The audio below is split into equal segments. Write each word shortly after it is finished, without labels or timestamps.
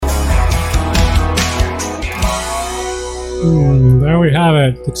There we have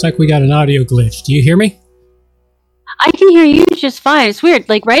it. Looks like we got an audio glitch. Do you hear me? I can hear you just fine. It's weird.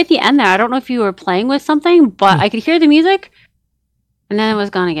 Like right at the end there, I don't know if you were playing with something, but I could hear the music, and then it was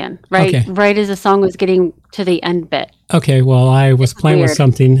gone again. Right as the song was getting to the end bit. Okay, well, I was playing with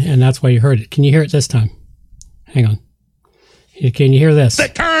something, and that's why you heard it. Can you hear it this time? Hang on. Can you hear this? They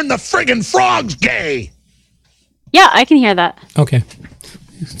turned the friggin' frogs gay! Yeah, I can hear that. Okay.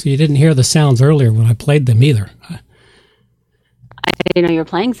 So you didn't hear the sounds earlier when I played them either. I didn't know you were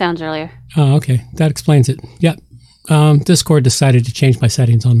playing sounds earlier. Oh, okay. That explains it. Yep. Discord decided to change my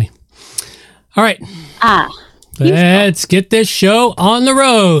settings on me. All right. Let's get this show on the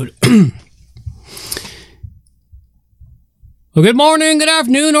road. Well, good morning, good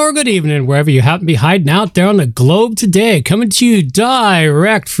afternoon, or good evening, wherever you happen to be hiding out there on the globe today. Coming to you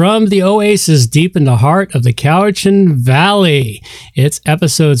direct from the oasis deep in the heart of the Cowichan Valley. It's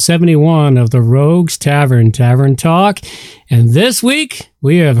episode 71 of the Rogues Tavern Talk. And this week,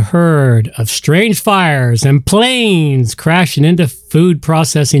 we have heard of strange fires and planes crashing into food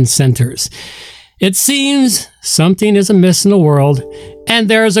processing centers. It seems something is amiss in the world, and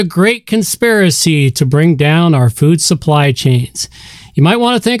there is a great conspiracy to bring down our food supply chains. You might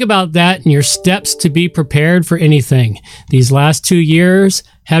want to think about that in your steps to be prepared for anything. These last 2 years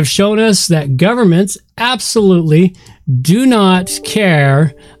have shown us that governments absolutely do not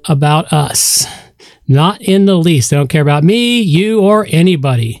care about us. Not in the least. They don't care about me, you, or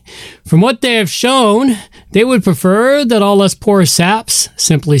anybody. From what they have shown, they would prefer that all us poor saps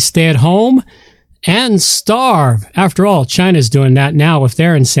simply stay at home and starve. After all, China's doing that now with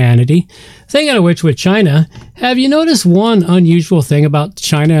their insanity. Thinking of which, with China, have you noticed one unusual thing about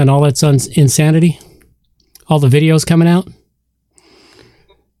China and all its insanity? All the videos coming out?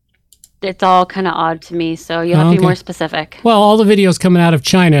 It's all kind of odd to me, so you'll have to be more specific. Well, all the videos coming out of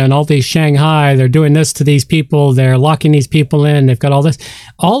China and all these Shanghai, they're doing this to these people, they're locking these people in, they've got all this.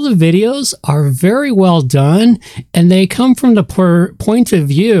 All the videos are very well done, and they come from the point of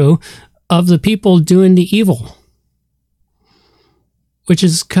view of the people doing the evil, which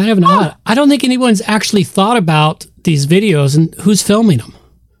is kind of an odd. I don't think anyone's actually thought about these videos and who's filming them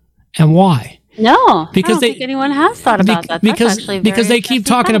and why. No, because I don't think anyone has thought about that. Because they keep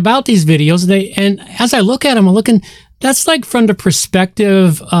talking about these videos. And as I look at them, I'm looking, that's like from the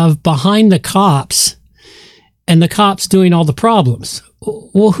perspective of behind the cops and the cops doing all the problems.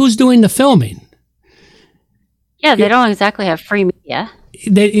 Well, who's doing the filming? Yeah, they don't exactly have free media.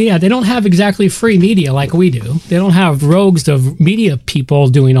 They don't have exactly free media like we do. They don't have rogues of media people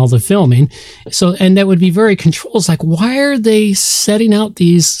doing all the filming. So, and that would be very controlled. It's like, why are they setting out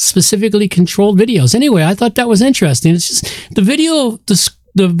these specifically controlled videos? Anyway, I thought that was interesting. It's just the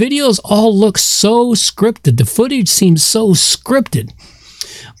videos all look so scripted. The footage seems so scripted.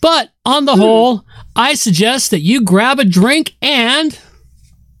 But on the whole, I suggest that you grab a drink and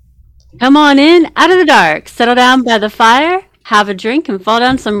come on in out of the dark. Settle down by the fire. Have a drink and fall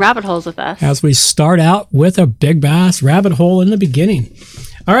down some rabbit holes with us. As we start out with a big bass rabbit hole in the beginning.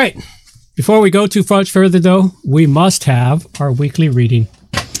 All right. Before we go too much further, though, we must have our weekly reading.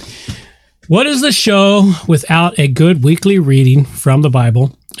 What is the show without a good weekly reading from the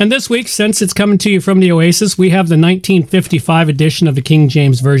Bible? And this week, since it's coming to you from the Oasis, we have the 1955 edition of the King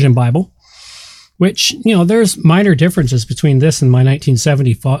James Version Bible, which, you know, there's minor differences between this and my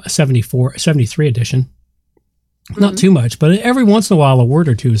 1973 edition. Not too much, but every once in a while, a word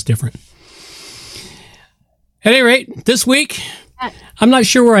or two is different. At any rate, this week, I'm not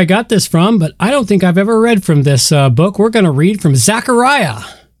sure where I got this from, but I don't think I've ever read from this book. We're going to read from Zechariah,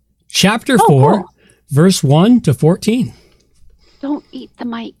 chapter 4, verse 1 to 14. Don't eat the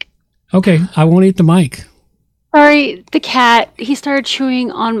mic. Okay, I won't eat the mic. Sorry, the cat, he started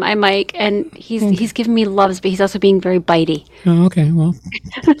chewing on my mic, and he's giving me loves, but he's also being very bitey. Oh, okay, well...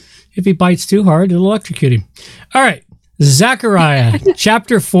 If he bites too hard, it'll electrocute him. All right. Zechariah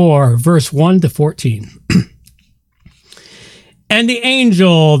chapter 4, verse 1 to 14. And the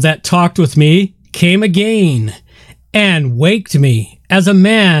angel that talked with me came again and waked me as a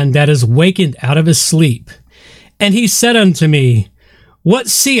man that is wakened out of his sleep. And he said unto me, What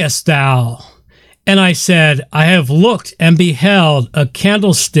seest thou? And I said, I have looked and beheld a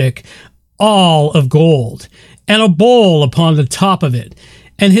candlestick all of gold, and a bowl upon the top of it,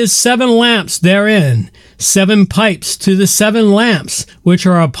 and his 7 lamps therein, 7 pipes to the 7 lamps which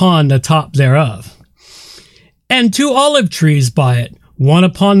are upon the top thereof. And 2 olive trees by it, one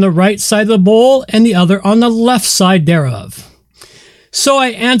upon the right side of the bowl, and the other on the left side thereof. So I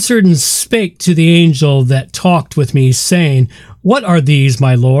answered and spake to the angel that talked with me, saying, What are these,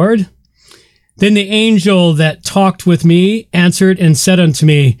 my Lord? Then the angel that talked with me answered and said unto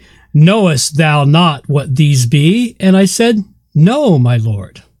me, Knowest thou not what these be? And I said, No, my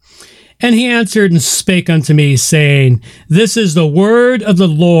Lord. And he answered and spake unto me, saying, This is the word of the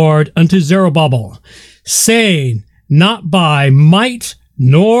Lord unto Zerubbabel, saying, Not by might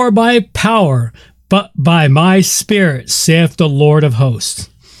nor by power, but by my spirit, saith the Lord of hosts.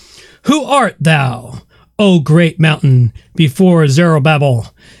 Who art thou, O great mountain, before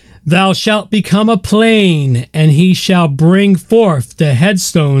Zerubbabel? Thou shalt become a plain, and he shall bring forth the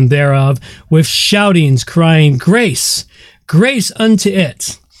headstone thereof with shoutings, crying, Grace, grace unto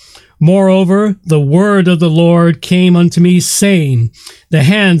it. Moreover, the word of the Lord came unto me, saying, The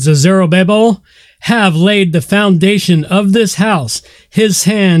hands of Zerubbabel have laid the foundation of this house. His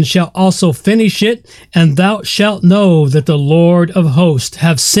hand shall also finish it, and thou shalt know that the Lord of hosts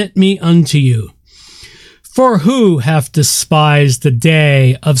hath sent me unto you. For who hath despised the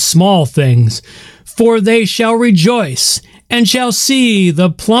day of small things? For they shall rejoice, and shall see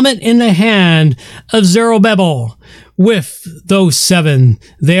the plummet in the hand of Zerubbabel. With those 7,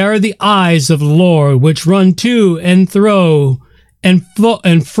 they are the eyes of the Lord, which run to and fro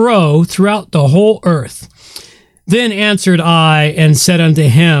throughout the whole earth. Then answered I and said unto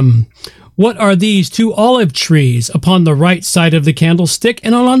him, What are these 2 olive trees upon the right side of the candlestick,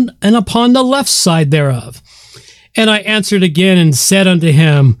 and upon the left side thereof? And I answered again and said unto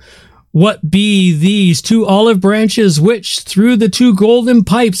him, What be these 2 olive branches which through the 2 golden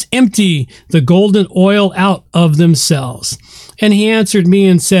pipes empty the golden oil out of themselves? And he answered me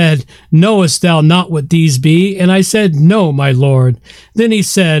and said, Knowest thou not what these be? And I said, No, my Lord. Then he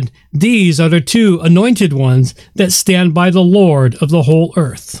said, These are the 2 anointed ones that stand by the Lord of the whole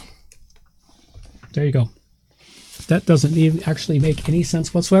earth. There you go. That doesn't even actually make any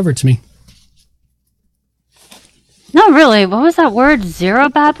sense whatsoever to me. Not really. What was that word?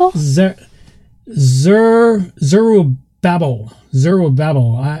 Zerubbabel? Zerubbabel.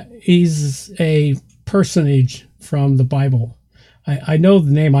 Zerubbabel. He's a personage from the Bible. I know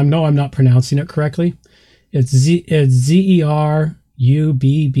the name. I know I'm not pronouncing it correctly. It's Zerubbabel.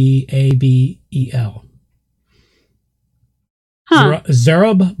 Huh.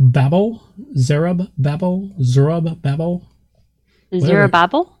 Zerubbabel. Zerubbabel.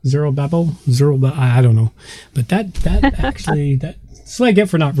 I don't know, but that actually that's what I get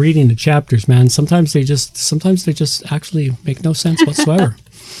for not reading the chapters, man. Sometimes they just actually make no sense whatsoever.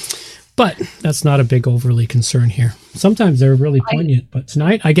 But that's not a big overly concern here. Sometimes they're really poignant, but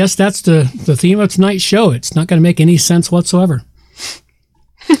tonight, I guess that's the theme of tonight's show. It's not going to make any sense whatsoever.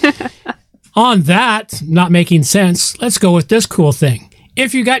 On that, not making sense, let's go with this cool thing.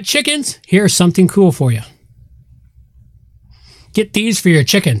 If you got chickens, here's something cool for you. Get these for your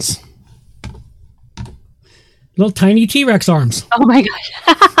chickens. Little tiny T-Rex arms. Oh my gosh.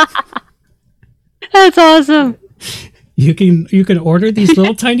 That's awesome. You can order these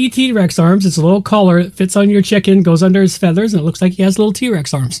little tiny T-Rex arms. It's a little collar. It fits on your chicken, goes under his feathers, and it looks like he has little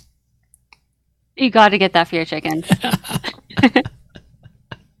T-Rex arms. You got to get that for your chickens.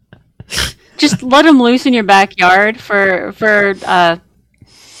 Just let them loose in your backyard for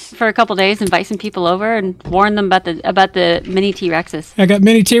a couple days, invite some people over and warn them about the mini T-Rexes. I got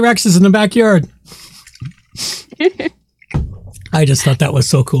mini T-Rexes in the backyard. I just thought that was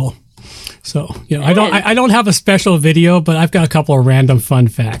so cool. So, I don't have a special video, but I've got a couple of random fun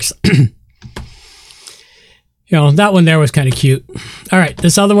facts. That one there was kind of cute. All right,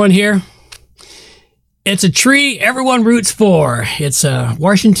 this other one here. It's a tree everyone roots for. It's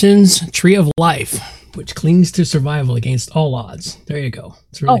Washington's Tree of Life, which clings to survival against all odds. There you go.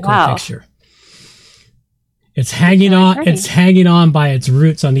 It's a really cool picture. It's hanging on. It's hanging on by its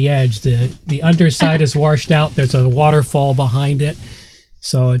roots on the edge. The underside is washed out. There's a waterfall behind it,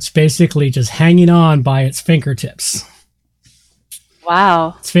 so it's basically just hanging on by its fingertips.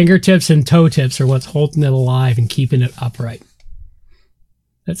 Wow. Its fingertips and toe tips are what's holding it alive and keeping it upright.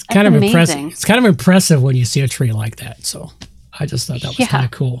 That's kind of impressive. It's kind of impressive when you see a tree like that. So I just thought that was kind of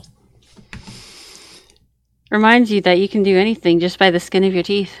cool. Reminds you that you can do anything just by the skin of your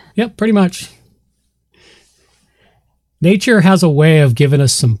teeth. Yep, pretty much. Nature has a way of giving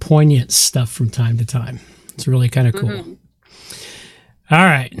us some poignant stuff from time to time. It's really kind of cool. Mm-hmm. All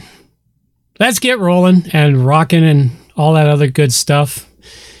right. Let's get rolling and rocking and all that other good stuff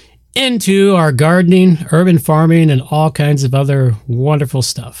into our gardening, urban farming, and all kinds of other wonderful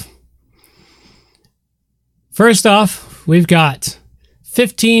stuff. First off, we've got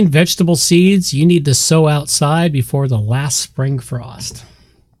 15 vegetable seeds you need to sow outside before the last spring frost.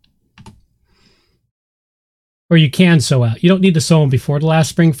 Or you can sow out. You don't need to sow them before the last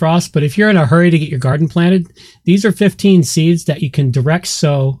spring frost, but if you're in a hurry to get your garden planted, these are 15 seeds that you can direct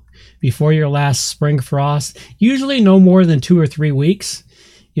sow before your last spring frost, usually no more than 2 or 3 weeks.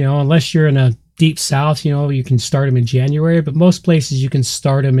 unless you're in a deep south, you can start them in January, but most places you can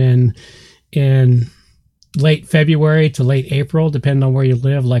start them in late February to late April, depending on where you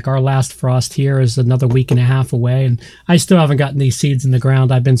live. Like our last frost here is another week and a half away, and I still haven't gotten these seeds in the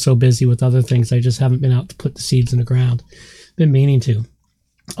ground. I've been so busy with other things, I just haven't been out to put the seeds in the ground. Been meaning to.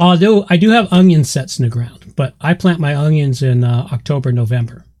 Although I do have onion sets in the ground, but I plant my onions in October,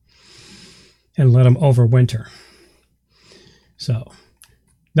 November, and let them overwinter. So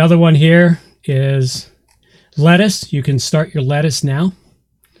another one here is lettuce. You can start your lettuce now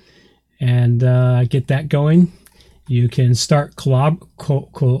and get that going. You can start kohlrabi.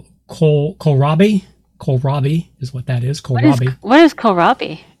 Kohlrabi is what that is. Kohlrabi. What is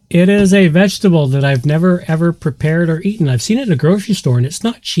kohlrabi? It is a vegetable that I've never ever prepared or eaten. I've seen it in a grocery store, and it's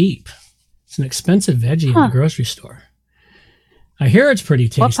not cheap. It's an expensive veggie in the grocery store. I hear it's pretty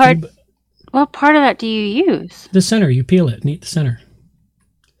tasty. What part of that do you use? The center. You peel it and eat the center.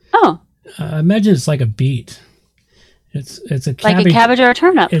 Oh. I imagine it's like a beet. It's a cabbage. Like a cabbage or a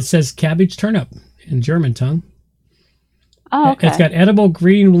turnip. It says cabbage turnip in German tongue. Oh, okay. It's got edible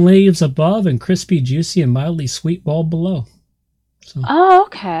green leaves above and crispy, juicy, and mildly sweet bulb below. So oh,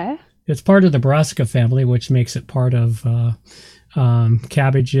 okay. It's part of the brassica family, which makes it part of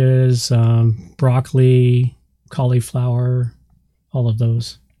cabbages, broccoli, cauliflower, all of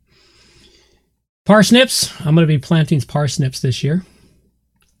those. Parsnips. I'm going to be planting parsnips this year.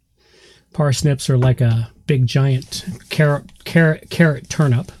 Parsnips are like a big giant carrot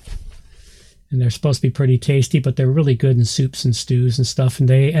turnip, and they're supposed to be pretty tasty, but they're really good in soups and stews and stuff, and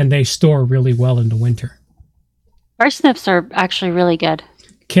they store really well in the winter. Parsnips are actually really good.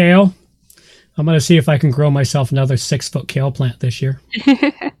 Kale. I'm going to see if I can grow myself another 6-foot kale plant this year.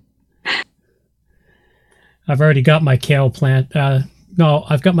 I've already got my kale plant. No,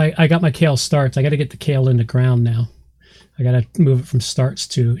 I got my kale starts. I got to get the kale in the ground now. I got to move it from starts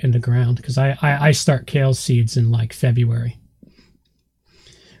to in the ground because I start kale seeds in like February.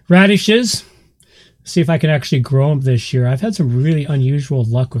 Radishes. See if I can actually grow them this year. I've had some really unusual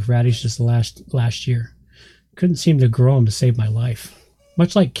luck with radishes last year. Couldn't seem to grow them to save my life.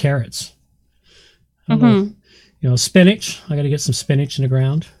 Much like carrots. I don't know. Spinach. I got to get some spinach in the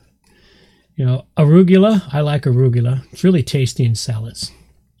ground. Arugula. I like arugula. It's really tasty in salads.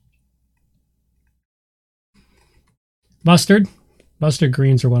 Mustard. Mustard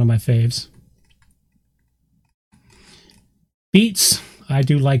greens are one of my faves. Beets. I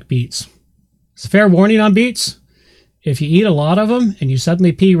do like beets. It's a fair warning on beets. If you eat a lot of them and you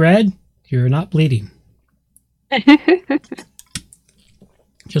suddenly pee red, you're not bleeding.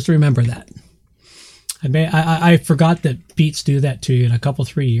 Just remember that. I forgot that beets do that to you. And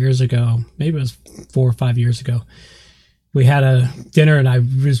 3 years ago, maybe it was 4 or 5 years ago, we had a dinner and I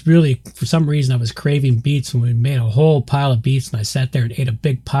was really, for some reason, I was craving beets, and we made a whole pile of beets, and I sat there and ate a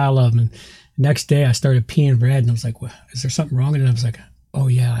big pile of them. And the next day I started peeing red, and I was like, well, is there something wrong? And I was like, oh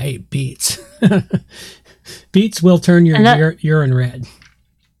yeah, I ate beets. Beets will turn your urine red.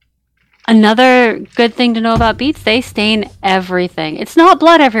 Another good thing to know about beets, they stain everything. It's not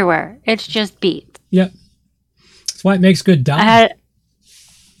blood everywhere. It's just beets. Yep. That's why it makes good dye.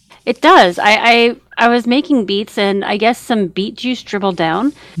 It does. I was making beets, and I guess some beet juice dribbled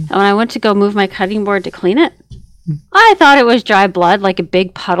down. And when I went to go move my cutting board to clean it, I thought it was dry blood, like a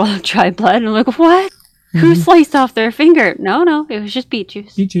big puddle of dry blood. And I'm like, what? Who sliced off their finger? No, it was just beet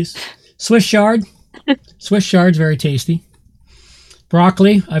juice. Beet juice. Swiss chard. Swiss chard's very tasty.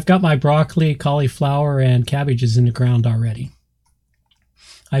 Broccoli. I've got my broccoli, cauliflower, and cabbages in the ground already.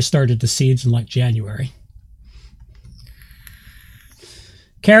 I started the seeds in like January.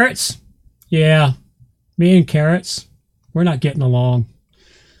 Carrots. Yeah. Me and carrots, we're not getting along.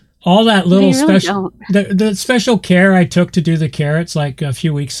 All that little special, the special care I took to do the carrots like a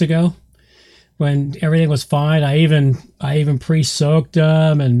few weeks ago, when everything was fine. I even pre-soaked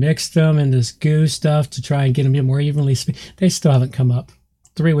them and mixed them in this goo stuff to try and get them more evenly. They still haven't come up.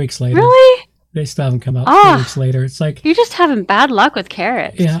 3 weeks later. Really? They still haven't come up 3 weeks later. It's like you're just having bad luck with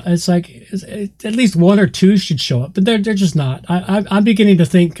carrots. Yeah, it's like at least 1 or 2 should show up, but they're just not. I'm beginning to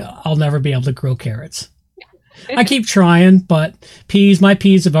think I'll never be able to grow carrots. I keep trying, but my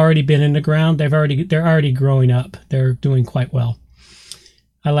peas have already been in the ground. They're already growing up. They're doing quite well.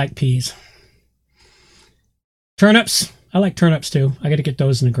 I like peas. Turnips. I like turnips too. I got to get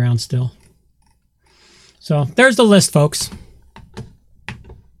those in the ground still. So there's the list, folks.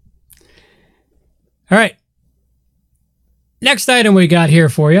 All right. Next item we got here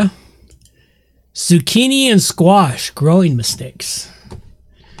for you. Zucchini and squash growing mistakes.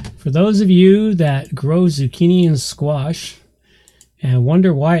 For those of you that grow zucchini and squash and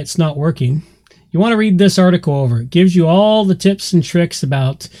wonder why it's not working, You want to read this article over. It gives you all the tips and tricks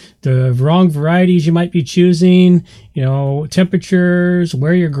about the wrong varieties you might be choosing, temperatures,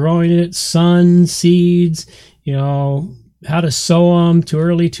 where you're growing it, sun, seeds, how to sow them, too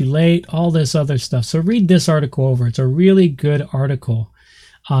early, too late, all this other stuff. So read this article over. It's a really good article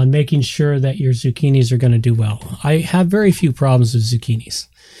on making sure that your zucchinis are going to do well. I have very few problems with zucchinis.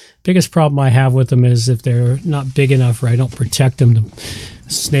 Biggest problem I have with them is if they're not big enough or I don't protect them, the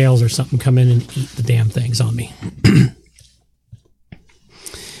snails or something come in and eat the damn things on me.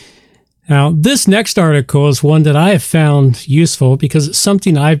 Now, this next article is one that I have found useful because it's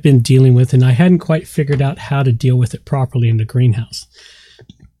something I've been dealing with and I hadn't quite figured out how to deal with it properly in the greenhouse.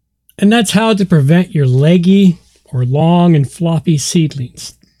 And that's how to prevent your leggy or long and floppy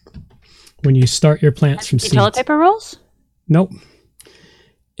seedlings when you start your plants from seeds. Toilet paper rolls? Nope.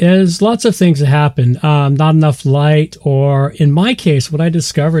 There's lots of things that happen. Not enough light, or in my case, what I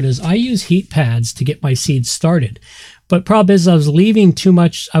discovered is I use heat pads to get my seeds started. But problem is I was leaving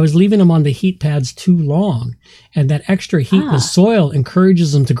them on the heat pads too long, and that extra heat in the soil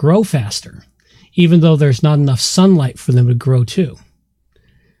encourages them to grow faster, even though there's not enough sunlight for them to grow too.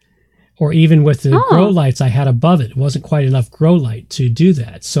 Or even with the grow lights I had above it wasn't quite enough grow light to do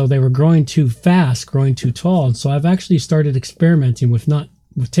that. So they were growing too fast, growing too tall. And so I've actually started experimenting with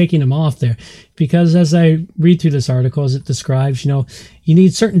taking them off there, because as I read through this article, as it describes, you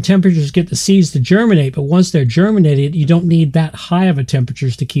need certain temperatures to get the seeds to germinate, but once they're germinated, you don't need that high of a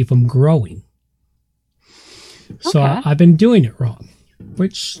temperatures to keep them growing. So I've been doing it wrong,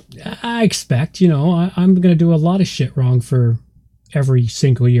 which I expect. I'm going to do a lot of shit wrong for every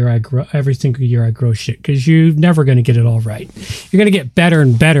single year I grow shit, because you're never going to get it all right. You're going to get better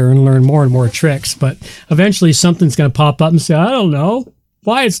and better and learn more and more tricks, but eventually something's going to pop up and say, I don't know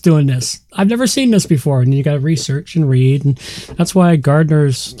why it's doing this. I've never seen this before. And you got to research and read. And that's why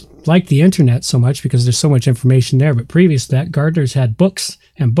gardeners like the internet so much, because there's so much information there. But previous to that, gardeners had books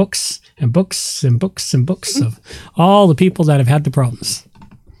and books and books and books and books of all the people that have had the problems.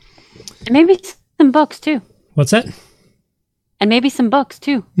 And maybe some books too. What's that? And maybe some books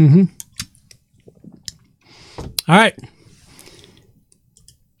too. Mm-hmm. All right.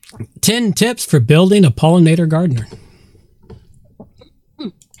 10 tips for building a pollinator gardener.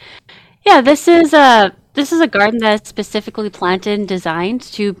 Yeah, this is a garden that's specifically planted and designed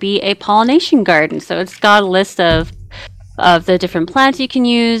to be a pollination garden. So it's got a list of the different plants you can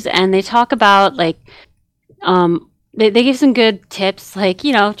use, and they talk about they give some good tips, like,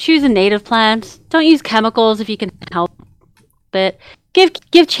 choose a native plant, don't use chemicals if you can help it,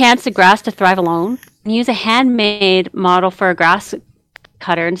 give chance to grass to thrive alone, and use a handmade model for a grass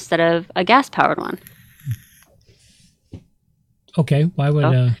cutter instead of a gas powered one. Okay, why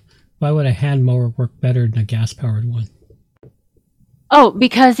would a hand mower work better than a gas-powered one? Oh,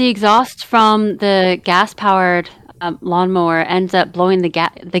 because the exhaust from the gas-powered lawnmower ends up blowing the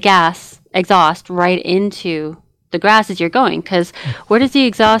gas exhaust right into the grass as you're going. Because where does the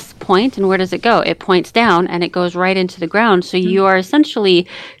exhaust point and where does it go? It points down and it goes right into the ground. So you are essentially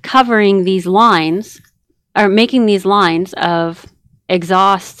covering these lines, or making these lines of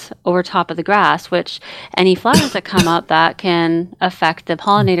exhaust over top of the grass, which any flowers that come up, that can affect the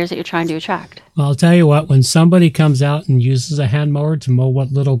pollinators that you're trying to attract. Well, I'll tell you what, when somebody comes out and uses a hand mower to mow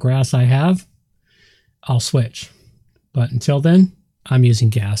what little grass I have, I'll switch. But until then, I'm using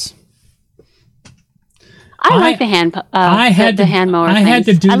gas. I like the hand mower. I had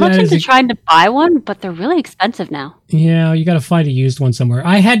to do that. I looked into trying to buy one, but they're really expensive now. Yeah, you got to find a used one somewhere.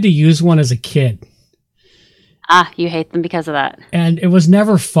 I had to use one as a kid. You hate them because of that. And it was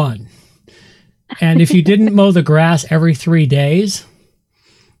never fun. And if you didn't mow the grass every 3 days,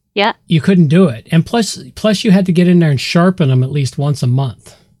 you couldn't do it. And plus you had to get in there and sharpen them at least once a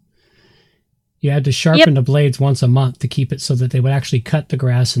month. You had to sharpen the blades once a month to keep it so that they would actually cut the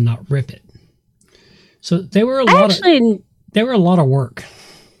grass and not rip it. So they were a lot of work.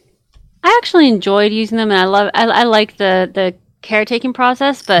 I actually enjoyed using them, and I like the caretaking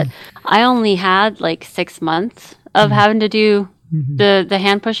process, but I only had like 6 months of having to do the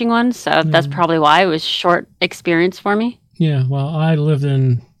hand pushing ones, so that's probably why it was short experience for me. Yeah, well, I lived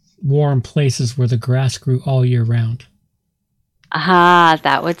in warm places where the grass grew all year round.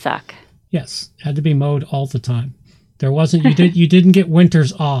 That would suck. Yes, had to be mowed all the time. There wasn't you didn't get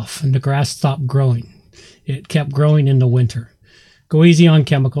winters off and the grass stopped growing. It kept growing in the winter. Go easy on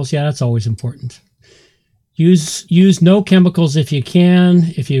chemicals. Yeah, that's always important. Use no chemicals if you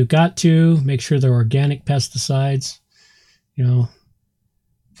can. If you got to, make sure they're organic pesticides.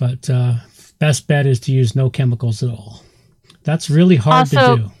 But best bet is to use no chemicals at all. That's really hard to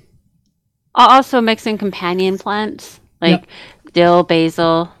do. I'll also mix in companion plants like dill,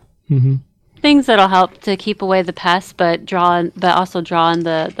 basil. Mm-hmm. things that'll help to keep away the pests, but also draw in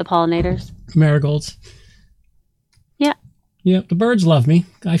the pollinators. Marigolds. Yeah. Yep, the birds love me.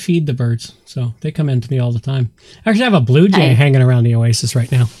 I feed the birds, so they come in to me all the time. Actually, I have a blue jay hanging around the oasis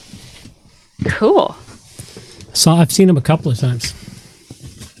right now. Cool. So I've seen him a couple of times.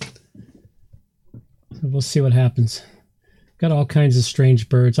 So we'll see what happens. Got all kinds of strange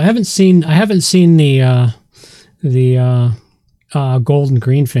birds. I haven't seen the golden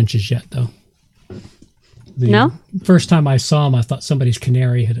greenfinches yet, though. No? First time I saw them, I thought somebody's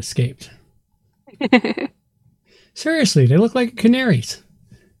canary had escaped. Seriously, they look like canaries.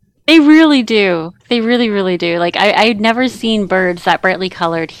 They really do. They really, really do. Like I'd never seen birds that brightly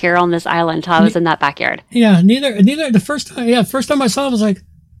colored here on this island until I was in that backyard. Yeah, neither. The first time I saw it, I was like,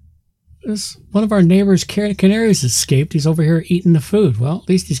 this one of our neighbors' canaries escaped. He's over here eating the food. Well, at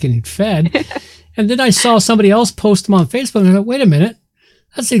least he's getting fed. And then I saw somebody else post them on Facebook, and I thought, wait a minute,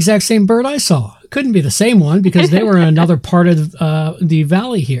 that's the exact same bird I saw. It couldn't be the same one because they were in another part of the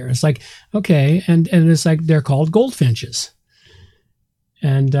valley here. It's like, okay, and it's like they're called goldfinches.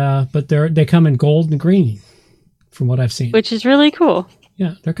 And but they come in gold and green, from what I've seen. Which is really cool.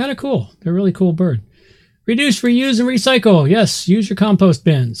 Yeah, they're kind of cool. They're a really cool bird. Reduce, reuse, and recycle. Yes, use your compost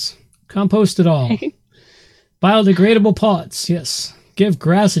bins. Compost it all. Biodegradable pots. Yes. Give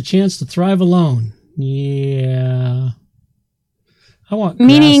grass a chance to thrive alone. Yeah. I want grass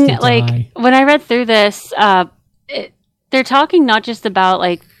Meaning, to like, die. when I read through this, they're talking not just about,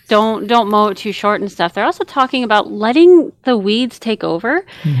 like, don't mow it too short and stuff. They're also talking about letting the weeds take over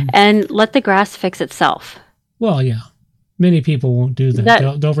and let the grass fix itself. Well, yeah. Many people won't do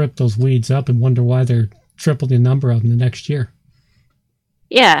that. They'll rip those weeds up and wonder why they're triple the number of them the next year.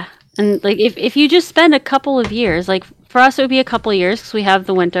 Yeah. And, like, if you just spend a couple of years, like, for us it would be a couple of years because we have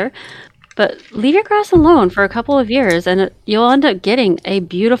the winter, but leave your grass alone for a couple of years and you'll end up getting a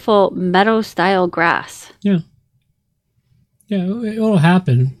beautiful meadow-style grass. Yeah. Yeah, it'll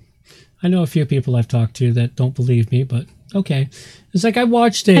happen. I know a few people I've talked to that don't believe me, but okay. It's like I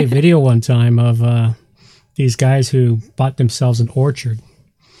watched a video one time of these guys who bought themselves an orchard.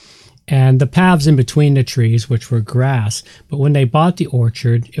 And the paths in between the trees, which were grass. But when they bought the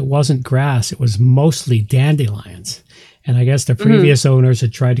orchard, it wasn't grass. It was mostly dandelions. And I guess the previous owners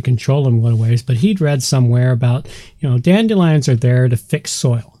had tried to control them in one ways. But he'd read somewhere about, dandelions are there to fix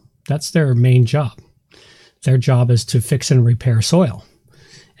soil. That's their main job. Their job is to fix and repair soil.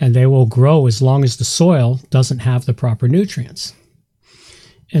 And they will grow as long as the soil doesn't have the proper nutrients.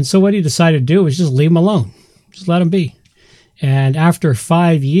 And so what he decided to do was just leave them alone. Just let them be. And after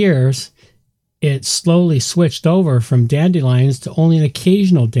 5 years, it slowly switched over from dandelions to only an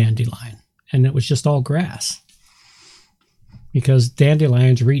occasional dandelion. And it was just all grass. Because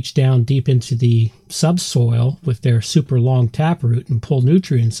dandelions reach down deep into the subsoil with their super long taproot and pull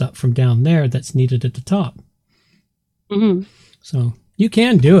nutrients up from down there that's needed at the top. Mm-hmm. So you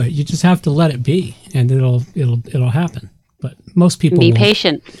can do it. You just have to let it be, and it'll happen. But most people be won't.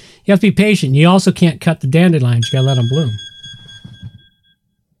 patient. You have to be patient. You also can't cut the dandelions. You gotta let them bloom.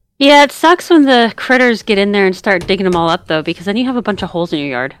 Yeah, it sucks when the critters get in there and start digging them all up, though, because then you have a bunch of holes in your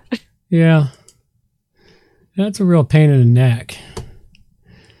yard. Yeah. That's a real pain in the neck.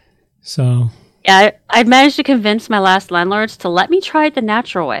 So. Yeah, I'd managed to convince my last landlords to let me try it the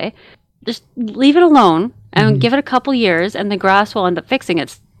natural way. Just leave it alone and give it a couple years, and the grass will end up fixing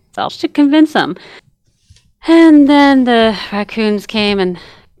itself, to convince them. And then the raccoons came and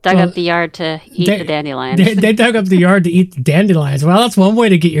dug up the yard to eat the dandelions. They dug up the yard to eat the dandelions. Well, that's one way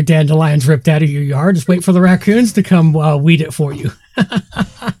to get your dandelions ripped out of your yard. Just wait for the raccoons to come weed it for you.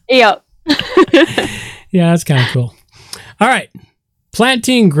 Yep. Yeah, that's kind of cool. All right.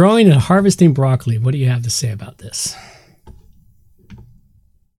 Planting, growing, and harvesting broccoli. What do you have to say about this?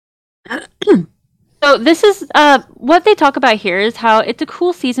 So this is what they talk about here is how it's a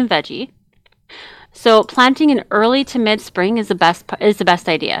cool season veggie. So planting in early to mid-spring is the best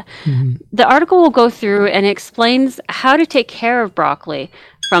idea. Mm-hmm. The article will go through and explains how to take care of broccoli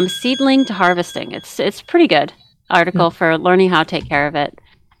from seedling to harvesting. It's pretty good article for learning how to take care of it.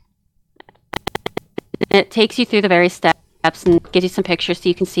 It takes you through the various steps and gives you some pictures so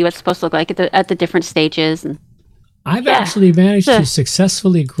you can see what it's supposed to look like at the different stages. And I've actually managed to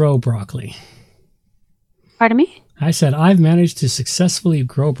successfully grow broccoli. Pardon me? I said I've managed to successfully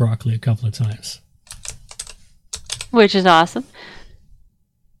grow broccoli a couple of times. Which is awesome.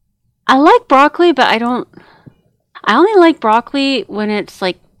 I like broccoli, but I only like broccoli when it's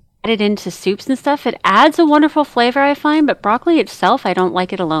like added into soups and stuff. It adds a wonderful flavor, I find, but broccoli itself, I don't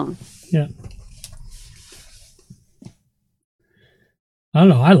like it alone. Yeah. I don't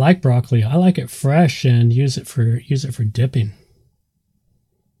know. I like broccoli. I like it fresh and use it for dipping.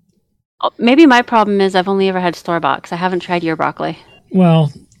 Maybe my problem is I've only ever had store-bought because I haven't tried your broccoli.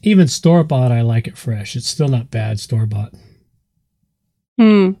 Well, even store-bought, I like it fresh. It's still not bad, store-bought.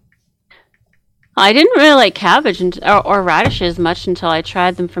 I didn't really like cabbage or radishes much until I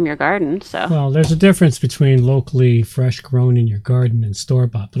tried them from your garden. So, well, there's a difference between locally fresh grown in your garden and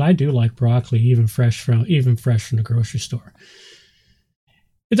store-bought, but I do like broccoli even fresh from the grocery store.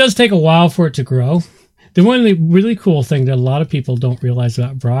 It does take a while for it to grow. The really cool thing that a lot of people don't realize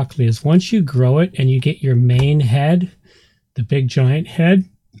about broccoli is once you grow it and you get your main head, the big giant head,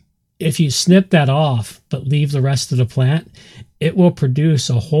 if you snip that off but leave the rest of the plant, it will produce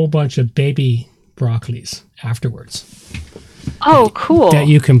a whole bunch of baby broccolis afterwards. Oh, cool. That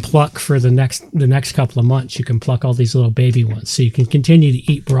you can pluck for the next couple of months. You can pluck all these little baby ones. So you can continue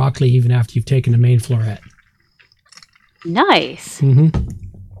to eat broccoli even after you've taken the main floret. Nice.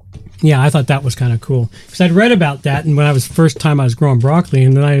 Yeah, I thought that was kind of cool because I'd read about that, and when I was growing broccoli,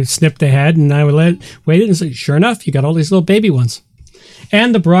 and then I snipped the head, and I would wait it, and say, sure enough, you got all these little baby ones,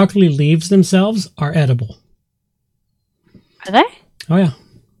 and the broccoli leaves themselves are edible. Are they? Oh yeah,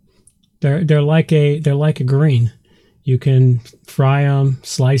 they're like a green. You can fry them,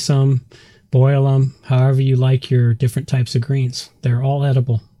 slice them, boil them, however you like your different types of greens. They're all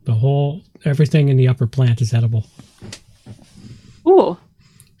edible. Everything in the upper plant is edible. Ooh.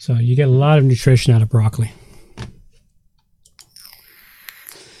 So you get a lot of nutrition out of broccoli.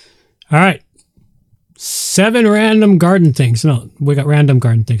 All right. 7 random garden things. No, we got random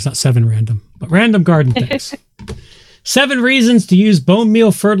garden things, not 7 random, but random garden things. 7 reasons to use bone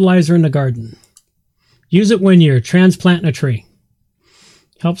meal fertilizer in the garden. Use it when you're transplanting a tree.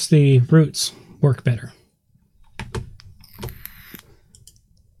 Helps the roots work better.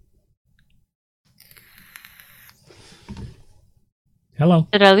 Hello.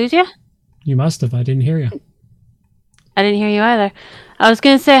 Did I lose you? You must have. I didn't hear you. I didn't hear you either. I was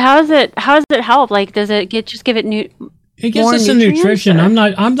going to say, how does it help? Like, does it just give it It gives us some nutrition. Or?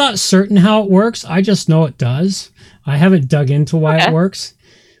 I'm not certain how it works. I just know it does. I haven't dug into why it works.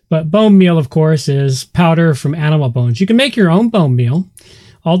 But bone meal, of course, is powder from animal bones. You can make your own bone meal.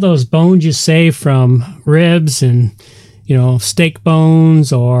 All those bones you save from ribs and, steak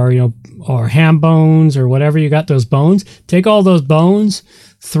bones or ham bones or whatever you got those bones. Take all those bones,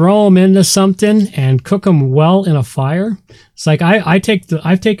 throw them into something and cook them well in a fire. It's like I've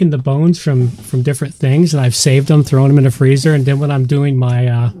taken the bones from different things and I've saved them, thrown them in the freezer. And then when I'm doing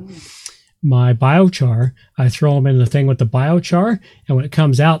my biochar, I throw them in the thing with the biochar. And when it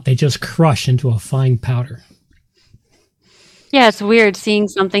comes out, they just crush into a fine powder. Yeah, it's weird seeing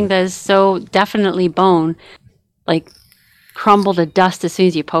something that is so definitely bone, like crumble to dust as soon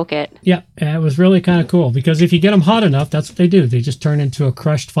as you poke it. Yeah, it was really kind of cool because if you get them hot enough, that's what they do. They just turn into a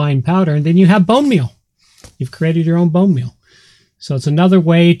crushed fine powder, and then you have bone meal. You've created your own bone meal. So it's another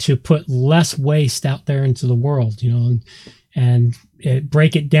way to put less waste out there into the world, and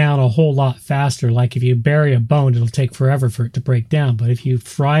break it down a whole lot faster. Like if you bury a bone, it'll take forever for it to break down. But if you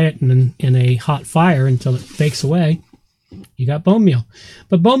fry it in a hot fire until it bakes away, you got bone meal.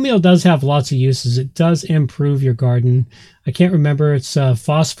 But bone meal does have lots of uses. It does improve your garden. I can't remember. It's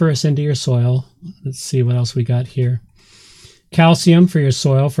phosphorus into your soil. Let's see what else we got here. Calcium for your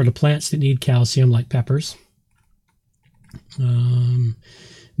soil, for the plants that need calcium, like peppers.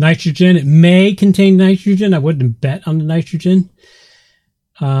 Nitrogen. It may contain nitrogen. I wouldn't bet on the nitrogen.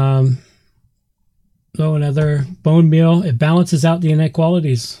 Another bone meal. It balances out the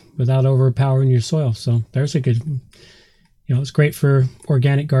inequalities without overpowering your soil. So there's a good... it's great for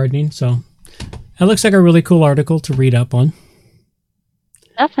organic gardening. So that looks like a really cool article to read up on.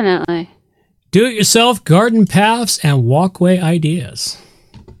 Definitely. Do-it-yourself garden paths and walkway ideas.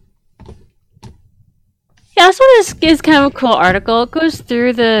 Yeah, this one is kind of a cool article. It goes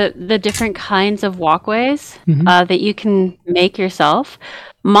through the different kinds of walkways that you can make yourself.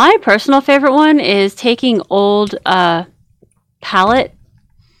 My personal favorite one is taking old pallet.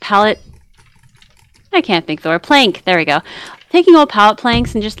 I can't think the word. Plank. There we go. Taking old pallet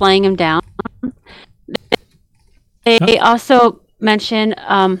planks and just laying them down. They also mention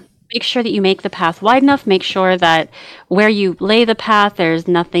make sure that you make the path wide enough. Make sure that where you lay the path, there's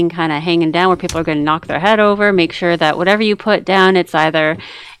nothing kind of hanging down where people are going to knock their head over. Make sure that whatever you put down, it's either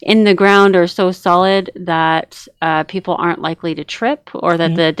in the ground or so solid that people aren't likely to trip, or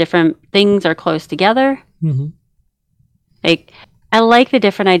that the different things are close together. I like the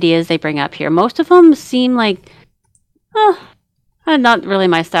different ideas they bring up here. Most of them seem like, not really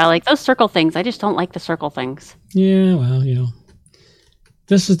my style. Like those circle things, I just don't like the circle things. Yeah, well,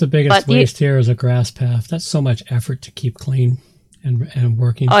 this is the biggest waste here is a grass path. That's so much effort to keep clean and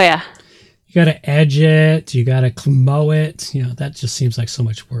working. Oh, yeah. You got to edge it. You got to mow it. You know, that just seems like so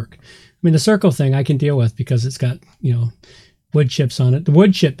much work. I mean, the circle thing I can deal with because it's got, you know, wood chips on it. The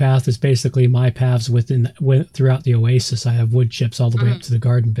wood chip path is basically my paths throughout the oasis. I have wood chips all the way up to the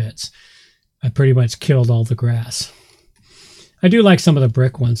garden bits. I pretty much killed all the grass. I do like some of the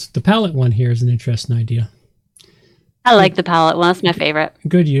brick ones. The pallet one here is an interesting idea. I like the pallet one. That's my favorite.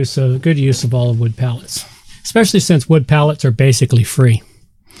 Good use of all of wood pallets, especially since wood pallets are basically free.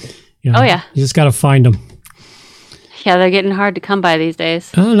 You know, oh yeah, you just got to find them. Yeah, they're getting hard to come by these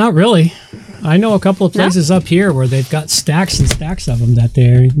days. Oh, not really. I know a couple of places up here where they've got stacks and stacks of them that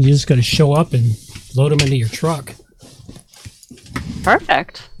you just got to show up and load them into your truck.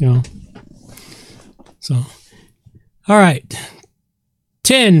 Perfect. You know. So, all right.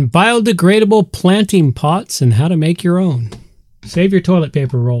 10 biodegradable planting pots and how to make your own. Save your toilet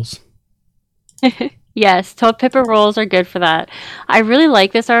paper rolls. Yes, toilet paper rolls are good for that. I really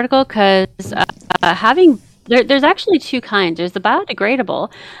like this article because there's actually two kinds. There's the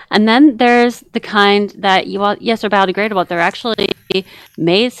biodegradable, and then there's the kind that yes, they're biodegradable. They're actually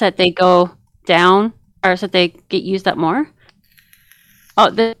made so that they go down or so that they get used up more. Oh,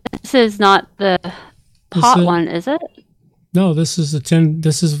 this is not the pot one, is it? No, this is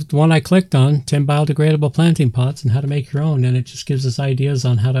the one I clicked on, 10 biodegradable planting pots and how to make your own, and it just gives us ideas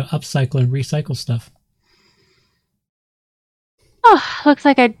on how to upcycle and recycle stuff. Oh, looks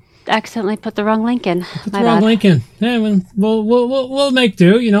like I accidentally put the wrong link in. Put the wrong link in. Yeah, we'll make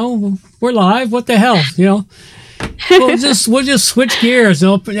do. You know, we're live. What the hell? You know, we'll just switch gears.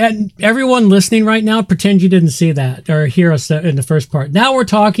 And everyone listening right now, pretend you didn't see that or hear us in the first part. Now we're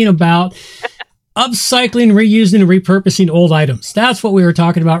talking about upcycling, reusing, and repurposing old items. That's what we were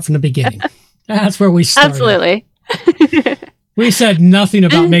talking about from the beginning. That's where we started. Absolutely. We said nothing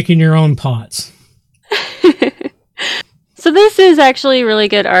about making your own pots. So this is actually a really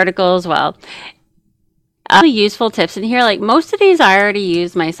good article as well. Useful tips in here. Like most of these I already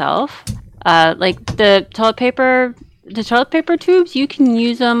use myself. Like the toilet paper tubes, you can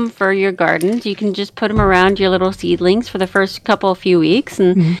use them for your gardens. You can just put them around your little seedlings for the first few weeks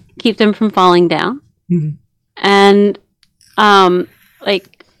and keep them from falling down. Mm-hmm. And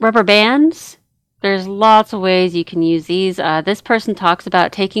like rubber bands, there's lots of ways you can use these. This person talks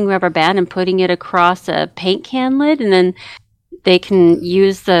about taking rubber band and putting it across a paint can lid, and then they can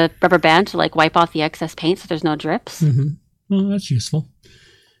use the rubber band to like wipe off the excess paint so there's no drips. Mm-hmm. Well, that's useful.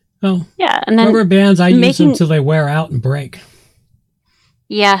 Oh, yeah, and then rubber bands, I use them until they wear out and break.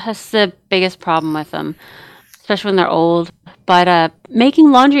 Yeah, that's the biggest problem with them, especially when they're old. But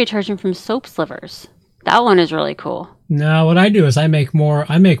making laundry detergent from soap slivers, that one is really cool. No, what I do is I make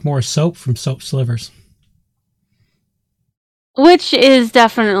more soap from soap slivers. Which is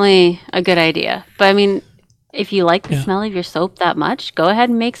definitely a good idea. But I mean, if you like the smell of your soap that much, go ahead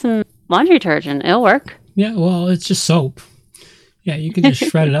and make some laundry detergent. It'll work. Yeah, well, it's just soap. Yeah, you can just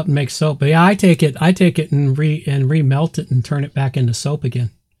shred it up and make soap. But yeah, I take it and remelt it and turn it back into soap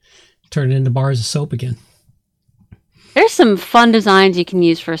again. Turn it into bars of soap again. There's some fun designs you can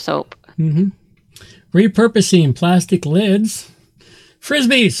use for soap. Mm-hmm. Repurposing plastic lids.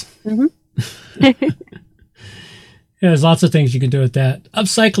 Frisbees. Mm-hmm. Yeah, there's lots of things you can do with that.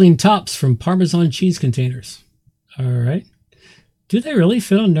 Upcycling tops from Parmesan cheese containers. All right. Do they really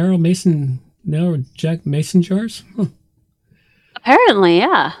fit on narrow Jack Mason jars? Huh. Apparently,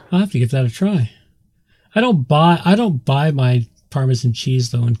 yeah. I'll have to give that a try. I don't buy my Parmesan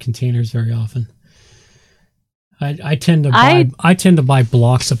cheese though in containers very often. I tend to buy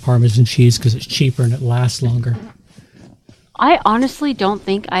blocks of Parmesan cheese because it's cheaper and it lasts longer. I honestly don't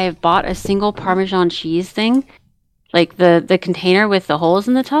think I have bought a single Parmesan cheese thing, like the container with the holes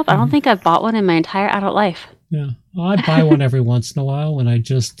in the top. I don't think I've bought one in my entire adult life. Yeah, well, I buy one every once in a while when I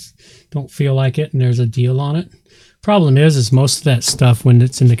just don't feel like it and there's a deal on it. Problem is most of that stuff when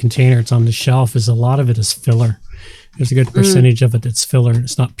it's in the container, it's on the shelf, is a lot of it is filler. There's a good percentage of it that's filler and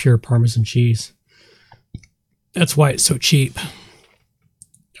it's not pure Parmesan cheese. That's why it's so cheap.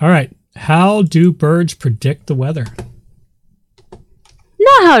 All right. How do birds predict the weather?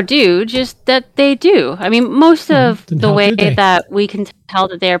 Not how do, just that they do. I mean, most of the way that we can tell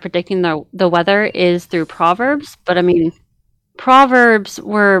that they are predicting the weather is through Proverbs. But I mean, Proverbs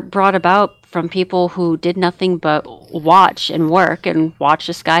were brought about from people who did nothing but watch and work and watch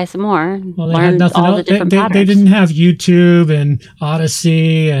the sky some more. Well, they had nothing else. They didn't have YouTube and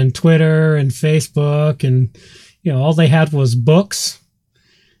Odyssey and Twitter and Facebook, and all they had was books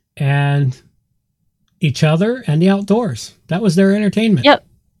and each other and the outdoors. That was their entertainment. Yep.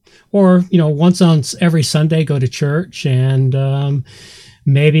 Or once on every Sunday go to church and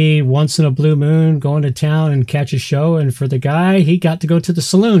maybe once in a blue moon going to town and catch a show. And for the guy, he got to go to the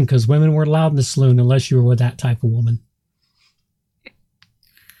saloon because women weren't allowed in the saloon unless you were with that type of woman.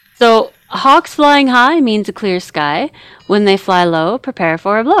 So hawks flying high means a clear sky. When they fly low, prepare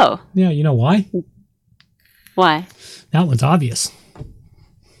for a blow. Yeah, you know why? Why? That one's obvious.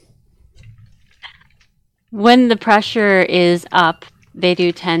 When the pressure is up, they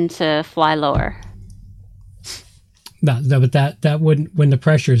do tend to fly lower. No, but that wouldn't. When the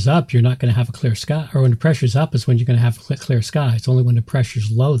pressure's up, you're not going to have a clear sky. Or when the pressure's up is when you're going to have a clear sky. It's only when the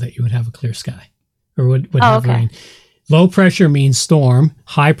pressure's low that you would have a clear sky, or would have rain. Low pressure means storm.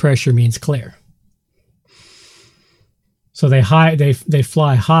 High pressure means clear. So they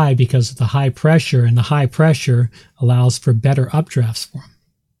fly high because of the high pressure, and the high pressure allows for better updrafts for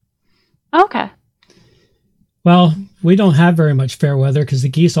them. Okay. Well, we don't have very much fair weather because the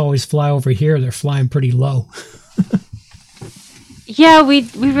geese always fly over here. They're flying pretty low. Yeah, we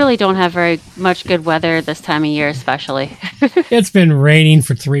really don't have very much good weather this time of year, especially. It's been raining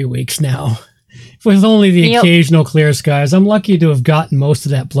for 3 weeks now, with only the occasional clear skies. I'm lucky to have gotten most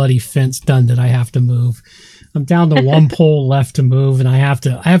of that bloody fence done that I have to move. I'm down to one pole left to move, and I have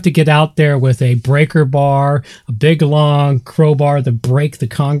to get out there with a breaker bar, a big long crowbar to break the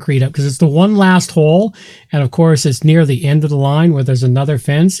concrete up because it's the one last hole, and of course it's near the end of the line where there's another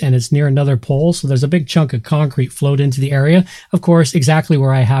fence and it's near another pole, so there's a big chunk of concrete flowed into the area. Of course, exactly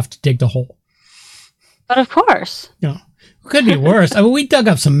where I have to dig the hole. But of course, it could be worse. I mean, we dug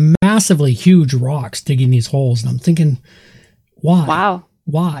up some massively huge rocks digging these holes, and I'm thinking, why? Wow,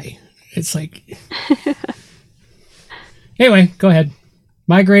 why? It's like. Anyway, go ahead.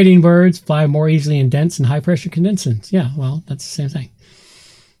 Migrating birds fly more easily in dense and high-pressure condensations. Yeah, well, that's the same thing.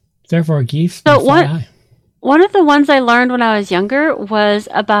 Therefore, geese fly high. One of the ones I learned when I was younger was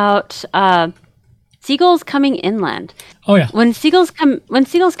about seagulls coming inland. Oh yeah. When seagulls come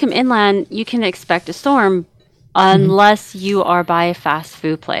inland, you can expect a storm unless you are by a fast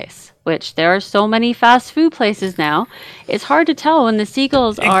food place, which there are so many fast food places now. It's hard to tell when the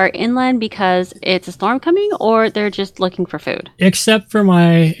seagulls are inland because it's a storm coming or they're just looking for food. Except for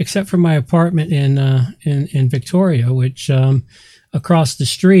my apartment in Victoria, which across the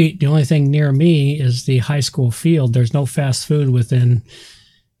street, the only thing near me is the high school field. There's no fast food within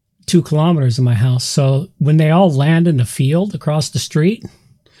 2 kilometers of my house. So when they all land in the field across the street,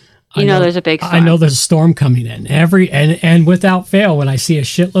 there's a big storm. I know there's a storm coming in. And without fail, when I see a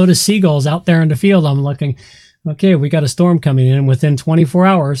shitload of seagulls out there in the field, I'm looking, okay, we got a storm coming in. Within 24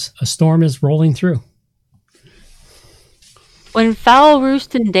 hours, a storm is rolling through. When fowl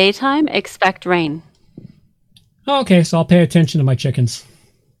roost in daytime, expect rain. Okay, so I'll pay attention to my chickens.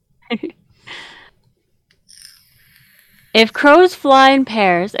 If crows fly in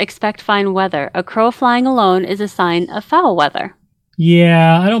pairs, expect fine weather. A crow flying alone is a sign of foul weather.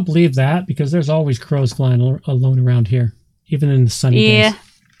 Yeah, I don't believe that because there's always crows flying alone around here, even in the sunny days.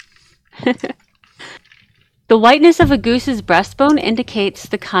 The whiteness of a goose's breastbone indicates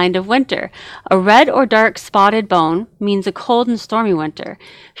the kind of winter. A red or dark spotted bone means a cold and stormy winter.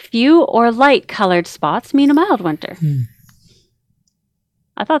 Few or light colored spots mean a mild winter.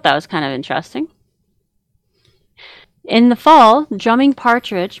 I thought that was kind of interesting. In the fall, drumming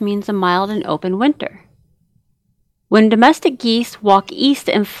partridge means a mild and open winter. When domestic geese walk east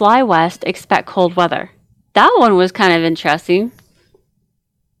and fly west, expect cold weather. That one was kind of interesting.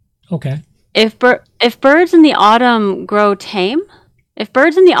 Okay. If birds in the autumn grow tame,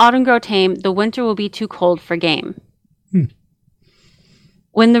 the winter will be too cold for game.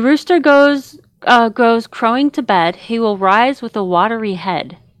 When the rooster goes crowing to bed, he will rise with a watery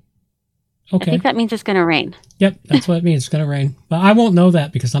head. Okay. I think that means it's going to rain. Yep, that's what it means. It's going to rain. But I won't know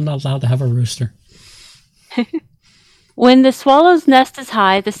that because I'm not allowed to have a rooster. When the swallow's nest is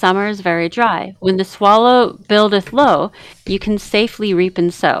high, the summer is very dry. When the swallow buildeth low, you can safely reap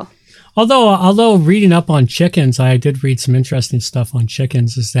and sow. Although reading up on chickens, I did read some interesting stuff on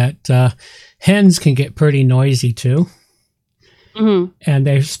chickens, is that hens can get pretty noisy too. Mm-hmm. And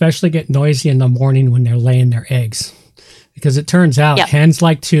they especially get noisy in the morning when they're laying their eggs. Because it turns out hens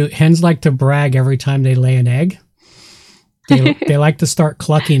like to brag every time they lay an egg. They like to start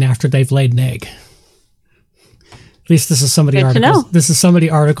clucking after they've laid an egg. At least this is some of the articles. This is some of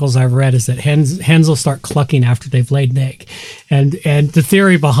the articles I've read is that hens will start clucking after they've laid an egg, and the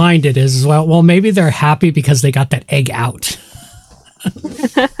theory behind it is well maybe they're happy because they got that egg out.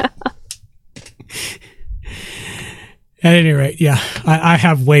 At any rate, yeah, I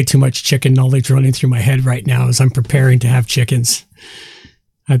have way too much chicken knowledge running through my head right now as I'm preparing to have chickens.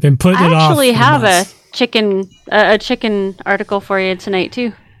 I've been putting it off. I actually have a chicken article for you tonight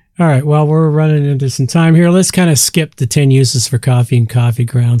too. All right, well, we're running into some time here. Let's kind of skip the 10 uses for coffee and coffee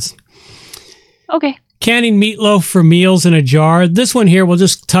grounds. Okay. Canning meatloaf for meals in a jar. This one here, we'll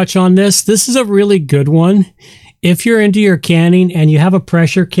just touch on this. This is a really good one. If you're into your canning and you have a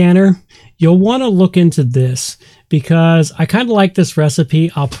pressure canner, you'll want to look into this because I kind of like this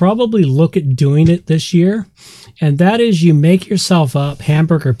recipe. I'll probably look at doing it this year. And that is you make yourself up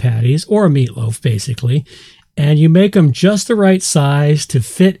hamburger patties or a meatloaf, basically, and you make them just the right size to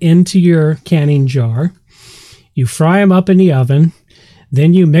fit into your canning jar. You fry them up in the oven.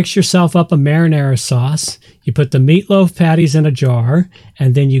 Then you mix yourself up a marinara sauce. You put the meatloaf patties in a jar,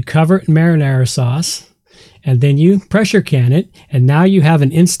 and then you cover it in marinara sauce, and then you pressure can it, and now you have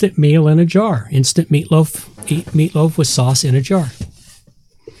an instant meal in a jar. Instant meatloaf with sauce in a jar.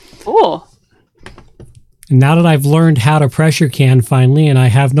 Cool. And now that I've learned how to pressure can finally, and I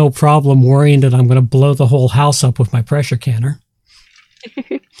have no problem worrying that I'm going to blow the whole house up with my pressure canner.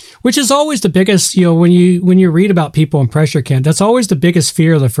 Which is always the biggest, when you read about people in pressure can, that's always the biggest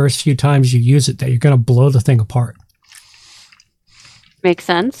fear the first few times you use it, that you're going to blow the thing apart. Makes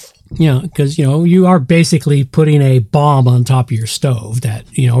sense. Yeah, because, you are basically putting a bomb on top of your stove that,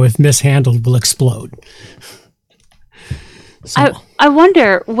 if mishandled, will explode. So. I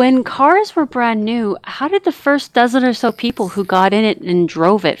wonder, when cars were brand new, how did the first dozen or so people who got in it and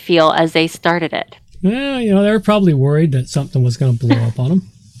drove it feel as they started it? Yeah, they were probably worried that something was going to blow up on them.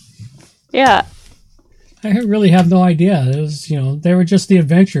 Yeah. I really have no idea. It was, they were just the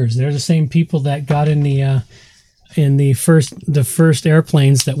adventurers. They're the same people that got in the first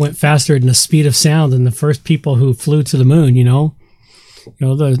airplanes that went faster than the speed of sound, and the first people who flew to the moon.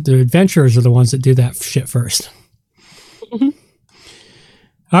 The adventurers are the ones that do that shit first. Mm-hmm.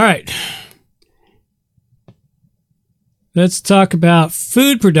 All right. Let's talk about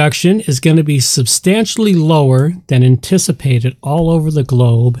food production is going to be substantially lower than anticipated all over the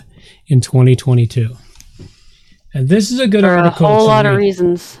globe in 2022. And this is a good article. For a whole lot of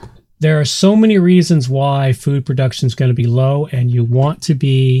reasons. There are so many reasons why food production is going to be low, and you want to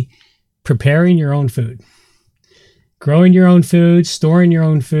be preparing your own food. Growing your own food, storing your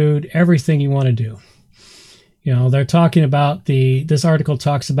own food, everything you want to do. They're talking about this article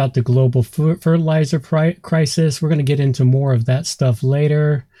talks about the global fertilizer crisis. We're going to get into more of that stuff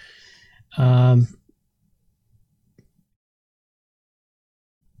later.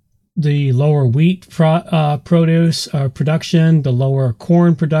 The lower wheat produce production, the lower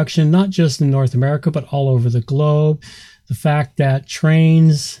corn production, not just in North America, but all over the globe. The fact that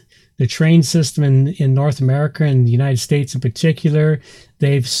the train system in North America and the United States in particular,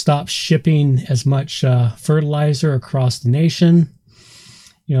 they've stopped shipping as much fertilizer across the nation.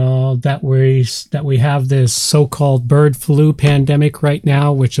 That we have this so-called bird flu pandemic right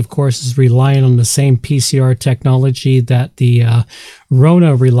now, which of course is relying on the same PCR technology that the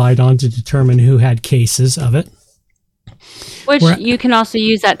Rona relied on to determine who had cases of it. Which you can also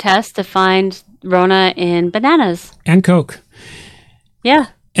use that test to find Rona in bananas. And Coke. Yeah.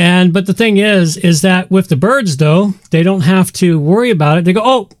 But the thing is that with the birds, though, they don't have to worry about it. They go,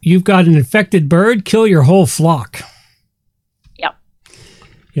 oh, you've got an infected bird, kill your whole flock.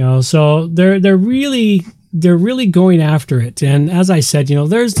 Yep. So they're really going after it. And as I said,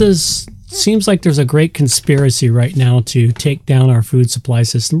 seems like there's a great conspiracy right now to take down our food supply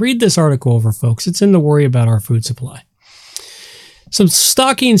system. Read this article over, folks. It's in the Worry About Our Food Supply. Some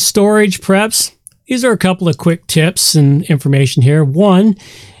stocking storage preps. These are a couple of quick tips and information here. One,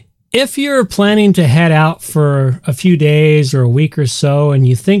 if you're planning to head out for a few days or a week or so and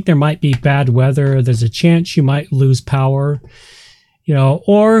you think there might be bad weather, there's a chance you might lose power,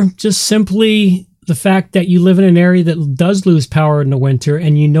 or just simply the fact that you live in an area that does lose power in the winter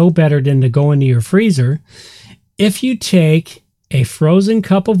and you know better than to go into your freezer, if you take a frozen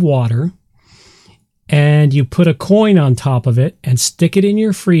cup of water and you put a coin on top of it and stick it in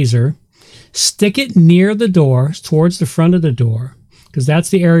your freezer, stick it near the door, towards the front of the door, because that's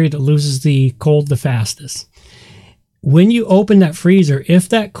the area that loses the cold the fastest. When you open that freezer, if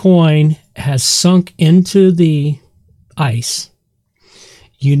that coin has sunk into the ice,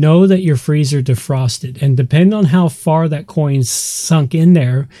 you know that your freezer defrosted. And depending on how far that coin sunk in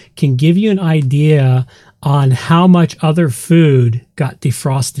there, can give you an idea on how much other food got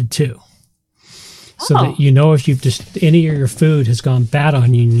defrosted too. So that if any of your food has gone bad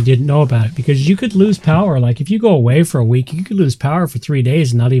on you and you didn't know about it, because you could lose power. Like if you go away for a week, you could lose power for 3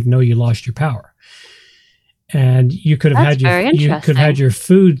 days and not even know you lost your power. And you could have had your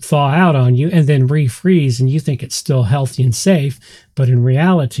food thaw out on you and then refreeze, and you think it's still healthy and safe, but in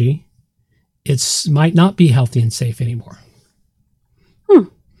reality, it might not be healthy and safe anymore.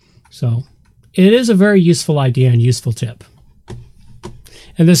 So it is a very useful idea and useful tip.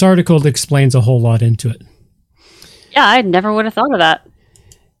 And this article explains a whole lot into it. Yeah, I never would have thought of that.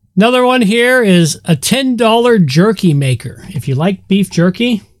 Another one here is a $10 jerky maker. If you like beef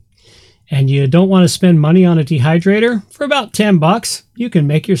jerky and you don't want to spend money on a dehydrator, for about $10, you can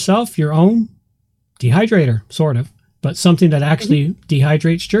make yourself your own dehydrator, sort of, but something that actually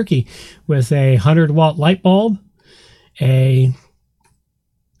dehydrates jerky with a 100-watt light bulb, a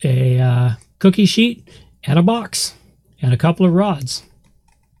cookie sheet, and a box, and a couple of rods.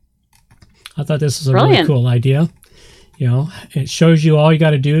 I thought this was a really cool idea. You know, it shows you all you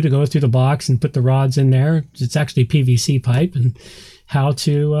got to do to go through the box and put the rods in there. It's actually PVC pipe, and how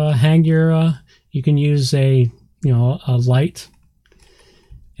to hang your, you can use a light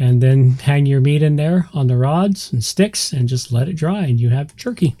and then hang your meat in there on the rods and sticks and just let it dry and you have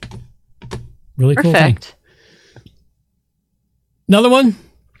jerky. Really cool thing. Another one,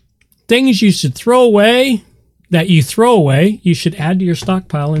 things you should throw away, you should add to your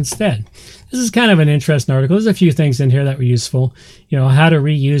stockpile instead. This is kind of an interesting article. There's a few things in here that were useful. You know, how to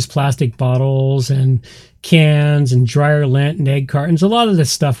reuse plastic bottles and cans and dryer lint and egg cartons. A lot of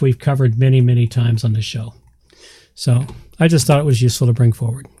this stuff we've covered many, many times on the show. So I just thought it was useful to bring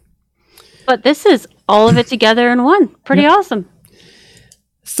forward. But this is all of it together in one. Pretty awesome.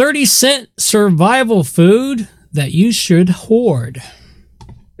 30-cent survival food that you should hoard.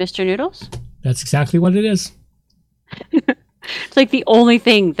 Mr. Noodles? That's exactly what it is. It's like the only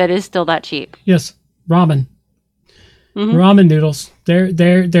thing that is still that cheap. Yes, ramen. Ramen noodles.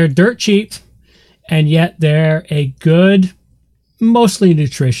 They're dirt cheap, and yet they're a good, mostly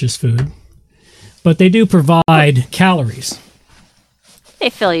nutritious food. But they do provide calories. They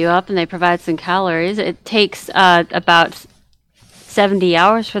fill you up and they provide some calories. It takes about 70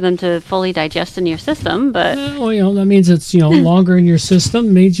 hours for them to fully digest in your system, but well, that means it's longer in your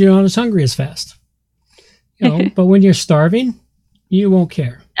system. Means you're not as hungry as fast. But when you're starving, you won't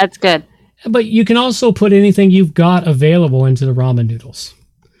care. That's good. But you can also put anything you've got available into the ramen noodles.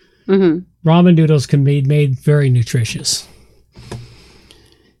 Ramen noodles can be made very nutritious.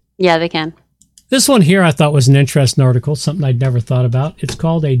 Yeah, they can. This one here I thought was an interesting article, something I'd never thought about. It's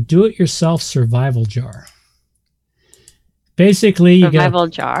called a do-it-yourself survival jar. Basically, you survival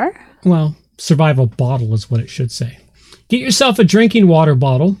jar? Well, survival bottle is what it should say. Get yourself a drinking water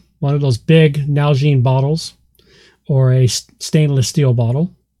bottle, one of those big Nalgene bottles, or a stainless steel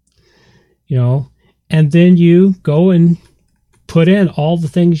bottle, and then you go and put in all the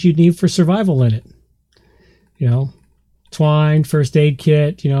things you need for survival in it. Twine, first aid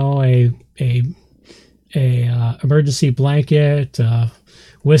kit, a emergency blanket,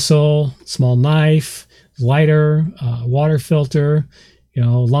 whistle, small knife, lighter, water filter,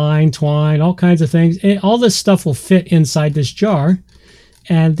 line, twine, all kinds of things. And all this stuff will fit inside this jar,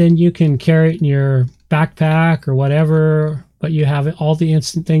 and then you can carry it in your backpack or whatever, but you have all the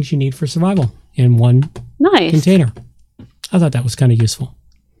instant things you need for survival in one container. I thought that was kind of useful.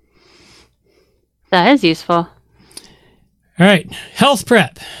 That is useful. All right, health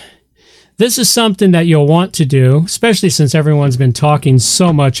prep. This is something that you'll want to do, especially since everyone's been talking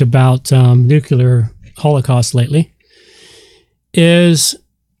so much about nuclear holocaust lately, is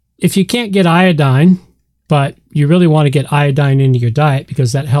if you can't get iodine, but you really want to get iodine into your diet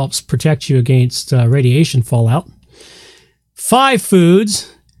because that helps protect you against radiation fallout, 5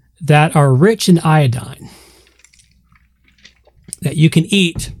 foods that are rich in iodine that you can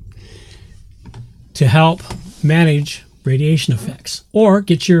eat to help manage radiation effects or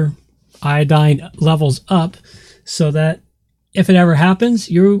get your iodine levels up so that if it ever happens,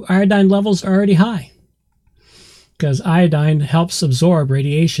 your iodine levels are already high, because iodine helps absorb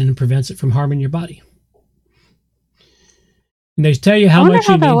radiation and prevents it from harming your body. And they tell you how much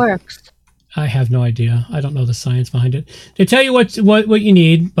you need. That works. I have no idea. I don't know the science behind it. They tell you what you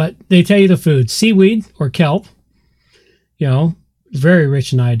need, but they tell you the food. Seaweed or kelp, very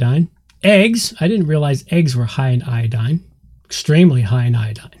rich in iodine. Eggs. I didn't realize eggs were high in iodine. Extremely high in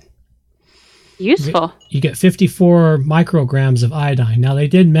iodine. Useful. You get 54 micrograms of iodine. Now, they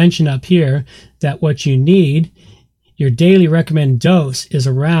did mention up here that what you need, your daily recommended dose is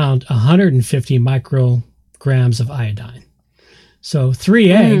around 150 micrograms of iodine. So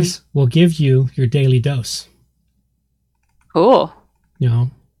 3 eggs will give you your daily dose. Cool.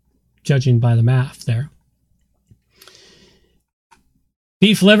 Judging by the math there.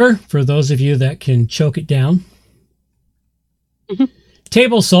 Beef liver, for those of you that can choke it down.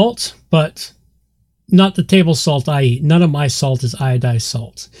 Table salt, but not the table salt I eat. None of my salt is iodized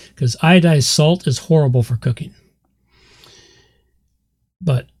salt, because iodized salt is horrible for cooking.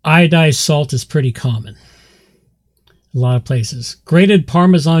 But iodized salt is pretty common. A lot of places. Grated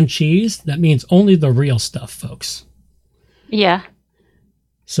Parmesan cheese, that means only the real stuff, folks. Yeah.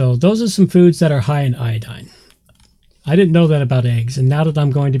 So those are some foods that are high in iodine. I didn't know that about eggs, and now that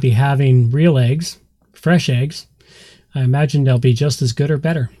I'm going to be having real eggs, fresh eggs, I imagine they'll be just as good or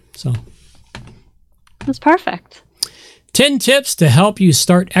better. So that's perfect. 10 tips to help you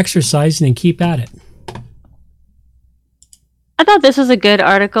start exercising and keep at it. I thought this was a good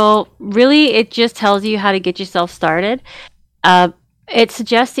article. Really, it just tells you how to get yourself started. It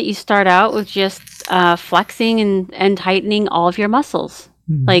suggests that you start out with just flexing and tightening all of your muscles.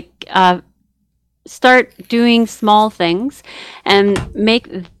 Mm-hmm. Like, start doing small things and make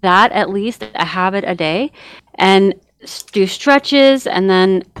that at least a habit a day, and do stretches, and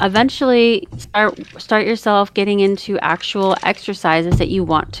then eventually start yourself getting into actual exercises that you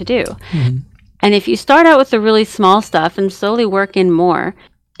want to do. Mm-hmm. And if you start out with the really small stuff and slowly work in more,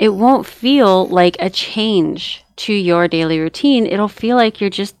 it won't feel like a change to your daily routine. It'll feel like you're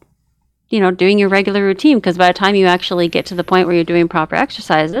just, doing your regular routine, because by the time you actually get to the point where you're doing proper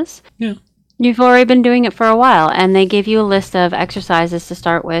exercises, you've already been doing it for a while, and they give you a list of exercises to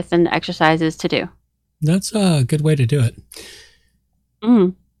start with and exercises to do. That's a good way to do it.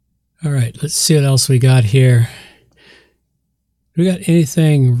 Mm. All right, let's see what else we got here. We got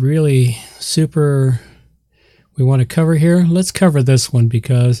anything really super we want to cover here? Let's cover this one,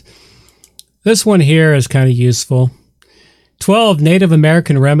 because this one here is kind of useful. 12 Native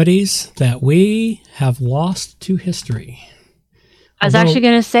American remedies that we have lost to history. I was actually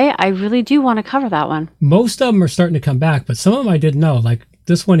going to say, I really do want to cover that one. Most of them are starting to come back, but some of them I didn't know. Like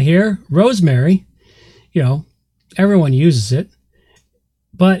this one here, rosemary. Everyone uses it,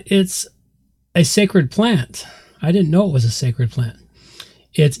 but it's a sacred plant. I didn't know it was a sacred plant.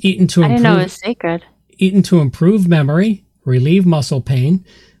 It's eaten to improve. I didn't know it was sacred. Eaten to improve memory, relieve muscle pain,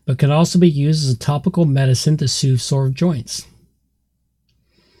 but can also be used as a topical medicine to soothe sore joints.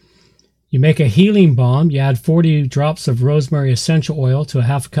 You make a healing balm. You add 40 drops of rosemary essential oil to a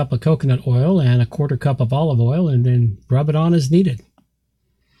half a cup of coconut oil and a quarter cup of olive oil, and then rub it on as needed.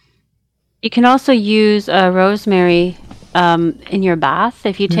 You can also use rosemary in your bath.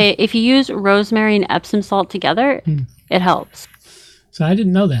 If you use rosemary and Epsom salt together, it helps. So I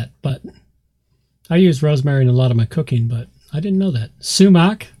didn't know that, but I use rosemary in a lot of my cooking, but I didn't know that.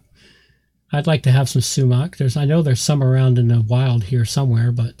 Sumac. I'd like to have some sumac. I know there's some around in the wild here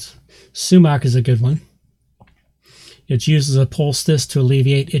somewhere, but sumac is a good one. It's used as a poultice to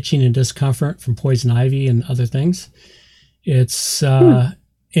alleviate itching and discomfort from poison ivy and other things. It's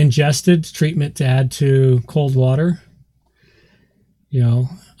ingested treatment to add to cold water.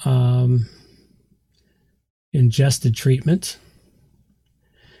 Ingested treatment.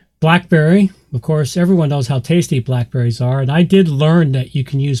 Blackberry, of course, everyone knows how tasty blackberries are, and I did learn that you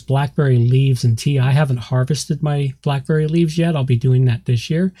can use blackberry leaves in tea. I haven't harvested my blackberry leaves yet. I'll be doing that this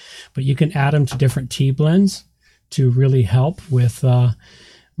year, but you can add them to different tea blends to really help with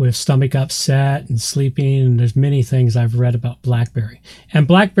stomach upset and sleeping, and there's many things I've read about blackberry. And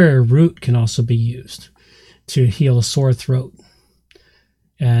blackberry root can also be used to heal a sore throat.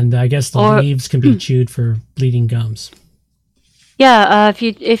 And I guess the leaves can be chewed for bleeding gums. Yeah,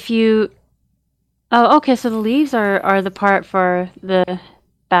 if you oh, okay, so the leaves are the part for the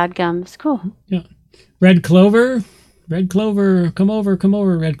bad gums. Cool. Yeah. Red clover, come over,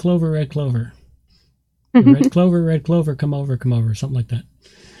 red clover. Red clover, come over, something like that.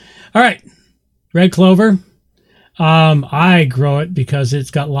 All right, red clover. I grow it because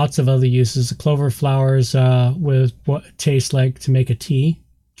it's got lots of other uses. The clover flowers with what it tastes like to make a tea,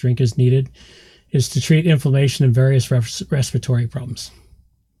 drink as needed, is to treat inflammation and various respiratory problems.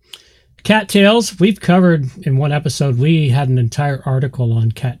 Cattails, we've covered in one episode. We had an entire article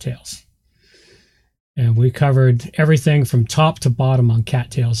on cattails. And we covered everything from top to bottom on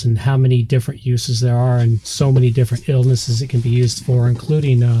cattails and how many different uses there are and so many different illnesses it can be used for,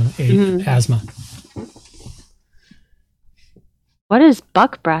 including asthma. What is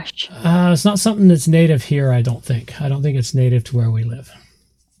buckbrush? It's not something that's native here, I don't think. I don't think it's native to where we live.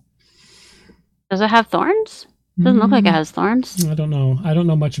 Does it have thorns? Doesn't look like it has thorns. I don't know. I don't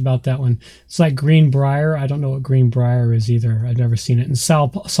know much about that one. It's like greenbrier. I don't know what greenbrier is either. I've never seen it. And Sal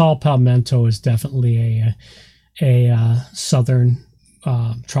palmetto is definitely a southern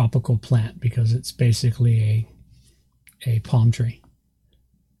tropical plant because it's basically a palm tree.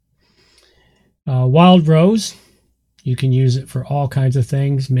 Wild rose. You can use it for all kinds of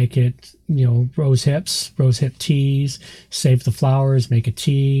things. Make it, rose hip teas, save the flowers, make a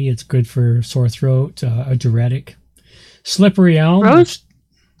tea. It's good for sore throat, a diuretic. Slippery elm.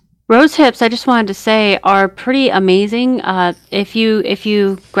 Rose hips, I just wanted to say, are pretty amazing. If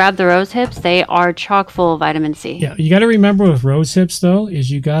you grab the rose hips, they are chock full of vitamin C. Yeah, you got to remember with rose hips, though, is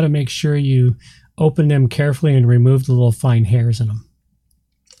you got to make sure you open them carefully and remove the little fine hairs in them.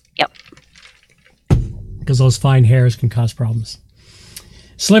 because those fine hairs can cause problems.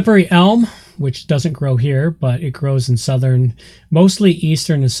 Slippery elm, which doesn't grow here, but it grows in mostly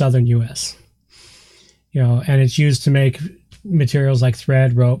eastern and southern U.S. And it's used to make materials like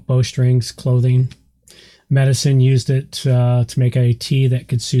thread, rope, bowstrings, clothing. Medicine used it to make a tea that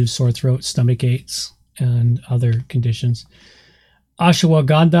could soothe sore throat, stomach aches, and other conditions.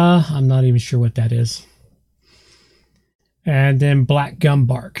 Ashwagandha, I'm not even sure what that is. And then black gum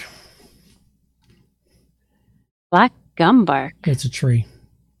bark. Black gum bark? It's a tree.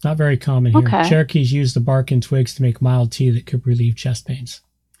 Not very common here. Okay. Cherokees use the bark and twigs to make mild tea that could relieve chest pains.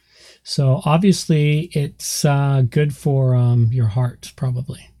 So obviously it's good for your heart,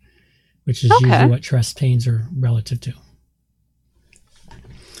 probably, which is usually what chest pains are relative to.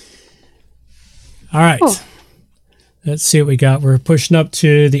 All right. Cool. Let's see what we got. We're pushing up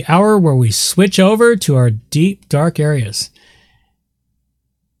to the hour where we switch over to our deep, dark areas.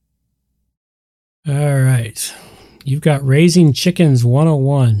 All right. You've got Raising Chickens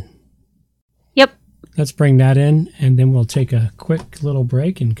 101. Yep. Let's bring that in, and then we'll take a quick little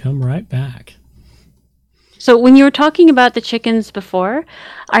break and come right back. So when you were talking about the chickens before,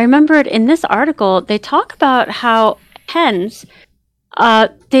 I remembered in this article, they talk about how hens,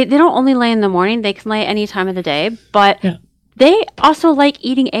 they don't only lay in the morning, they can lay any time of the day, but they also like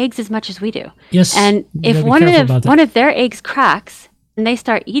eating eggs as much as we do. Yes. And if one of their eggs cracks, and they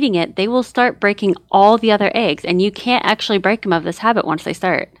start eating it, they will start breaking all the other eggs, and you can't actually break them of this habit once they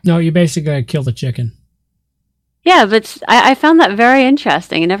start. No, you basically got to kill the chicken. Yeah, but I found that very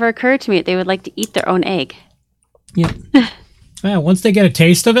interesting. It never occurred to me that they would like to eat their own egg. Yeah. Once they get a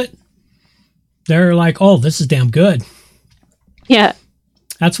taste of it, they're like, "Oh, this is damn good." Yeah.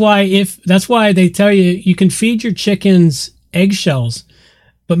 That's why they tell you can feed your chickens eggshells,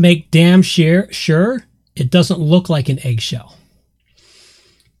 but make damn sure it doesn't look like an eggshell.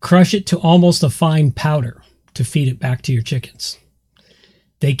 Crush it to almost a fine powder to feed it back to your chickens.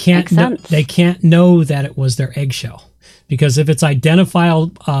 They can't know that it was their eggshell, because if it's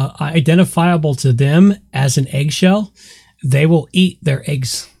identifiable to them as an eggshell, they will eat their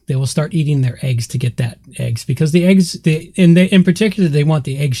eggs. They will start eating their eggs to get that eggs, because the eggs, in particular, they want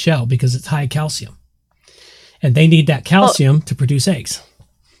the eggshell because it's high calcium, and they need that calcium to produce eggs.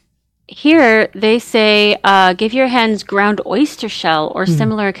 Here they say, give your hens ground oyster shell or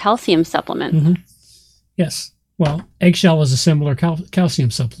similar calcium supplement. Mm-hmm. Yes. Well, eggshell is a similar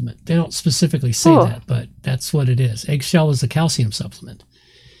calcium supplement. They don't specifically say that, but that's what it is. Eggshell is a calcium supplement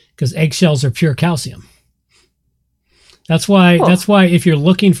because eggshells are pure calcium. That's why if you're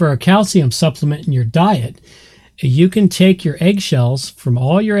looking for a calcium supplement in your diet, you can take your eggshells from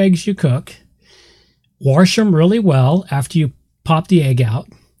all your eggs you cook, wash them really well after you pop the egg out,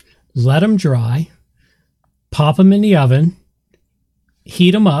 let them dry, pop them in the oven,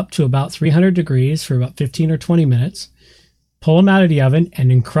 heat them up to about 300 degrees for about 15 or 20 minutes, pull them out of the oven, and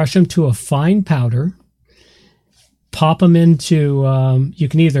then crush them to a fine powder. Pop them into, you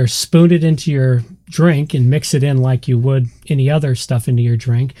can either spoon it into your drink and mix it in like you would any other stuff into your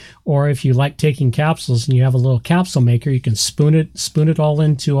drink, or if you like taking capsules and you have a little capsule maker, you can spoon it all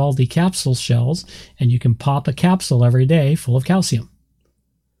into all the capsule shells, and you can pop a capsule every day full of calcium.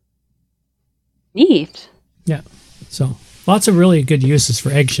 Neat. Yeah. So lots of really good uses for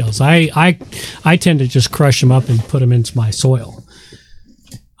eggshells. I tend to just crush them up and put them into my soil.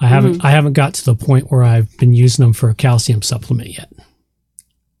 I haven't got to the point where I've been using them for a calcium supplement yet.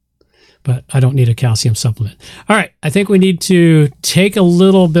 But I don't need a calcium supplement. All right. I think we need to take a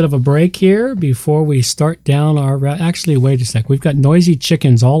little bit of a break here before we start down our route. Actually, wait a sec. We've got Noisy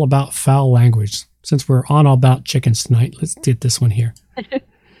Chickens, all about foul language. Since we're on all about chickens tonight, let's get this one here.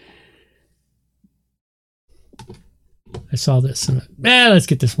 I saw this. Let's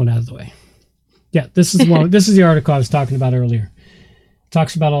get this one out of the way. Yeah, this is the one. This is the article I was talking about earlier. It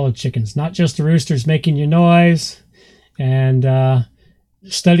talks about all the chickens, not just the roosters making your noise, and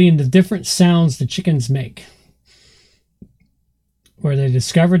studying the different sounds the chickens make. Where they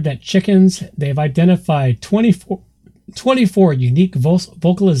discovered that they've identified 24 unique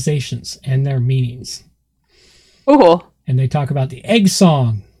vocalizations and their meanings. Oh. And they talk about the egg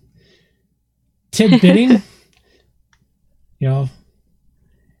song, tidbitting,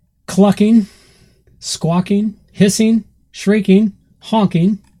 clucking, squawking, hissing, shrieking,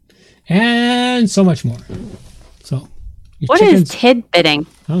 honking, and so much more. So, what is tidbitting?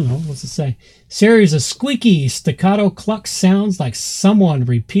 I don't know. What's it say? Series of squeaky, staccato cluck sounds like someone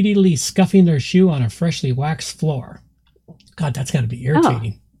repeatedly scuffing their shoe on a freshly waxed floor. God, that's got to be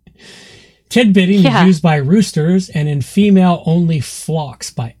irritating. Tidbitting is used by roosters and in female-only flocks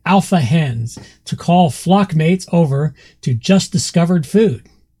by alpha hens to call flock mates over to just discovered food.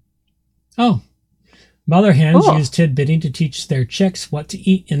 Oh, Mother hens use tidbitting to teach their chicks what to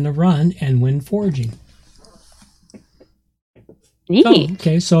eat in the run and when foraging.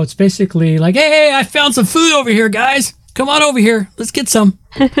 Neat. So it's basically like, hey, I found some food over here, guys. Come on over here. Let's get some.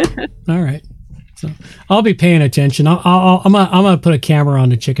 All right. So I'll be paying attention. I'm gonna put a camera on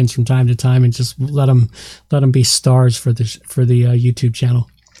the chickens from time to time and just let them be stars for the YouTube channel.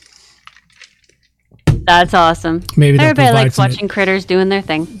 That's awesome. Maybe everybody likes watching critters doing their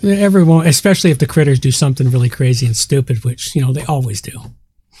thing. Everyone, especially if the critters do something really crazy and stupid, which they always do.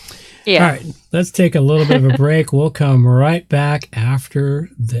 Yeah. All right, let's take a little bit of a break. We'll come right back after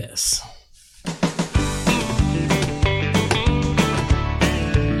this.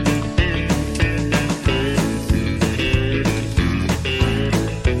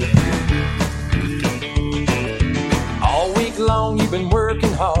 All week long you've been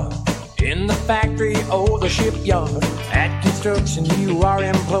working hard in the factory or the shipyard. At construction you are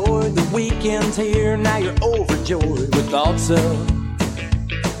employed. The weekend's here, now you're overjoyed with thoughts of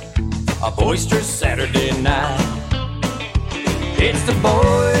a boisterous Saturday night. It's the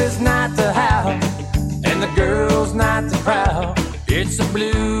boys' night to howl, and the girls' night to prowl. It's the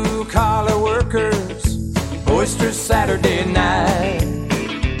blue-collar workers' boisterous Saturday night.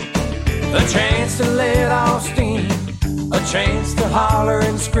 A chance to let off steam, a chance to holler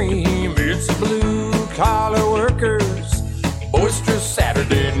and scream. It's the blue-collar workers' boisterous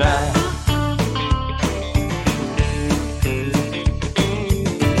Saturday night.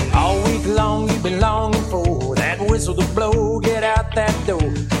 Long you've been longing for that whistle to blow, get out that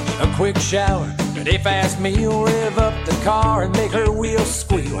door, a quick shower, a day fast meal, rev up the car and make her wheels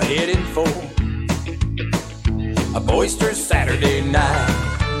squeal, heading for a boisterous Saturday night.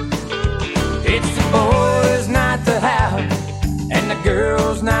 It's the boys' night to howl, and the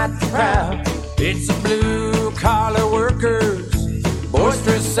girls' night to prowl. It's the blue-collar workers'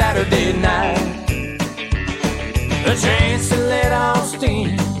 boisterous Saturday night. A chance to let off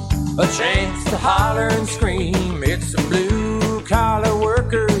steam, a chance to holler and scream. It's the blue-collar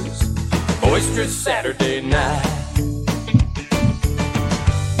workers' boisterous Saturday night.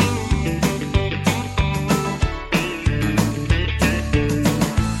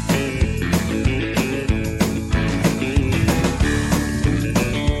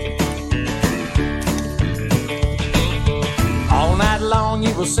 All night long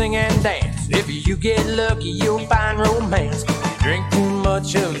you will sing and dance. If you get lucky you'll find romance. Drink too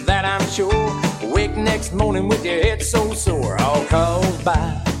much of that, I'm sure. Wake next morning with your head so sore, all caused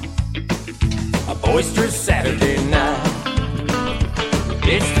by a boisterous Saturday night.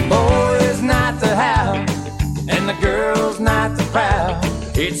 It's the boys' night to howl, and the girls' night to prowl.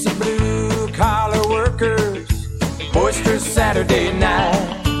 It's the blue-collar workers' boisterous Saturday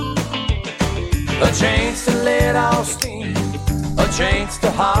night. A chance to let off steam, a chance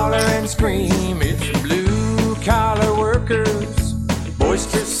to holler and scream. It's the blue-collar workers'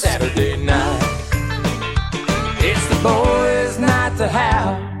 boisterous Saturday night. It's the boys' night to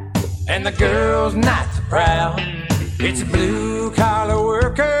howl, and the girls' night to prowl. It's the blue-collar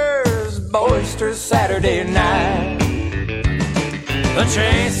workers' boisterous Saturday night. A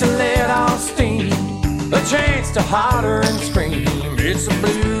chance to let off steam, a chance to holler and scream. It's the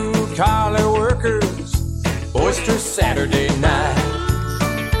blue-collar workers' boisterous Saturday night.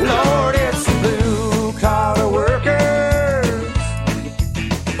 Lord, it's the blue-collar workers'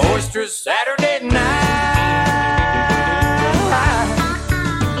 boisterous Saturday night.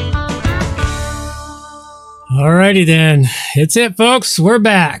 Alrighty then. It's it, folks. We're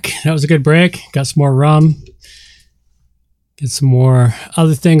back. That was a good break. Got some more rum. Get some more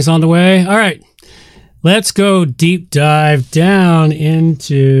other things on the way. All right. Let's go deep dive down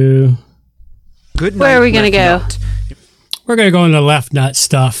into... Good night. Where are we going to go? Nut. We're going to go into left nut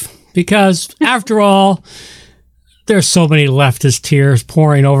stuff. Because, after all, there's so many leftist tears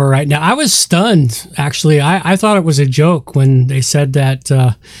pouring over right now. I was stunned, actually. I thought it was a joke when they said that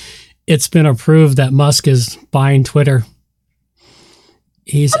it's been approved that Musk is buying Twitter.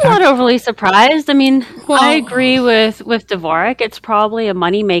 I'm not overly surprised. I mean, I agree with Dvorak. It's probably a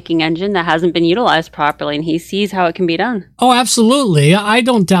money-making engine that hasn't been utilized properly, and he sees how it can be done. Oh, absolutely. I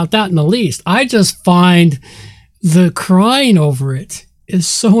don't doubt that in the least. I just find the crying over it is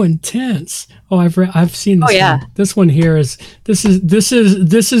so intense. Oh, I've seen this. Oh, yeah. One. This one here is this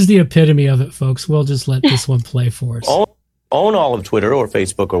is the epitome of it, folks. We'll just let this one play for us. Own all of Twitter or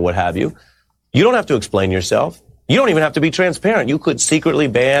Facebook or what have you. You don't have to explain yourself. You don't even have to be transparent. You could secretly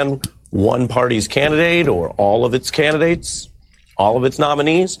ban one party's candidate or all of its candidates, all of its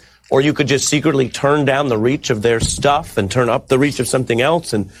nominees, or you could just secretly turn down the reach of their stuff and turn up the reach of something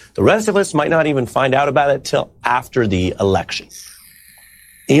else, and the rest of us might not even find out about it till after the election.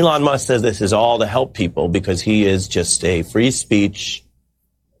 Elon Musk says this is all to help people because he is just a free speech,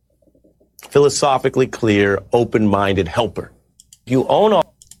 philosophically clear, open-minded helper. You own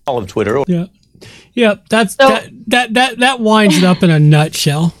all of Twitter. Yeah. Yeah, that winds it up in a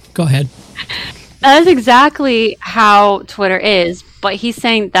nutshell. Go ahead. That is exactly how Twitter is, but he's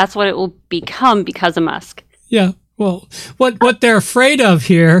saying that's what it will become because of Musk. Yeah. Well, what they're afraid of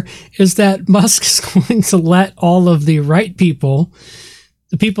here is that Musk is going to let all of the right people,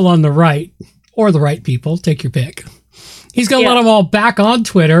 the people on the right, or the right people, take your pick. He's going to let them all back on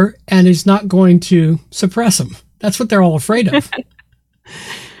Twitter, and he's not going to suppress them. That's what they're all afraid of.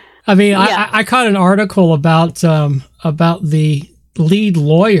 I mean, I caught an article about the lead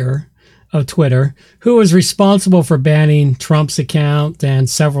lawyer of Twitter who was responsible for banning Trump's account and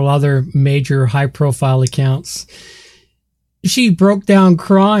several other major high-profile accounts. She broke down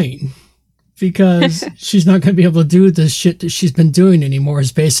crying because she's not going to be able to do the shit that she's been doing anymore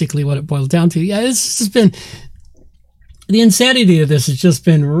is basically what it boils down to. Yeah, it's just been... The insanity of this has just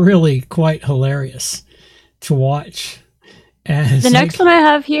been really quite hilarious to watch. The next one I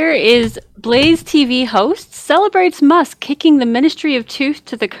have here is Blaze TV host celebrates Musk kicking the Ministry of Truth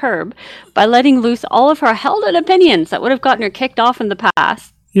to the curb by letting loose all of her held-in opinions that would have gotten her kicked off in the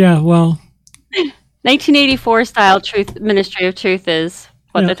past. Yeah, well... 1984 style Ministry of Truth is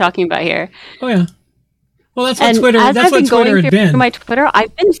what they're talking about here. Oh, yeah. Well, that's what Twitter had been. My Twitter,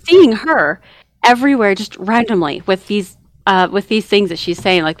 I've been seeing her everywhere just randomly with these things that she's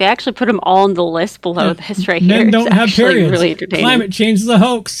saying. Like, they actually put them all on the list below this right here. Men don't have periods. Really entertaining. Climate change is a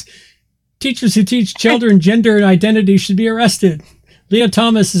hoax. Teachers who teach children gender and identity should be arrested. Leah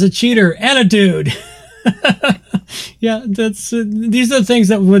Thomas is a cheater and a dude. Yeah, these are the things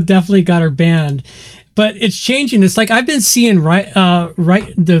that would definitely got her banned. But it's changing. It's like I've been seeing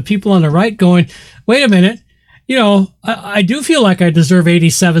the people on the right going, wait a minute, I do feel like I deserve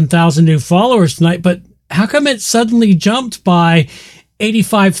 87,000 new followers tonight, but how come it suddenly jumped by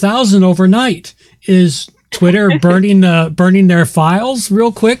 85,000 overnight? Is Twitter burning their files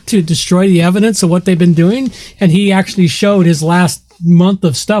real quick to destroy the evidence of what they've been doing? And he actually showed his last month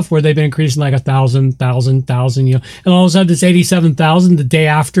of stuff where they've been increasing like 1,000, and all of a sudden it's 87,000 the day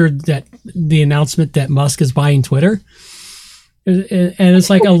after the announcement that Musk is buying Twitter. And it's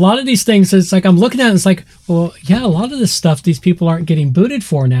like a lot of these things, it's like I'm looking at it, it's like, well, yeah, a lot of this stuff these people aren't getting booted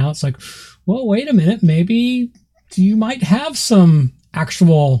for now. It's like, well, wait a minute, maybe you might have some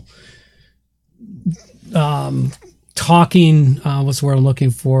actual talking, what's the word I'm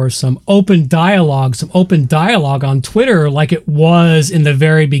looking for, some open dialogue on Twitter like it was in the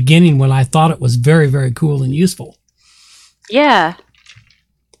very beginning when I thought it was very, very cool and useful. Yeah.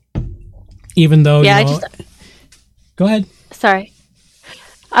 Even though, go ahead. Sorry.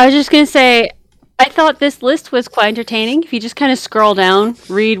 I was just going to say, I thought this list was quite entertaining. If you just kind of scroll down,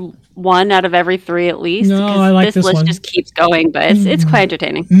 read one out of every three at least. No, I like this list one. Just keeps going, but it's quite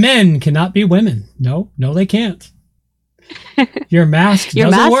entertaining. Men cannot be women. No, they can't. Your mask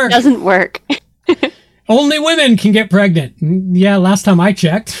doesn't work. Only women can get pregnant. Yeah, last time I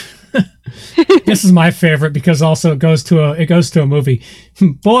checked. This is my favorite because also it goes to a movie.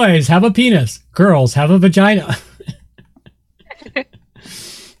 Boys have a penis. Girls have a vagina.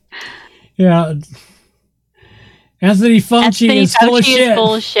 Yeah. Anthony Fauci is full of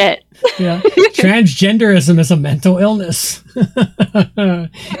shit. Yeah. Transgenderism is a mental illness.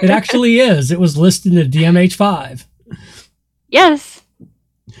 It actually is. It was listed in the DMH-5. Yes.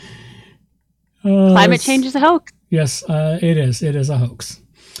 Climate change is a hoax. Yes, it is. It is a hoax.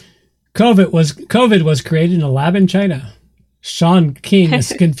 COVID was created in a lab in China. Sean King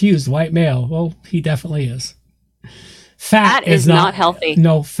is confused white male. Well, he definitely is. Fat is not healthy.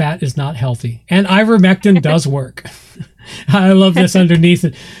 No, fat is not healthy. And ivermectin does work. I love this underneath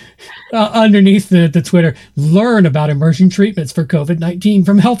it. Underneath the Twitter, learn about emerging treatments for COVID-19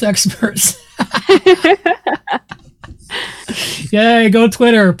 from health experts. Yay, go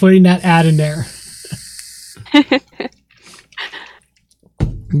Twitter, putting that ad in there.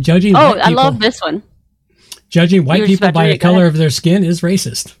 Judging white people, I love this one. Judging white people by the color of their skin is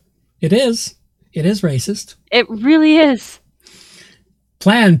racist. It is. It is racist. It really is.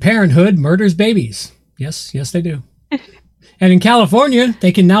 Planned Parenthood murders babies. Yes, they do. And in California,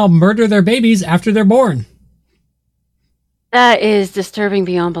 they can now murder their babies after they're born. That is disturbing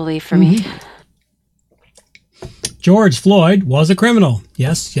beyond belief for me. George Floyd was a criminal.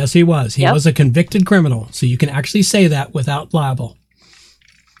 Yes, he was. He was a convicted criminal. So you can actually say that without libel.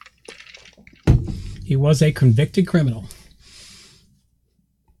 He was a convicted criminal.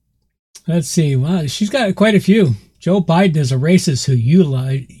 Let's see. Wow, she's got quite a few. Joe Biden is a racist who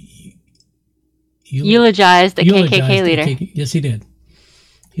eulogized the KKK leader. Yes, he did.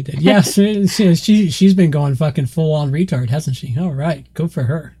 He did. Yes, she's been going fucking full on retard, hasn't she? All right, good for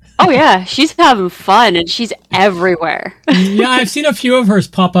her. Oh yeah, she's having fun and she's everywhere. Yeah, I've seen a few of hers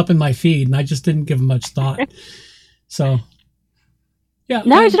pop up in my feed, and I just didn't give them much thought. So, yeah.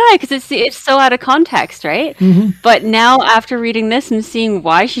 Neither did I, because it's so out of context, right? Mm-hmm. But now after reading this and seeing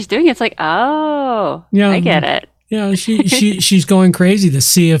why she's doing it, it's like, oh, yeah, I get it. Yeah, she's going crazy to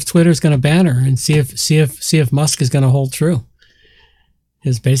see if Twitter's going to ban her and see if Musk is going to hold true.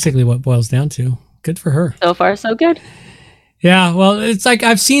 Is basically what it boils down to. Good for her. So far, so good. Yeah, well, it's like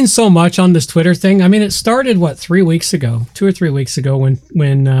I've seen so much on this Twitter thing. I mean, it started 2 or 3 weeks ago, when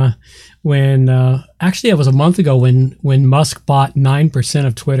actually it was a month ago when Musk bought 9%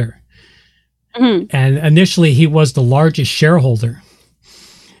 of Twitter, and initially he was the largest shareholder,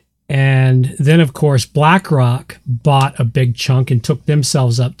 and then of course BlackRock bought a big chunk and took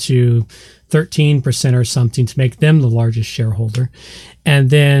themselves up to 13% or something to make them the largest shareholder. And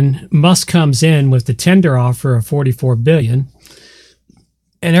then Musk comes in with the tender offer of $44 billion,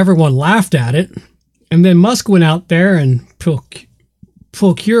 and everyone laughed at it. And then Musk went out there and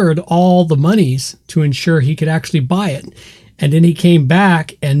procured all the monies to ensure he could actually buy it. And then he came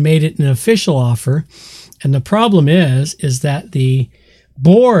back and made it an official offer. And the problem is that the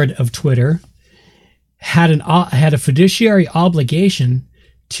board of Twitter had a fiduciary obligation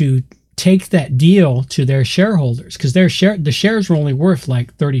to take that deal to their shareholders, because the shares were only worth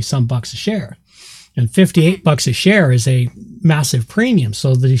like 30 some bucks a share, and 58 bucks a share is a massive premium.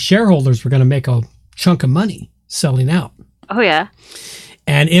 So the shareholders were going to make a chunk of money selling out. Oh yeah.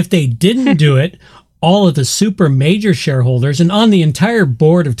 And if they didn't do it, all of the super major shareholders and on the entire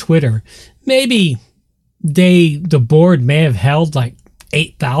board of Twitter, maybe the board may have held like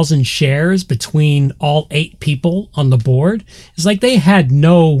 8,000 shares between all 8 people on the board. It's like they had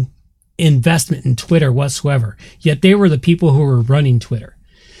no investment in Twitter whatsoever, yet they were the people who were running Twitter.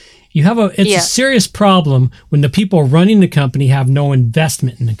 It's a serious problem when the people running the company have no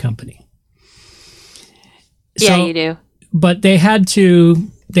investment in the company. Yeah, you do. But they had to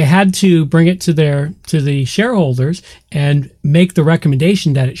bring it to the shareholders and make the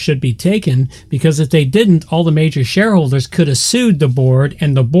recommendation that it should be taken, because if they didn't, all the major shareholders could have sued the board,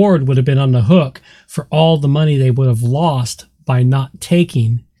 and the board would have been on the hook for all the money they would have lost by not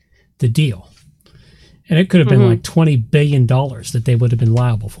taking the deal. And it could have been like $20 billion that they would have been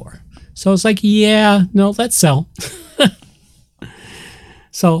liable for. So it's like, yeah, no, let's sell.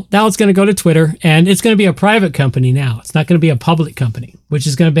 So now it's going to go to Twitter, and it's going to be a private company now. It's not going to be a public company, which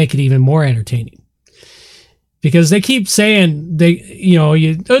is going to make it even more entertaining. Because they keep saying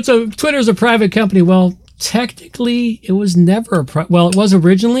Twitter's a private company. Well, technically it was never it was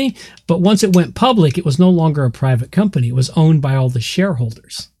originally, but once it went public, it was no longer a private company. It was owned by all the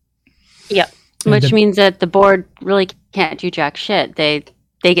shareholders. Yep. Which means that the board really can't do jack shit. They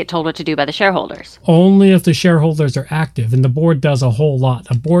get told what to do by the shareholders. Only if the shareholders are active, and the board does a whole lot.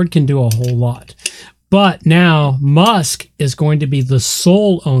 A board can do a whole lot. But now Musk is going to be the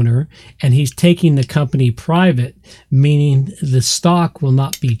sole owner, and he's taking the company private, meaning the stock will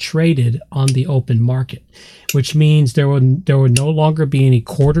not be traded on the open market, which means there would no longer be any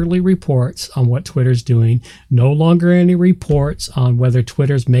quarterly reports on what Twitter's doing, no longer any reports on whether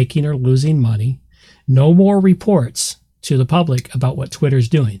Twitter's making or losing money, no more reports to the public about what Twitter's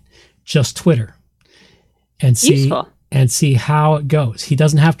doing, just Twitter, and see how it goes. He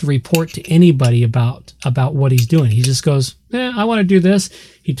doesn't have to report to anybody about what he's doing. He just goes, I want to do this.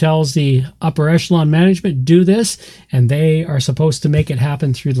 He tells the upper echelon management, do this, and they are supposed to make it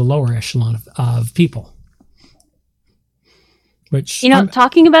happen through the lower echelon of people. Which,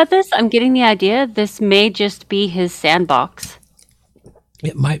 talking about this, I'm getting the idea this may just be his sandbox.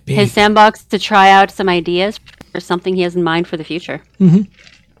 It might be his sandbox to try out some ideas or something he has in mind for the future. Mm-hmm.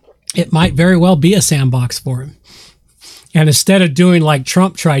 It might very well be a sandbox for him. And instead of doing like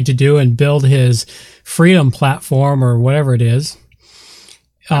Trump tried to do and build his freedom platform or whatever it is,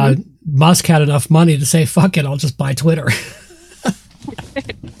 Musk had enough money to say, fuck it, I'll just buy Twitter.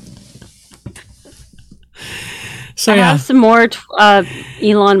 So I have some more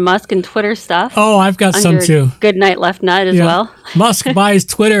Elon Musk and Twitter stuff. Oh, I've got some too. Good night, left nut as well. Musk buys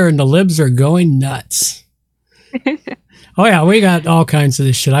Twitter and the libs are going nuts. Oh yeah, we got all kinds of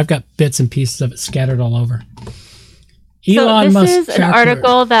this shit. I've got bits and pieces of it scattered all over. Elon Musk. This is an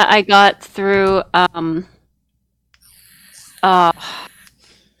article that I got through The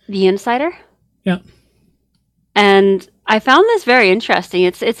Insider. Yeah. And I found this very interesting.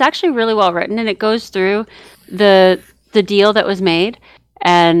 It's actually really well written, and it goes through the deal that was made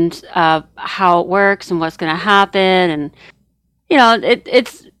and how it works and what's going to happen, and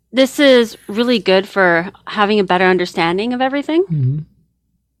this is really good for having a better understanding of everything. Mm-hmm.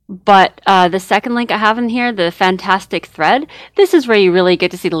 But the second link I have in here, the Fantastic Thread, this is where you really get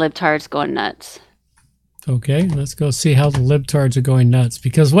to see the libtards going nuts. Okay, let's go see how the libtards are going nuts.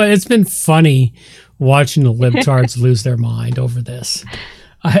 Because it's been funny watching the libtards lose their mind over this.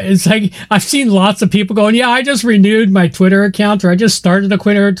 It's like I've seen lots of people going, yeah, I just renewed my Twitter account, or I just started a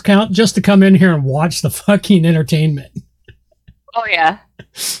Twitter account just to come in here and watch the fucking entertainment. Oh, yeah.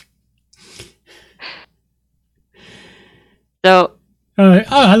 So...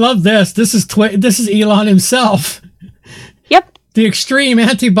 I love this. This is Elon himself. Yep. The extreme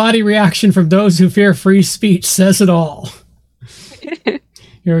antibody reaction from those who fear free speech says it all.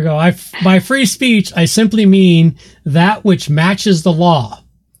 Here we go. By free speech, I simply mean that which matches the law,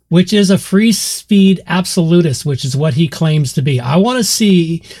 which is a free speed absolutist, which is what he claims to be. I'm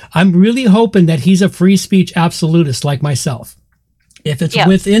really hoping that he's a free speech absolutist like myself. If it's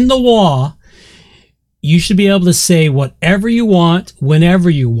within the law, you should be able to say whatever you want, whenever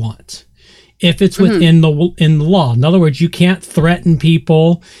you want. If it's within the law. In other words, you can't threaten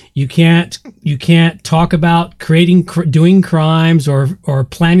people. You can't talk about doing crimes or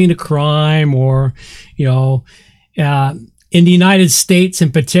planning a crime, or, in the United States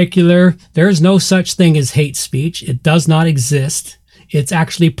in particular, there's no such thing as hate speech. It does not exist. It's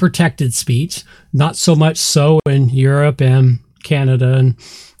actually protected speech. Not so much so in Europe and Canada and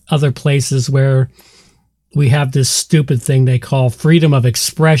other places where we have this stupid thing they call freedom of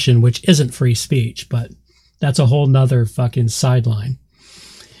expression, which isn't free speech, but that's a whole nother fucking sideline.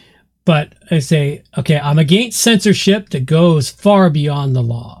 But I say, okay, I'm against censorship that goes far beyond the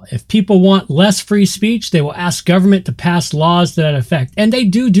law. If people want less free speech, they will ask government to pass laws to that effect. And they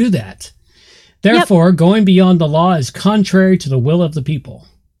do that. Therefore, going beyond the law is contrary to the will of the people.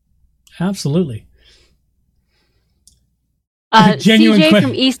 Absolutely. CJ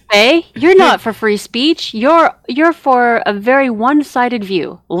from East Bay, you're not for free speech. You're for a very one-sided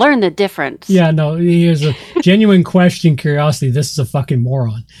view. Learn the difference. Yeah, no, here's a genuine question, curiosity. This is a fucking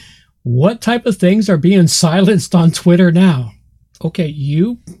moron. What type of things are being silenced on Twitter now? Okay,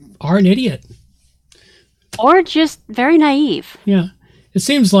 you are an idiot. Or just very naive. Yeah. It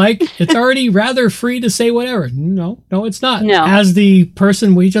seems like it's already rather free to say whatever. No, it's not. No. As the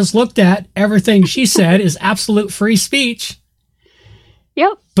person we just looked at, everything she said is absolute free speech.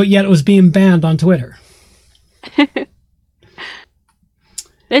 Yep. But yet it was being banned on Twitter.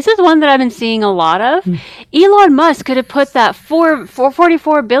 This is one that I've been seeing a lot of. Elon Musk could have put that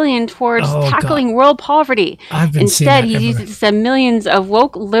 $44 billion towards tackling world poverty. Instead, he's used it to send millions of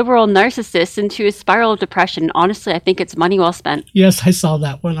woke liberal narcissists into a spiral of depression. Honestly, I think it's money well spent. Yes, I saw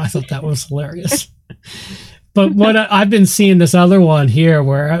that one. I thought that was hilarious. But what I've been seeing this other one here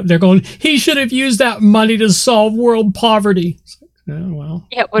where they're going, he should have used that money to solve world poverty. Oh, well.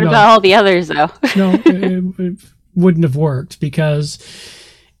 Yeah, what about all the others, though? No, it wouldn't have worked, because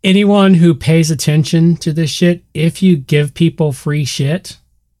anyone who pays attention to this shit, if you give people free shit,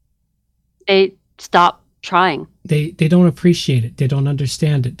 they stop trying. They don't appreciate it. They don't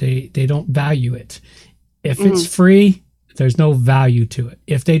understand it. They don't value it. If it's free, there's no value to it.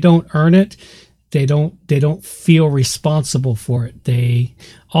 If they don't earn it, they don't feel responsible for it. They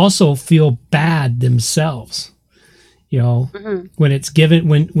also feel bad themselves. When it's given,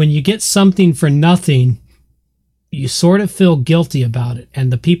 when you get something for nothing, you sort of feel guilty about it. And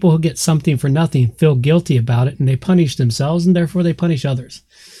the people who get something for nothing feel guilty about it, and they punish themselves, and therefore they punish others.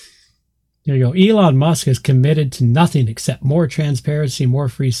 There you go. Elon Musk is committed to nothing except more transparency, more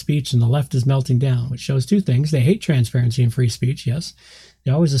free speech, and the left is melting down, which shows two things. They hate transparency and free speech, yes.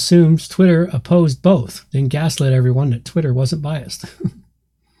 They always assumed Twitter opposed both, then gaslit everyone that Twitter wasn't biased.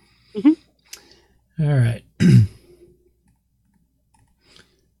 All right.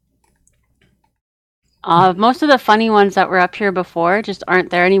 Most of the funny ones that were up here before just aren't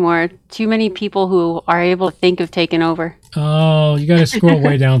there anymore. Too many people who are able to think of taking over. Oh, you got to scroll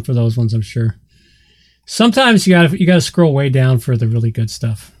way down for those ones, I'm sure. Sometimes you got to scroll way down for the really good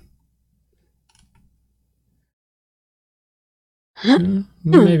stuff.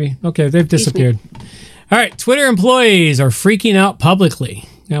 Maybe. Okay, they've disappeared. All right, Twitter employees are freaking out publicly.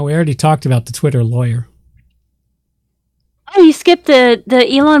 Now, we already talked about the Twitter lawyer. Oh, you skipped the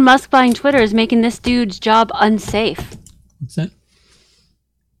Elon Musk buying Twitter is making this dude's job unsafe. What's that?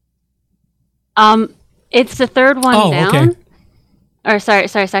 It's the third one down. Okay. Or sorry,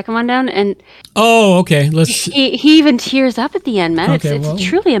 second one down, and okay. He even tears up at the end, man. Okay, it's a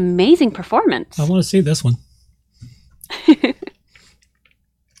truly amazing performance. I want to see this one.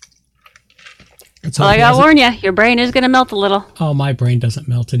 Well, I gotta warn you, your brain is gonna melt a little. Oh, my brain doesn't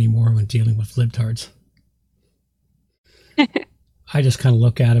melt anymore when dealing with libtards. I just kind of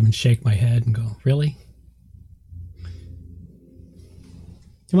look at him and shake my head and go, really?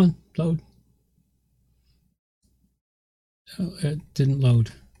 Come on, load. Oh, it didn't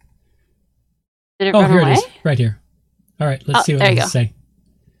load. Did it run away? Here it is. Right here. All right, let's see what it has to say.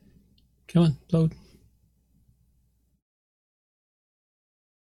 Come on, load.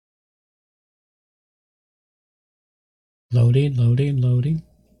 Loading.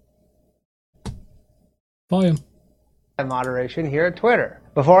 Volume. Moderation here at Twitter.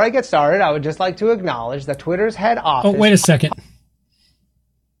 Before I get started, I would just like to acknowledge that Twitter's head office... Oh, wait a second.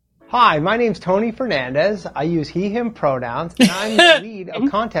 Hi, my name's Tony Fernandez. I use he, him pronouns, and I'm the lead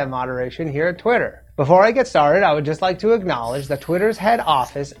of content moderation here at Twitter. Before I get started, I would just like to acknowledge that Twitter's head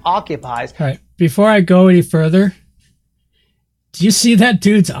office occupies... All right, before I go any further, do you see that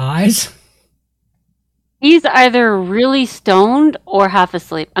dude's eyes? He's either really stoned or half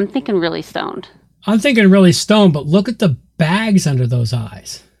asleep. I'm thinking really stoned. I'm thinking really stoned, but look at the bags under those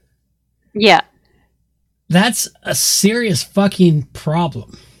eyes. Yeah. That's a serious fucking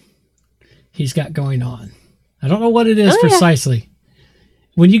problem he's got going on. I don't know what it is precisely.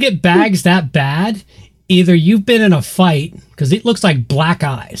 When you get bags that bad, either you've been in a fight, because it looks like black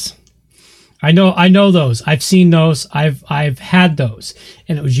eyes. I know those. I've seen those. I've had those,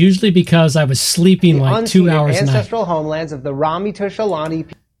 and it was usually because I was sleeping like 2 hours a night. Ancestral homelands of the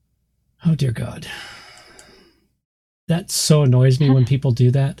Ramaytush. Oh dear God, that so annoys me when people do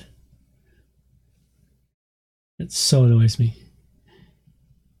that. It so annoys me.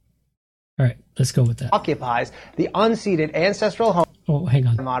 All right, let's go with that. Occupies the unceded ancestral home. Oh, hang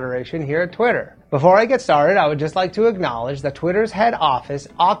on. Moderation here at Twitter. Before I get started, I would just like to acknowledge that Twitter's head office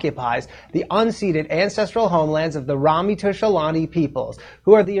occupies the unceded ancestral homelands of the Ramaytush peoples,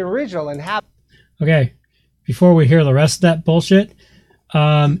 who are the original inhabitants. Okay, before we hear the rest of that bullshit,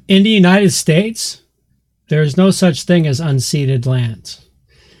 in the United States, there is no such thing as unceded lands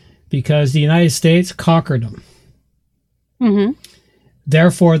because the United States conquered them. Mm-hmm.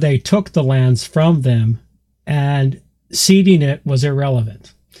 Therefore, they took the lands from them, and ceding it was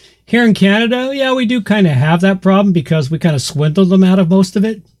irrelevant. Here in Canada, yeah, we do kind of have that problem because we kind of swindled them out of most of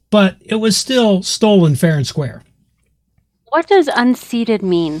it, but it was still stolen fair and square. What does unceded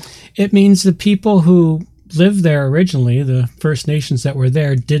mean? It means the people who lived there originally, the First Nations that were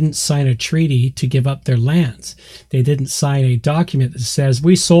there, didn't sign a treaty to give up their lands. They didn't sign a document that says,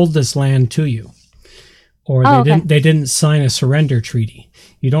 we sold this land to you. Or they didn't sign a surrender treaty.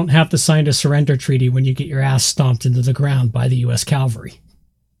 You don't have to sign a surrender treaty when you get your ass stomped into the ground by the U.S. Cavalry.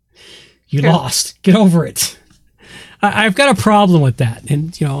 You lost. Get over it. I've got a problem with that.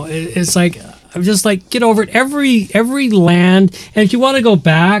 And, you know, it's like, I'm just like, get over it. Every land, and if you want to go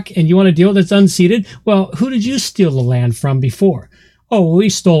back and you want to deal with it's unceded, well, who did you steal the land from before? Oh, well, we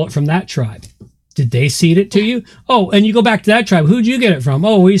stole it from that tribe. Did they cede it to you? Oh, and you go back to that tribe. Who'd you get it from?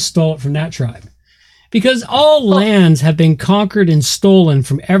 Oh, we stole it from that tribe. Because all lands have been conquered and stolen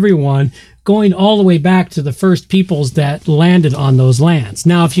from everyone, going all the way back to the first peoples that landed on those lands.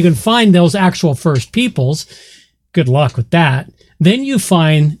 Now, if you can find those actual first peoples, good luck with that. Then you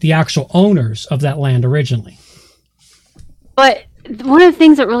find the actual owners of that land originally. But one of the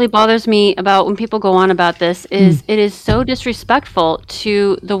things that really bothers me about when people go on about this is it is so disrespectful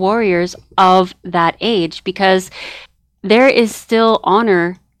to the warriors of that age, because there is still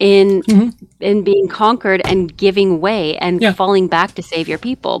honor in being conquered and giving way and falling back to save your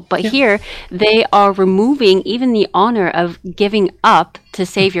people. But here they are removing even the honor of giving up to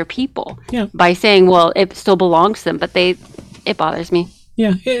save your people by saying, well, it still belongs to them. But it bothers me.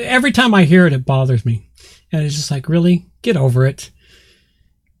 Yeah, every time I hear it, it bothers me. And it's just like, really? Get over it.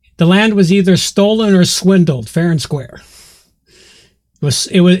 The land was either stolen or swindled, fair and square.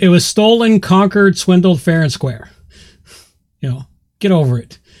 It was stolen, conquered, swindled, fair and square. You know, get over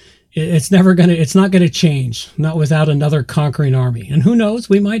it. It's not gonna change, not without another conquering army. And who knows,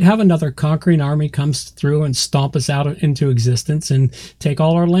 we might have another conquering army comes through and stomp us out into existence and take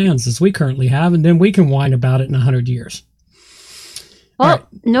all our lands as we currently have, and then we can whine about it in 100 years. Well,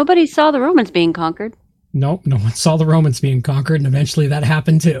 nobody saw the Romans being conquered. Nope, no one saw the Romans being conquered, and eventually that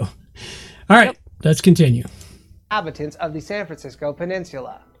happened too. All right, let's continue. Inhabitants of the San Francisco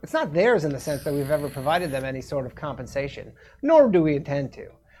Peninsula. It's not theirs in the sense that we've ever provided them any sort of compensation, nor do we intend to.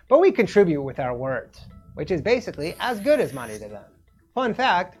 But we contribute with our words, which is basically as good as money to them. Fun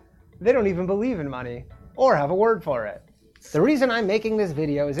fact, they don't even believe in money or have a word for it. The reason I'm making this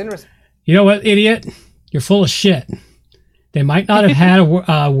video is You know what, idiot? You're full of shit. They might not have had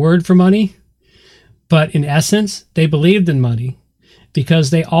a word for money, but in essence, they believed in money because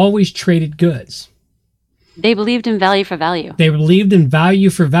they always traded goods. They believed in value for value. They believed in value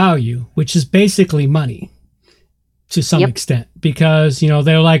for value, which is basically the to some extent, because, you know,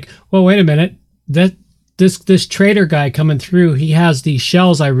 they're like, well, wait a minute, that this trader guy coming through, he has these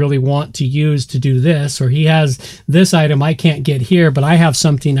shells I really want to use to do this, or he has this item I can't get here, but I have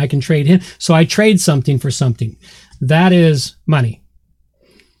something I can trade him. So I trade something for something. That is money.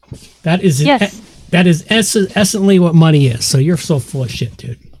 That is essentially what money is. So you're so full of shit,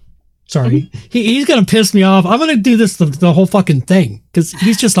 dude. Sorry. He's going to piss me off. I'm going to do this the whole fucking thing because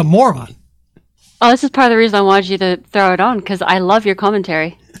he's just a moron. Oh, this is part of the reason I wanted you to throw it on, because I love your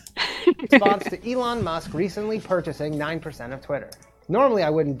commentary. Response to Elon Musk recently purchasing 9% of Twitter. Normally, I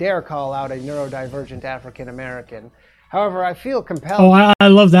wouldn't dare call out a neurodivergent African American. However, I feel compelled. Oh, I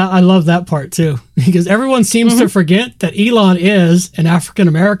love that. I love that part too, because everyone seems to forget that Elon is an African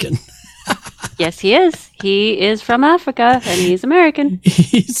American. Yes, he is. He is from Africa, and he's American.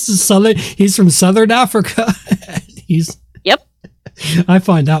 He's from Southern Africa. Yep. I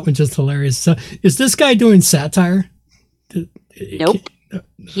find that one just hilarious. So, is this guy doing satire? Nope.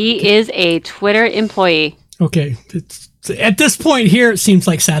 He is a Twitter employee. Okay. At this point here, it seems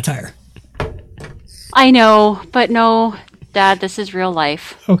like satire. I know, but no, Dad, this is real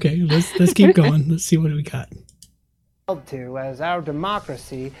life. Okay, let's keep going. Let's see what we got. To as our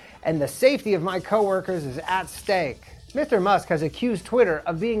democracy and the safety of my coworkers is at stake. Mr. Musk has accused Twitter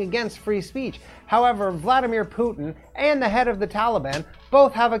of being against free speech. However, Vladimir Putin and the head of the Taliban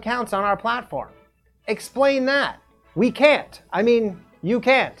both have accounts on our platform. Explain that. We can't. I mean, you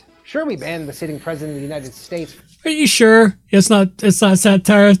can't. Sure, we banned the sitting president of the United States. Are you sure it's not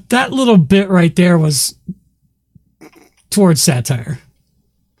satire? That little bit right there was towards satire.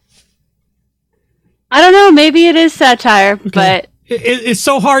 I don't know. Maybe it is satire, but it's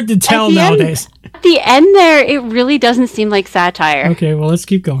so hard to tell nowadays. At the end there, it really doesn't seem like satire. Okay, well, let's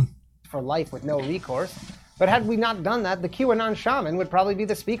keep going. For life with no recourse. But had we not done that, the QAnon shaman would probably be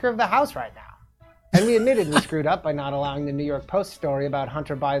the Speaker of the House right now. And we admitted we screwed up by not allowing the New York Post story about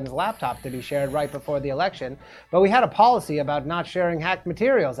Hunter Biden's laptop to be shared right before the election, but we had a policy about not sharing hacked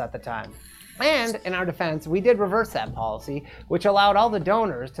materials at the time. And, in our defense, we did reverse that policy, which allowed all the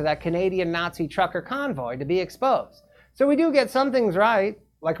donors to that Canadian Nazi trucker convoy to be exposed. So we do get some things right,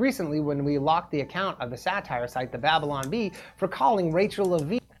 like recently when we locked the account of the satire site, the Babylon Bee, for calling Rachel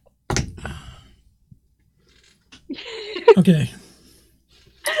Levine. Okay.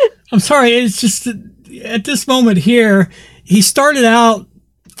 I'm sorry, it's just at this moment here, he started out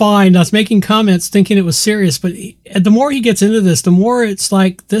fine. I was making comments thinking it was serious, but the more he gets into this, the more it's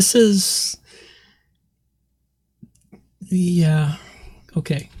like, this is... Yeah.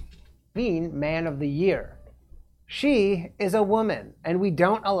 Okay. Man of the Year. She is a woman, and we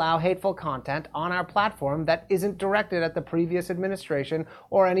don't allow hateful content on our platform that isn't directed at the previous administration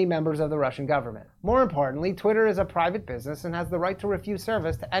or any members of the Russian government. More importantly, Twitter is a private business and has the right to refuse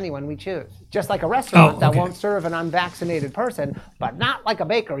service to anyone we choose. Just like a restaurant that won't serve an unvaccinated person, but not like a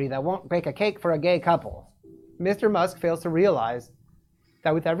bakery that won't bake a cake for a gay couple. Mr. Musk fails to realize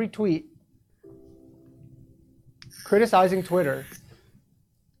that with every tweet criticizing Twitter,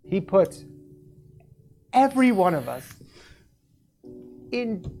 he puts every one of us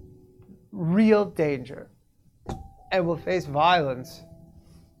in real danger and will face violence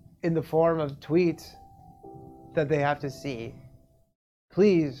in the form of tweets that they have to see.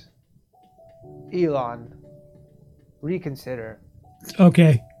 Please, Elon, reconsider.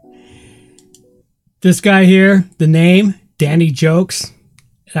 Okay. This guy here, the name, Danny Jokes,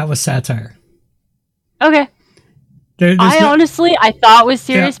 that was satire. Okay. Honestly, I thought it was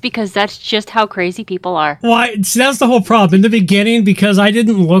serious because that's just how crazy people are. Well, that's the whole problem. In the beginning, because I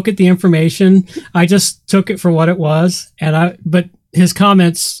didn't look at the information, I just took it for what it was. But his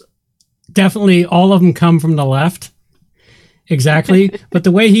comments, definitely all of them come from the left. Exactly. But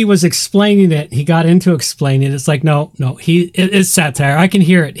the way he was explaining it, he got into explaining it. It's like, no, it's satire. I can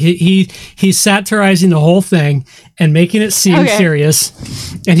hear it. He's satirizing the whole thing and making it seem serious.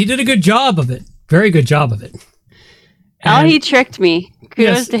 And he did a good job of it. Very good job of it. He tricked me.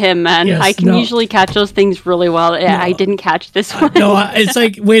 Kudos to him, man. I can usually catch those things really well. I didn't catch this one. It's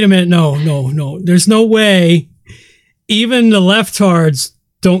like, wait a minute. No. There's no way. Even the leftards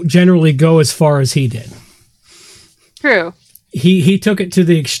don't generally go as far as he did. True. He took it to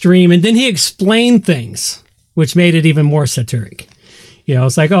the extreme, and then he explained things, which made it even more satiric. You know,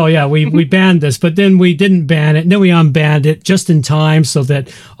 it's like, oh yeah, we banned this, but then we didn't ban it. And then we unbanned it just in time so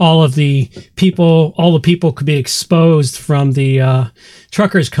that all the people could be exposed from the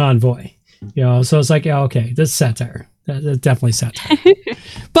truckers convoy. You know, so it's like, yeah, okay, that's satire. That's definitely satire.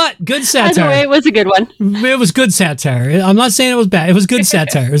 But good satire. Either way, it was a good one. It was good satire. I'm not saying it was bad. It was good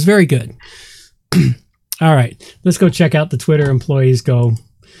satire. It was very good. All right, let's go check out the Twitter employees go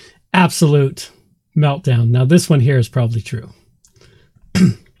absolute meltdown. Now, this one here is probably true.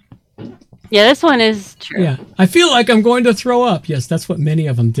 Yeah, this one is true. Yeah, I feel like I'm going to throw up. Yes, that's what many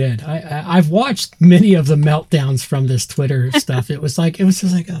of them did. I've watched many of the meltdowns from this Twitter stuff. It was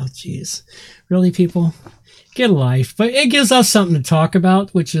just like, oh, geez, really, people, get a life. But it gives us something to talk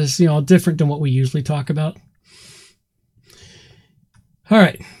about, which is, different than what we usually talk about. All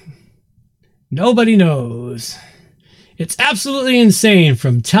right. Nobody knows. It's absolutely insane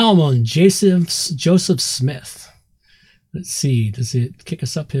from Talmon Joseph Smith. Let's see. Does it kick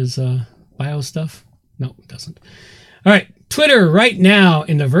us up his bio stuff? No, it doesn't. All right. Twitter right now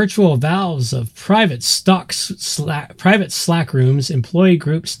in the virtual valves of private Slack rooms, employee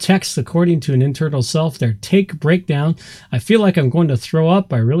groups, texts according to an internal self, their take breakdown. I feel like I'm going to throw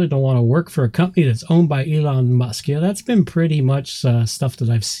up. I really don't want to work for a company that's owned by Elon Musk. Yeah, that's been pretty much stuff that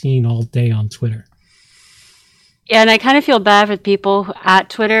I've seen all day on Twitter. Yeah, and I kind of feel bad for people at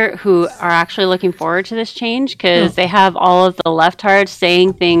Twitter who are actually looking forward to this change because they have all of the leftards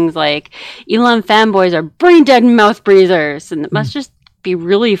saying things like Elon fanboys are brain dead mouth breathers, and it must just be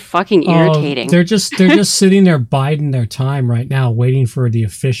really fucking irritating. They're just sitting there biding their time right now, waiting for the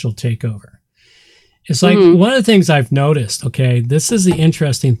official takeover. It's like one of the things I've noticed. Okay, this is the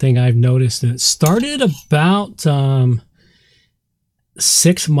interesting thing I've noticed, and it started about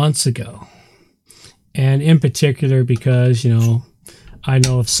 6 months ago. And in particular, because, I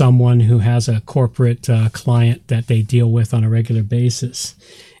know of someone who has a corporate client that they deal with on a regular basis.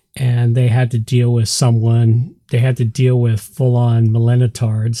 And they had to deal with full-on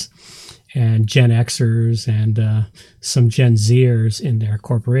millennitards and Gen Xers and some Gen Zers in their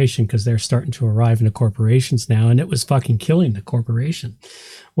corporation because they're starting to arrive in the corporations now. And it was fucking killing the corporation.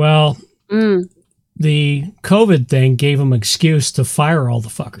 Well, the COVID thing gave them an excuse to fire all the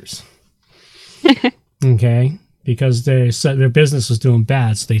fuckers. Okay, because they said their business was doing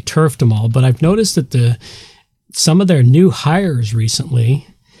bad, so they turfed them all. But I've noticed that some of their new hires recently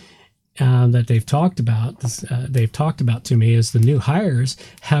that they've talked about to me is the new hires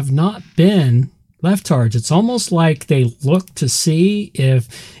have not been leftards. It's almost like they look to see if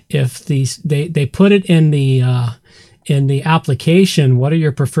they put it in the application. What are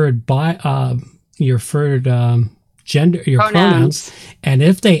your preferred gender, your pronouns, and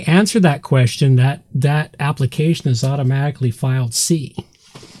if they answer that question, that application is automatically filed C.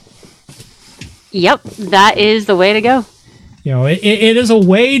 Yep, that is the way to go. It is a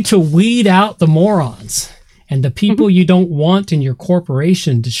way to weed out the morons and the people you don't want in your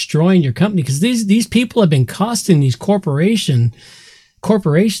corporation destroying your company, because these people have been costing these corporations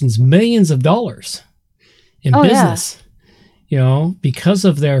millions of dollars in business. Because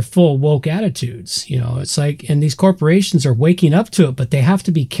of their full woke attitudes. It's like, and these corporations are waking up to it, but they have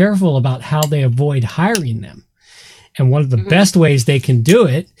to be careful about how they avoid hiring them. And one of the best ways they can do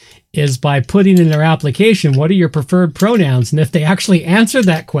it is by putting in their application, what are your preferred pronouns? And if they actually answer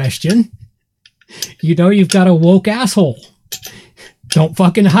that question, you've got a woke asshole. Don't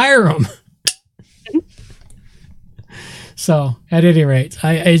fucking hire them. So at any rate,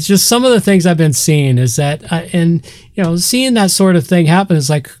 it's just some of the things I've been seeing is that, seeing that sort of thing happen is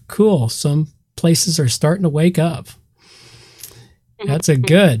like, cool. Some places are starting to wake up. That's a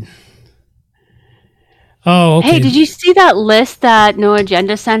good. Oh, okay. Hey, did you see that list that No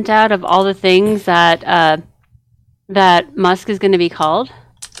Agenda sent out of all the things that Musk is going to be called?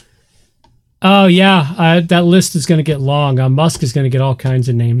 Oh, yeah. That list is going to get long. Musk is going to get all kinds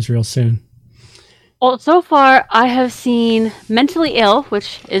of names real soon. Well, so far, I have seen mentally ill,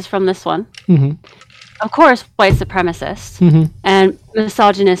 which is from this one. Of course, white supremacist and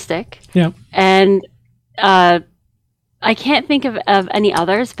misogynistic. Yeah. And I can't think of any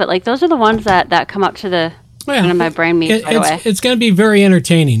others, but those are the ones that come up to the front of my brain right away. It's going to be very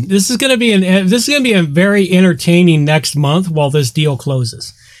entertaining. This is going to be a very entertaining next month while this deal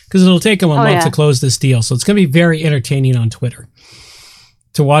closes, because it'll take them a month to close this deal. So it's going to be very entertaining on Twitter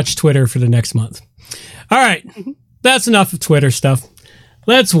to watch Twitter for the next month. All right, that's enough of Twitter stuff.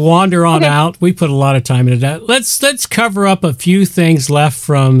 Let's wander on out. We put a lot of time into that. Let's cover up a few things left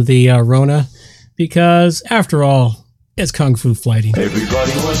from the Rona, because after all, it's Kung Fu fighting.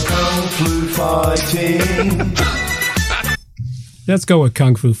 Everybody was Kung Fu fighting. Let's go with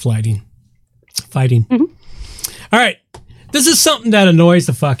Kung Fu fighting. All right, this is something that annoys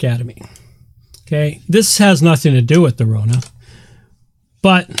the fuck out of me. Okay, this has nothing to do with the Rona,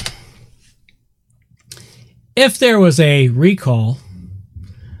 but if there was a recall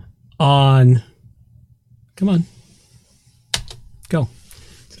on, come on, go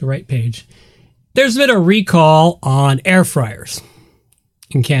to the right page. There's been a recall on air fryers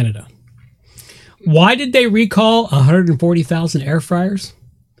in Canada. Why did they recall 140,000 air fryers?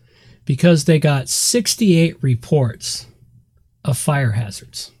 Because they got 68 reports of fire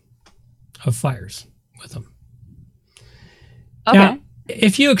hazards of fires with them. Okay. Now,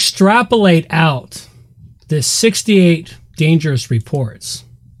 if you extrapolate out the 68 dangerous reports,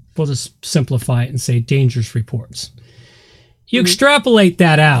 we'll just simplify it and say dangerous reports. You extrapolate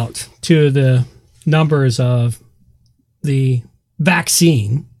that out to the numbers of the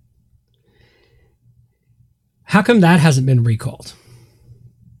vaccine. How come that hasn't been recalled?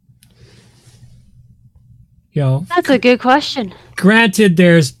 You know, That's a good question. granted,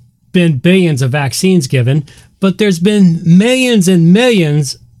 there's been billions of vaccines given, but there's been millions and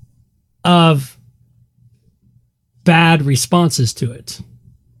millions of bad responses to it.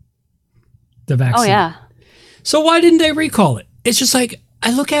 The vaccine. Oh, yeah. So why didn't they recall it? It's just like,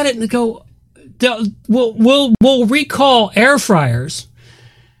 I look at it and go, we'll recall air fryers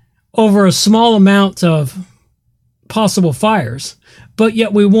over a small amount of possible fires, but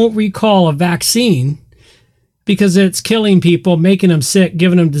yet we won't recall a vaccine because it's killing people, making them sick,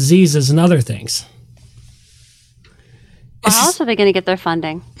 giving them diseases and other things. Well, how else are they going to get their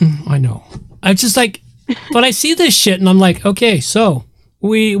funding? I know. I just like, but I see this shit and I'm like, okay, so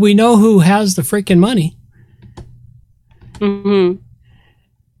we know who has the freaking money. Mm-hmm.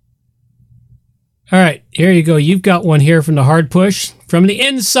 All right, here you go. You've got one here from the Hard Push. From the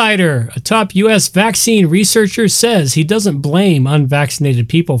Insider, a top U.S. vaccine researcher says he doesn't blame unvaccinated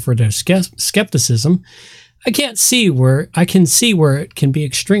people for their skepticism. I can see where it can be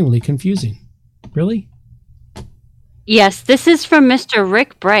extremely confusing. Really? Yes, this is from Mr.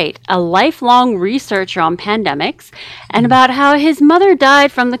 Rick Bright, a lifelong researcher on pandemics, and about how his mother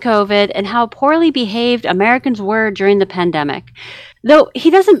died from the COVID and how poorly behaved Americans were during the pandemic. Though he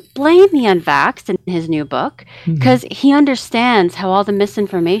doesn't blame the unvaxxed in his new book, because he understands how all the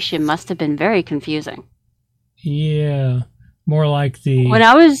misinformation must have been very confusing. Yeah, more like the... When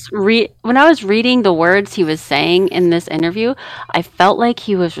I was reading the words he was saying in this interview, I felt like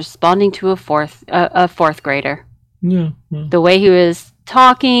he was responding to a fourth grader. Yeah, well. The way he was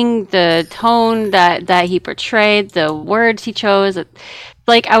talking, the tone that he portrayed, the words he chose.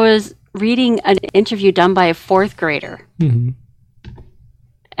 Like I was reading an interview done by a fourth grader. Mm-hmm.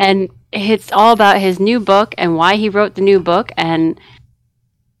 And it's all about his new book and why he wrote the new book. And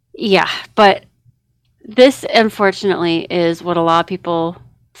yeah, but this unfortunately is what a lot of people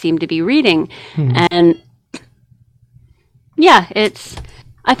seem to be reading. Mm-hmm. And yeah,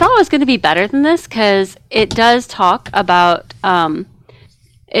 I thought it was going to be better than this because it does talk about I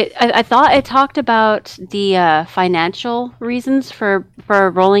thought it talked about the financial reasons for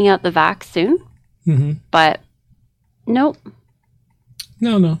rolling out the vax soon, but nope.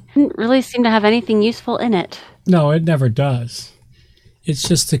 No. Didn't really seem to have anything useful in it. No, it never does. It's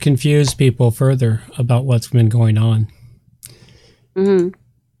just to confuse people further about what's been going on. Mm-hmm.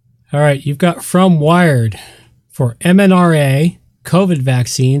 All right, you've got from Wired for mRNA. COVID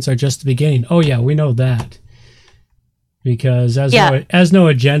vaccines are just the beginning. Oh, yeah, we know that. Because as No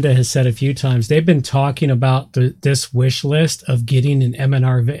Agenda has said a few times, they've been talking about this wish list of getting an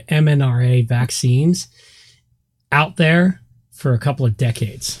mRNA vaccines out there for a couple of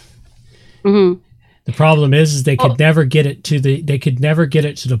decades. Mm-hmm. The problem is they could never get it to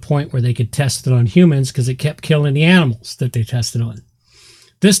the point where they could test it on humans because it kept killing the animals that they tested on.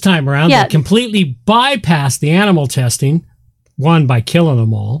 This time around, they completely bypassed the animal testing. One, by killing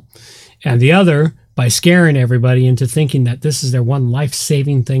them all, and the other by scaring everybody into thinking that this is their one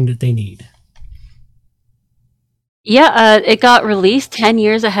life-saving thing that they need. Yeah, it got released 10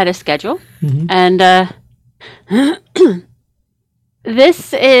 years ahead of schedule. Mm-hmm. And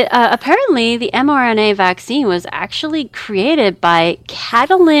this is, apparently the mRNA vaccine was actually created by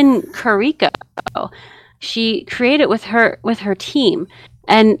Catalin Carrico. She created it with her team.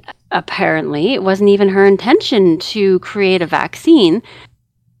 And apparently it wasn't even her intention to create a vaccine.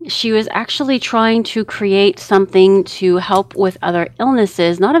 She was actually trying to create something to help with other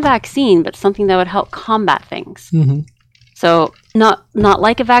illnesses, not a vaccine, but something that would help combat things. Mm-hmm. So not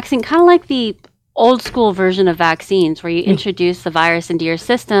like a vaccine, kind of like the old school version of vaccines where you introduce the virus into your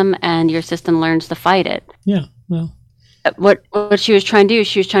system and your system learns to fight it. Yeah, well. What she was trying to do,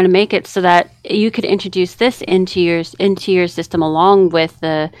 she was trying to make it so that you could introduce this into your system along with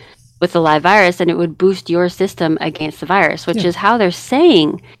the live virus, and it would boost your system against the virus, which is how they're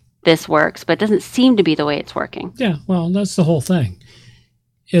saying this works, but it doesn't seem to be the way it's working. Yeah, well, that's the whole thing.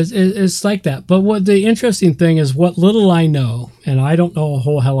 It's like that. But what the interesting thing is, what little I know, and I don't know a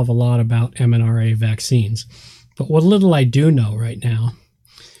whole hell of a lot about mRNA vaccines, but what little I do know right now,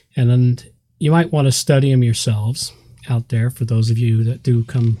 and you might want to study them yourselves out there for those of you that do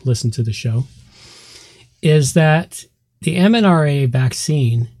come listen to the show, is that the mRNA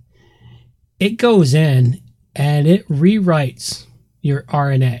vaccine, it goes in and it rewrites your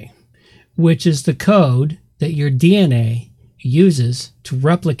RNA. which is the code that your DNA uses to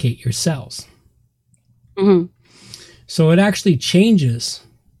replicate your cells. Mm-hmm. So it actually changes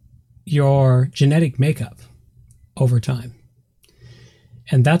your genetic makeup over time.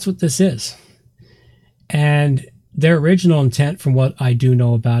 And that's what this is. And their original intent, from what I do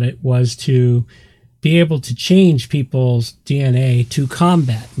know about it, was to be able to change people's DNA to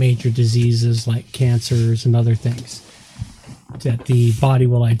combat major diseases like cancers and other things, that the body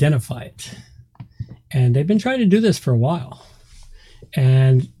will identify it. And they've been trying to do this for a while.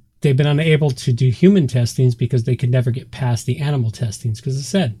 And they've been unable to do human testings because they could never get past the animal testings. Because as I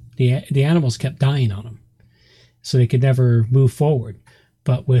said, the animals kept dying on them. So they could never move forward.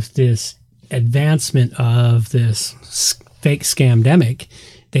 But with this advancement of this fake scamdemic,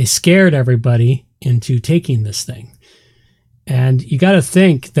 they scared everybody into taking this thing. And you got to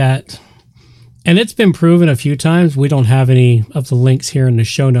think that, and it's been proven a few times, we don't have any of the links here in the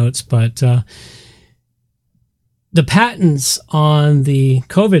show notes, but the patents on the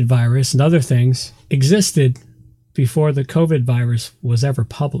COVID virus and other things existed before the COVID virus was ever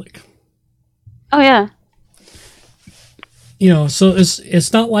public. Oh, yeah. You know, so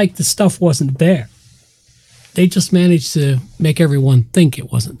it's not like the stuff wasn't there. They just managed to make everyone think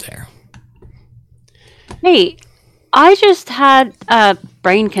it wasn't there. Hey, I just had a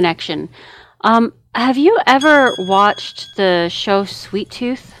brain connection. Have you ever watched the show Sweet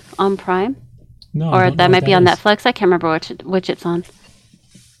Tooth on Prime? No, or that might be on Netflix. I can't remember which it's on.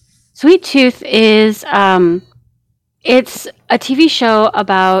 Sweet Tooth is it's a TV show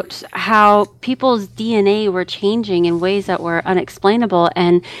about how people's DNA were changing in ways that were unexplainable,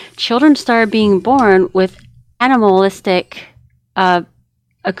 and children started being born with animalistic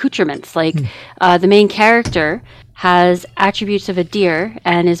accoutrements. Like the main character has attributes of a deer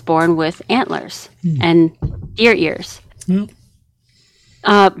and is born with antlers and deer ears.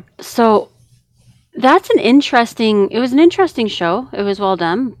 So that's it was an interesting show. It was well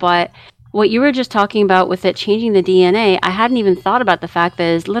done, but what you were just talking about with it changing the DNA, I hadn't even thought about the fact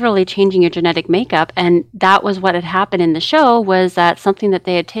that it's literally changing your genetic makeup. And that was what had happened in the show, was that something that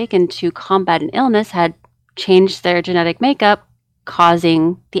they had taken to combat an illness had changed their genetic makeup,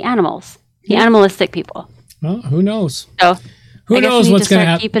 causing the animals, the animalistic people. Well, who knows? So who knows what's going to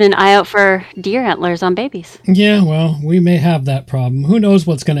happen? Keeping an eye out for deer antlers on babies. Yeah, well, we may have that problem. Who knows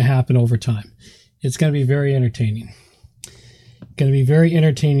what's going to happen over time? It's going to be very entertaining. Going to be very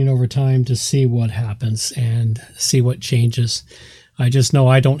entertaining over time to see what happens and see what changes. I just know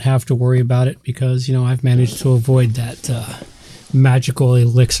I don't have to worry about it because, you know, I've managed to avoid that magical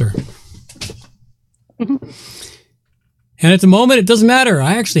elixir. And at the moment, it doesn't matter.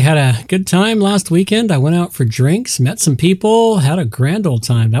 I actually had a good time last weekend. I went out for drinks, met some people, had a grand old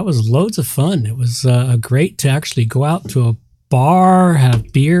time. That was loads of fun. It was great to actually go out to a bar,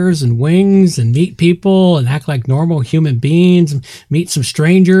 have beers and wings and meet people and act like normal human beings, and meet some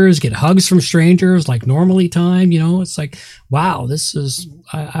strangers, get hugs from strangers like normally time. You know, it's like, wow,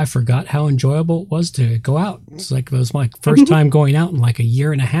 I forgot how enjoyable it was to go out. It's like it was my first time going out in like a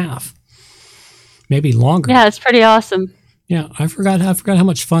year and a half, maybe longer. Yeah, it's pretty awesome. Yeah, I forgot how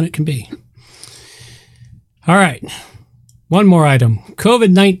much fun it can be. All right, one more item.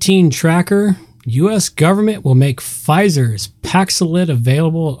 COVID-19 tracker. U.S. government will make Pfizer's Paxlovid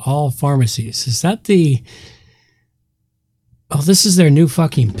available at all pharmacies. Is that the... Oh, this is their new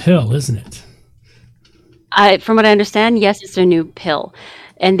fucking pill, isn't it? From what I understand, yes, it's their new pill.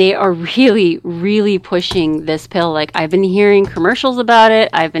 And they are really, really pushing this pill. Like, I've been hearing commercials about it.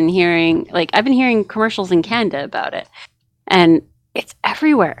 I've been hearing commercials in Canada about it. And it's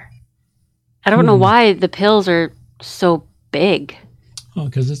everywhere. I don't know why the pills are so big. Oh,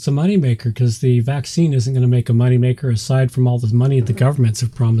 because it's a moneymaker, because the vaccine isn't going to make a moneymaker aside from all the money the governments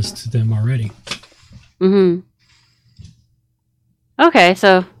have promised to them already. Mm-hmm. Okay,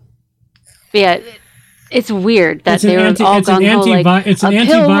 so, yeah, it's weird that they were all gung-ho, like, a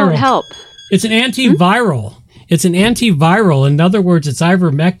pill won't help. It's an antiviral. It's an antiviral. In other words, it's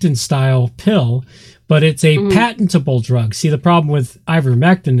ivermectin-style pill, but it's a patentable drug. See, the problem with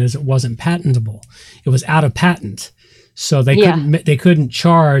ivermectin is it wasn't patentable. It was out of patent. So they couldn't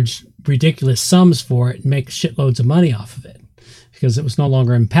charge ridiculous sums for it and make shitloads of money off of it because it was no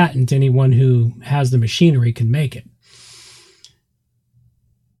longer in patent. Anyone who has the machinery can make it.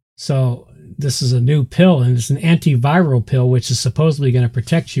 So this is a new pill, and it's an antiviral pill, which is supposedly going to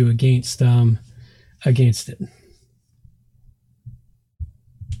protect you against it.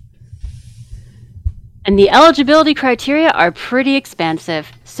 And the eligibility criteria are pretty expansive,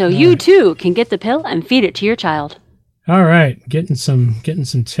 so you too can get the pill and feed it to your child. All right, getting some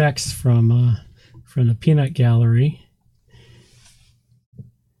text from the Peanut Gallery,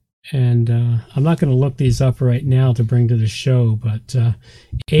 And I'm not going to look these up right now to bring to the show, but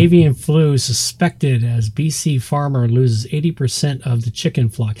avian flu suspected as BC farmer loses 80% of the chicken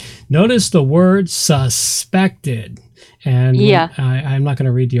flock. Notice the word suspected. And I'm not going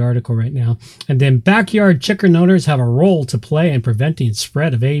to read the article right now. And then backyard chicken owners have a role to play in preventing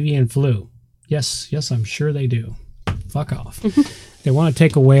spread of avian flu. Yes, I'm sure they do. Fuck off. They want to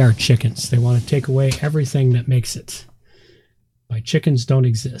take away our chickens. They want to take away everything that makes it. My chickens don't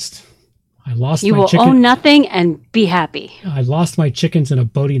exist. I lost you my will chicken. own nothing and be happy. I lost my chickens in a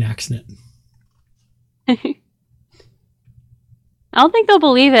boating accident. I don't think they'll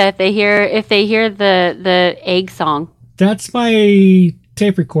believe it if they hear the egg song. That's my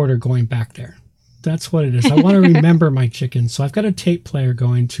tape recorder going back there. That's what it is. I want to remember my chickens, so I've got a tape player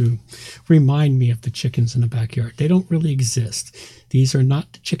going to remind me of the chickens in the backyard. They don't really exist. These are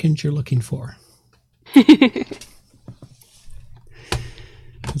not the chickens you're looking for.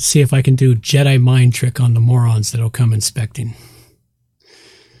 Let's see if I can do Jedi mind trick on the morons that'll come inspecting.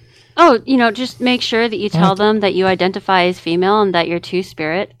 Oh, just make sure that you tell them that you identify as female and that you're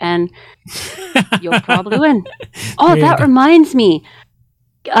two-spirit, and you'll probably win. Oh, that reminds me.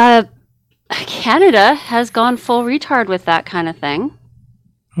 Canada has gone full retard with that kind of thing.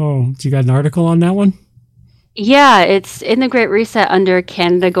 Oh, you got an article on that one? Yeah, it's in the Great Reset under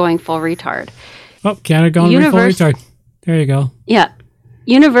Canada going full retard. Oh, Canada going full retard. There you go. Yeah.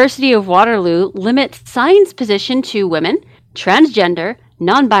 University of Waterloo limits science position to women, transgender,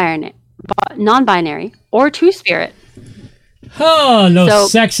 non-binary, or two-spirit. Oh, no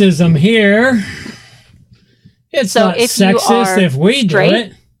sexism here. It's not sexist if we do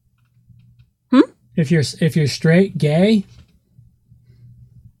it. If you're straight, gay.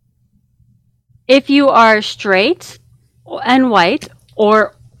 If you are straight and white,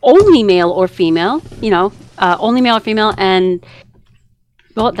 or only male or female, only male or female, and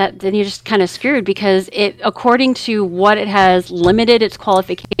then you're just kind of screwed because according to what it has limited its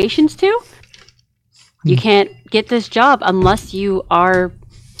qualifications to, you can't get this job unless you are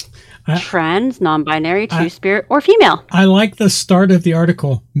trans, non-binary, two-spirit, or female. I like the start of the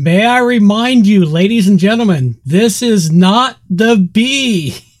article. May I remind you, ladies and gentlemen, this is not the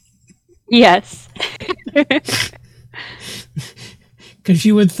bee. Yes. Because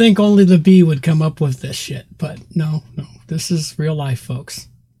you would think only the bee would come up with this shit, but no. This is real life, folks.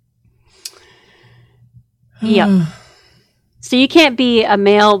 Yep. So you can't be a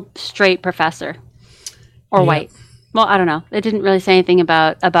male straight professor or white. Well, I don't know. It didn't really say anything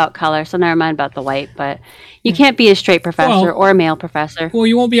about color, so never mind about the white. But you can't be a straight professor or a male professor. Well,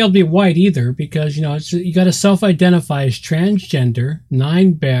 you won't be able to be white either because, you got to self-identify as transgender,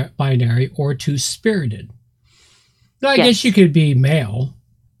 non-binary, or two-spirited. So I guess you could be male.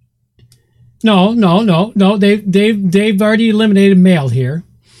 No. They've already eliminated male here.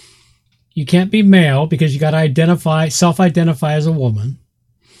 You can't be male because you got to self-identify as a woman.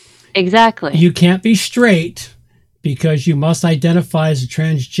 Exactly. You can't be straight because you must identify as a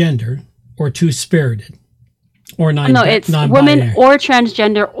transgender or two-spirited or non-binary. No, it's woman or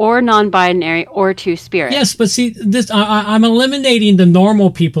transgender or non-binary or two-spirit. Yes, but see, this I'm eliminating the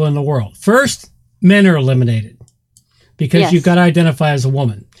normal people in the world. First, men are eliminated because you've got to identify as a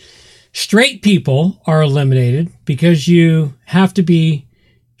woman. Straight people are eliminated because you have to be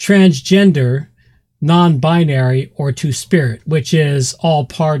transgender, non-binary, or two-spirit, which is all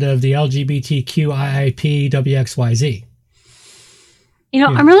part of the LGBTQIAP WXYZ.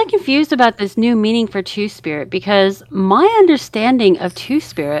 I'm really confused about this new meaning for two-spirit because my understanding of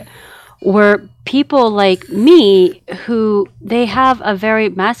two-spirit were people like me who they have a very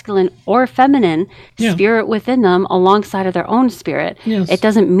masculine or feminine spirit within them alongside of their own spirit. Yes. It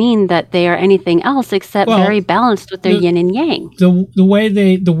doesn't mean that they are anything else except very balanced with their yin and yang. The way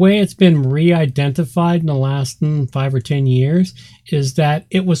it's been re-identified in the last 5 or 10 years is that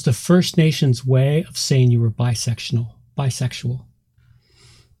it was the First Nations way of saying you were bisexual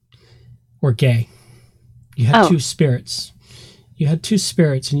or gay. You had two spirits. You had two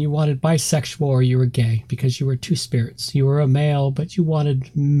spirits and you wanted bisexual or you were gay because you were two spirits. You were a male, but you wanted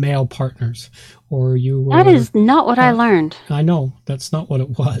male partners. Or you were... That is not what I learned. I know. That's not what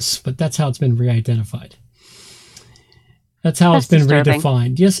it was, but that's how it's been re-identified. That's how it's been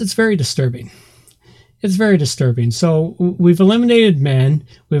redefined. Yes, it's very disturbing. It's very disturbing. So we've eliminated men.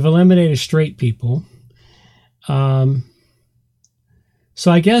 We've eliminated straight people. So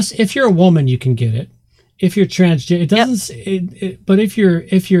I guess if you're a woman, you can get it. If you're transgender, it doesn't. But if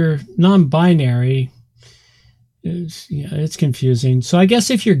you're non-binary, it's confusing. So I guess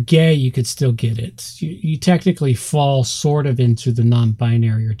if you're gay, you could still get it. You technically fall sort of into the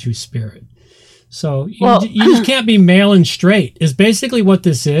non-binary or two-spirit. So you just can't be male and straight. Is basically what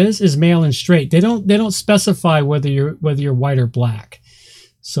this is male and straight. They don't specify whether you're white or black.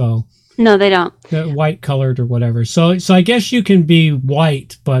 So no, they don't. White colored or whatever. So I guess you can be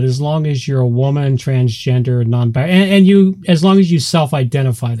white, but as long as you're a woman, transgender, non-binary, and you, as long as you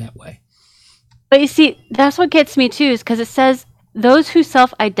self-identify that way. But you see, that's what gets me too, is because it says those who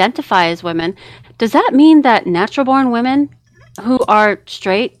self-identify as women. Does that mean that natural-born women who are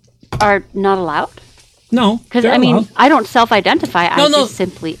straight are not allowed? No, because I mean, I don't self-identify. I just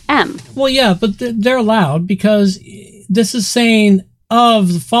simply am. Well, yeah, but they're allowed because this is saying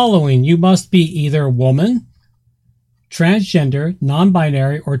of the following: you must be either woman, transgender,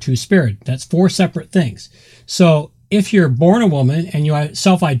 non-binary, or two-spirit. That's 4 separate things. So if you're born a woman and you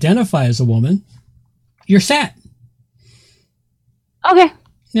self-identify as a woman, you're set. Okay.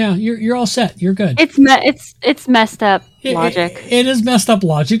 Yeah, you're all set. You're good. It's messed up logic. It is messed up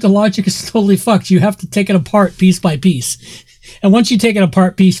logic. The logic is totally fucked. You have to take it apart piece by piece. And once you take it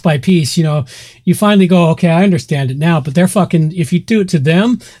apart piece by piece, you finally go, okay, I understand it now. But they're fucking, if you do it to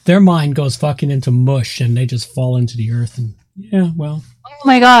them, their mind goes fucking into mush and they just fall into the earth. And yeah, well. Oh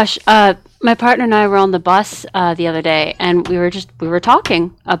my gosh. My partner and I were on the bus the other day, and we were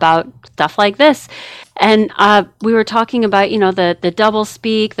talking about stuff like this. And we were talking about, the double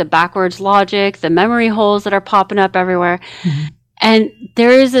speak, the backwards logic, the memory holes that are popping up everywhere. Mm-hmm. And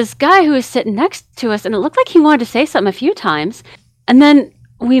there is this guy who was sitting next to us, and it looked like he wanted to say something a few times. And then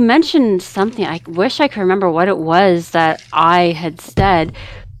we mentioned something. I wish I could remember what it was that I had said,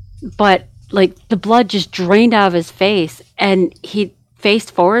 but like the blood just drained out of his face, and he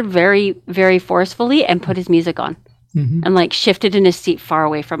faced forward very, very forcefully and put his music on, mm-hmm. and like shifted in his seat as far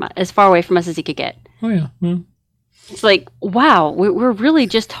away from us as he could get. Oh yeah. Well, it's like, wow, we're really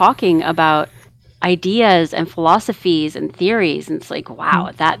just talking about ideas and philosophies and theories, and it's like, wow,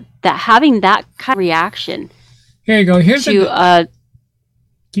 that having that kind of reaction. Here you go. Here's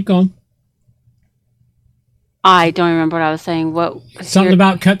keep going. I don't remember what I was saying. What something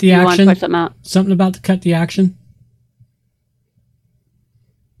about cut the action? Something about the cut the action?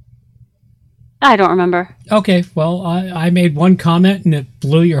 I don't remember. Okay, well, I made one comment and it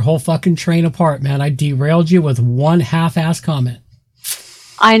blew your whole fucking train apart, man. I derailed you with one half-ass comment.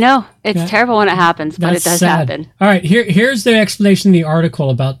 I know. It's terrible when it happens, but it does happen. All right, here's the explanation in the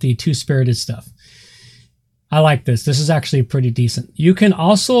article about the two-spirited stuff. I like this. This is actually pretty decent. You can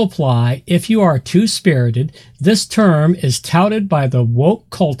also apply if you are two-spirited. This term is touted by the woke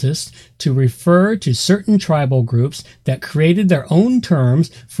cultists to refer to certain tribal groups that created their own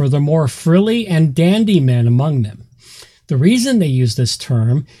terms for the more frilly and dandy men among them. The reason they use this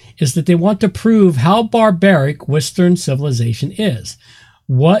term is that they want to prove how barbaric Western civilization is.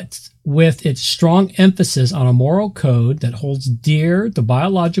 What with its strong emphasis on a moral code that holds dear the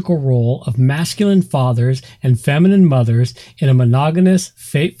biological role of masculine fathers and feminine mothers in a monogamous,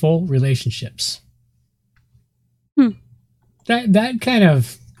 fateful relationships. That kind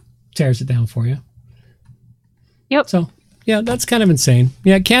of tears it down for you. Yep. So, yeah, that's kind of insane.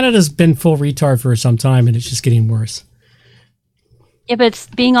 Yeah, Canada's been full retard for some time, and it's just getting worse. Yeah, but it's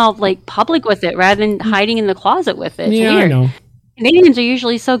being all, like, public with it rather than hiding in the closet with it. It's weird. I know. Canadians are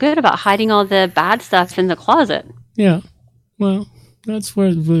usually so good about hiding all the bad stuff in the closet. Yeah. Well, that's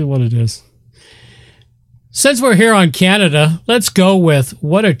really what it is. Since we're here on Canada, let's go with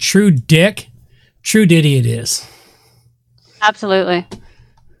what a true idiot is. Absolutely.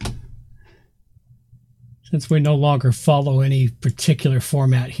 Since we no longer follow any particular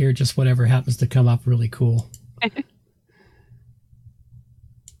format here, just whatever happens to come up really cool.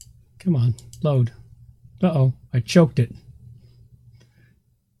 Come on, load. Uh-oh, I choked it.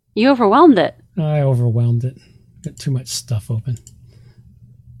 You overwhelmed it. I overwhelmed it. Got too much stuff open.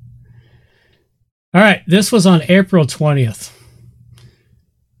 All right, this was on April 20th.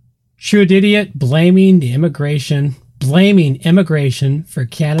 True idiot blaming immigration for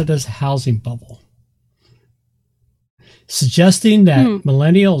Canada's housing bubble. Suggesting that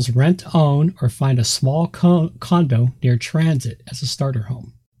millennials rent, own, or find a small condo near transit as a starter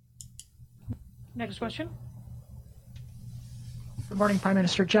home. Next question. Good morning, Prime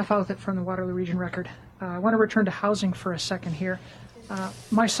Minister. Jeff Outhet from the Waterloo Region Record. I want to return to housing for a second here.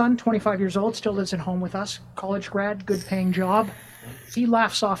 My son, 25 years old, still lives at home with us. College grad, good paying job. He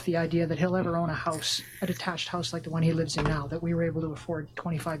laughs off the idea that he'll ever own a house, a detached house like the one he lives in now, that we were able to afford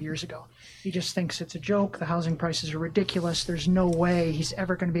 25 years ago. He just thinks it's a joke. The housing prices are ridiculous. There's no way he's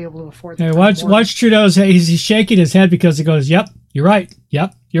ever going to be able to afford that. Hey, watch Trudeau's head. He's shaking his head because he goes, yep, you're right.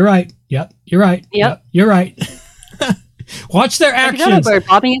 Yep, you're right. Yep, you're right. Yep, you're right. Watch their actions. Bird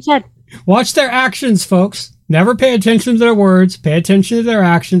bobbing its head. Watch their actions, folks. Never pay attention to their words. Pay attention to their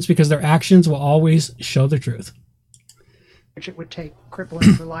actions, because their actions will always show the truth. Which it would take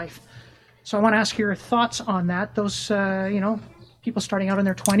crippling for life. So I want to ask your thoughts on that. Those, people starting out in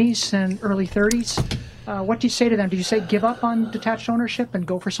their 20s and early 30s. What do you say to them? Do you say give up on detached ownership and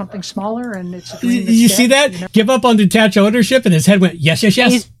go for something smaller? And it's a dream that's you dead? see that? You know? Give up on detached ownership, and his head went yes, yes,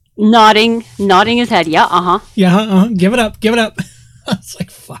 yes. He's nodding his head. Yeah, uh-huh. Yeah, give it up. It's like,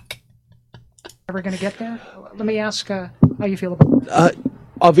 fuck. Ever going to get there? Let me ask how you feel about it.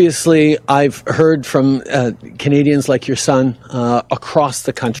 Obviously, I've heard from Canadians like your son across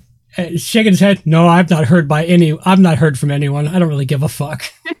the country. Shaking his head. No, I've not heard from anyone. I don't really give a fuck.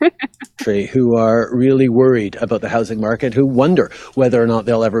 Who are really worried about the housing market, who wonder whether or not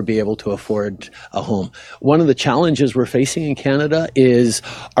they'll ever be able to afford a home. One of the challenges we're facing in Canada is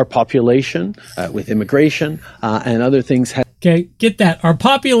our population with immigration and other things. Okay, get that. Our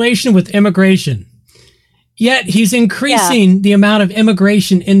population with immigration. Yet he's increasing the amount of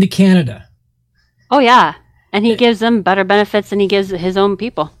immigration into Canada. Oh, yeah. And he gives them better benefits than he gives his own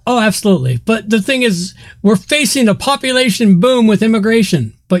people. Oh, absolutely. But the thing is, we're facing a population boom with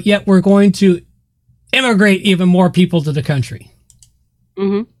immigration, but yet we're going to immigrate even more people to the country.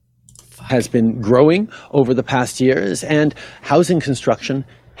 Mm-hmm. Has been growing over the past years, and housing construction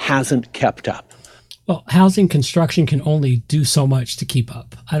hasn't kept up. Well, housing construction can only do so much to keep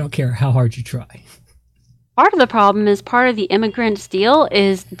up. I don't care how hard you try. Part of the problem is part of the immigrants' deal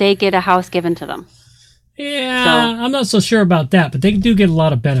is they get a house given to them. Yeah, so, I'm not so sure about that, but they do get a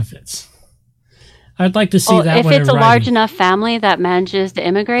lot of benefits. I'd like to see that. If it's a large enough family that manages to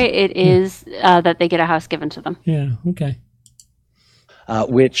immigrate, it is that they get a house given to them. Yeah, okay.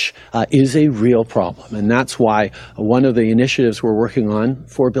 Which is a real problem. And that's why one of the initiatives we're working on,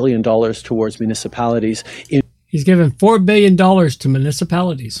 $4 billion towards municipalities. He's given $4 billion to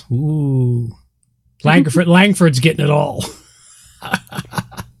municipalities. Ooh. Langford's getting it all.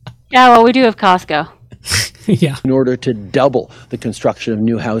 Yeah, well, we do have Costco. Yeah. In order to double the construction of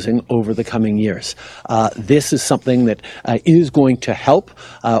new housing over the coming years. This is something that is going to help.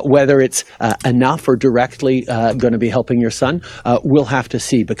 Whether it's enough or directly going to be helping your son, we'll have to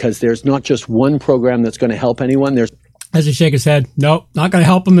see, because there's not just one program that's going to help anyone. As he shake his head, nope, not going to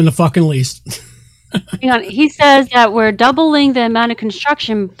help him in the fucking least. Hang on. He says that we're doubling the amount of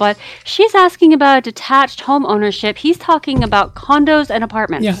construction, but she's asking about detached home ownership. He's talking about condos and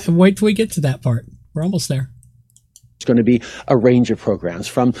apartments. Yeah, wait till we get to that part. We're almost there. It's going to be a range of programs,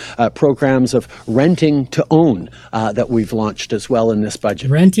 from programs of renting to own that we've launched as well in this budget.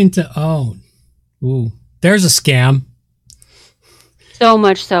 Renting to own. Ooh, there's a scam. So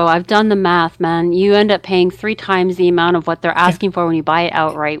much so. I've done the math, man. You end up paying 3 times the amount of what they're asking for when you buy it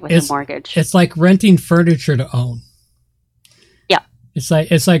outright with a mortgage. It's like renting furniture to own. Yeah. It's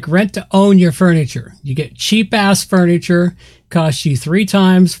like rent to own your furniture. You get cheap ass furniture, costs you 3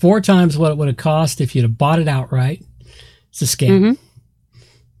 times, 4 times what it would have cost if you'd have bought it outright. It's a scam. Mm-hmm.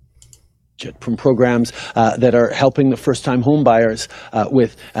 From programs that are helping the first-time home buyers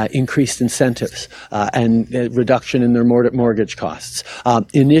with increased incentives and reduction in their mortgage costs.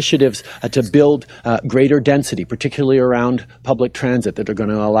 Initiatives to build greater density, particularly around public transit, that are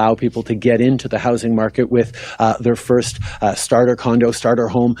going to allow people to get into the housing market with their first starter condo, starter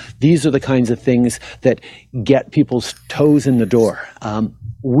home. These are the kinds of things that get people's toes in the door.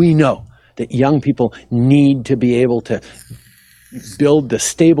 We know that young people need to be able to build the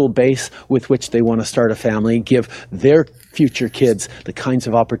stable base with which they want to start a family, give their future kids the kinds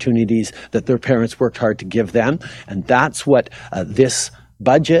of opportunities that their parents worked hard to give them. And that's what this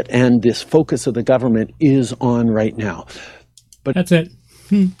budget and this focus of the government is on right now. But that's it.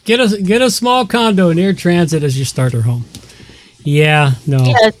 Get a small condo near transit as your starter home. Yeah, no.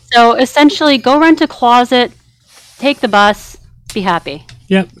 Yeah, so essentially go rent a closet, take the bus, be happy.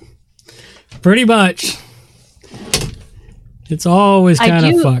 Yep. Pretty much. It's always kind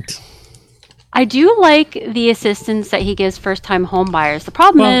of fucked. I do like the assistance that he gives first-time home buyers. The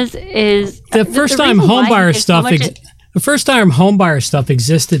problem is the first-time home buyer stuff. The first-time home buyer stuff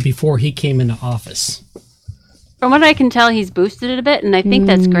existed before he came into office. From what I can tell, he's boosted it a bit, and I think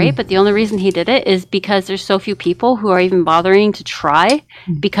that's great. But the only reason he did it is because there's so few people who are even bothering to try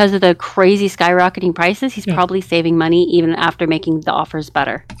because of the crazy skyrocketing prices. He's probably saving money even after making the offers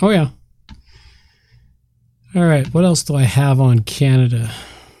better. Oh yeah. All right, what else do I have on Canada?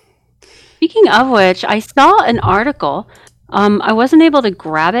 Speaking of which, I saw an article. I wasn't able to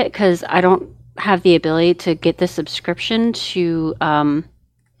grab it because I don't have the ability to get the subscription to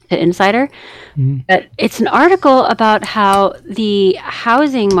Insider. But it's an article about how the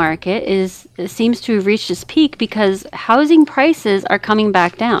housing market seems to have reached its peak because housing prices are coming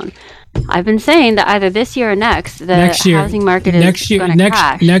back down. I've been saying that either this year or next, the housing market is going to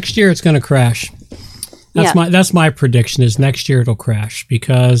crash. Next year, it's going to crash. That's my prediction. Is next year it'll crash,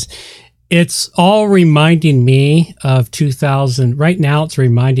 because it's all reminding me of 2000. Right now, it's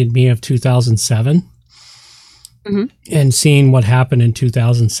reminding me of 2007, and seeing what happened in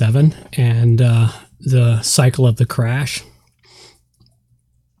 2007 and the cycle of the crash.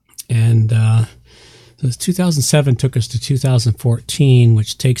 And 2007 took us to 2014,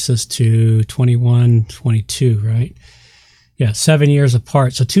 which takes us to 21, 22, right? Yeah, 7 years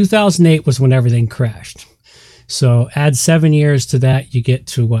apart. So 2008 was when everything crashed. So add 7 years to that, you get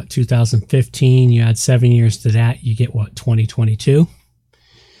to what, 2015. You add 7 years to that, you get what, 2022?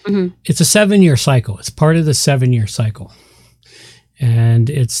 It's a 7-year cycle. It's part of the 7-year cycle. And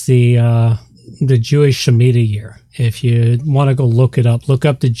it's the Jewish Shemitah year. If you want to go look it up, look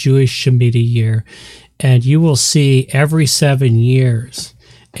up the Jewish Shemitah year, and you will see every 7 years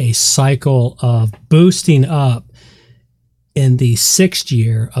a cycle of boosting up in the 6th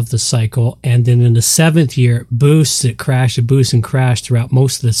year of the cycle, and then in the 7th year it crashed, it boosts and crashed throughout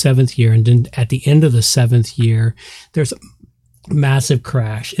most of the 7th year, and then at the end of the 7th year there's a massive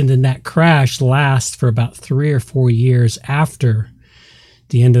crash, and then that crash lasts for about 3 or 4 years after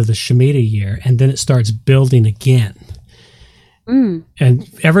the end of the Shemitah year, and then it starts building again. And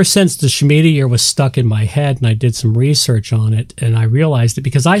ever since the Shemitah year was stuck in my head, and I did some research on it, and I realized it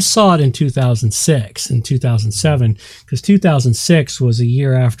because I saw it in 2006 and 2007, because 2006 was a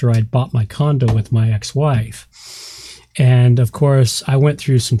year after I'd bought my condo with my ex-wife. And of course, I went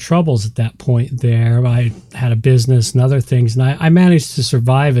through some troubles at that point there. I had a business and other things, and I managed to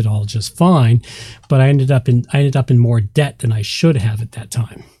survive it all just fine, but I ended up in more debt than I should have at that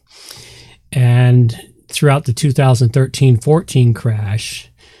time. And throughout the 2013-14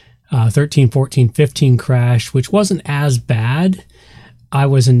 crash, 13-14-15 crash, which wasn't as bad, I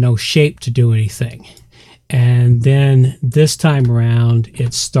was in no shape to do anything. And then this time around,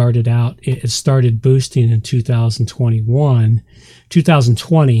 it started boosting in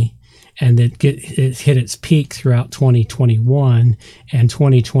 2020, and it hit its peak throughout 2021 and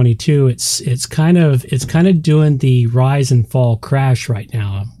 2022. It's kind of doing the rise and fall crash right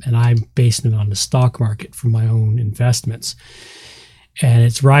now, and I'm basing it on the stock market for my own investments. And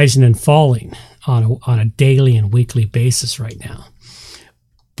it's rising and falling on a daily and weekly basis right now.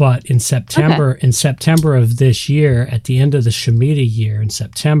 But in September of this year, at the end of the Shemitah year in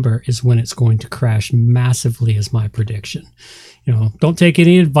September, is when it's going to crash massively, is my prediction. Don't take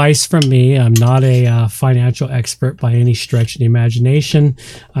any advice from me. I'm not a financial expert by any stretch of the imagination.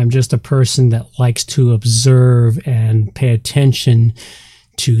 I'm just a person that likes to observe and pay attention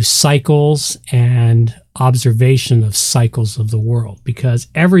to cycles and observation of cycles of the world, because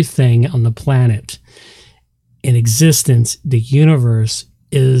everything on the planet in existence, the universe,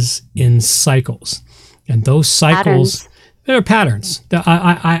 is in cycles, and those cycles, they're patterns.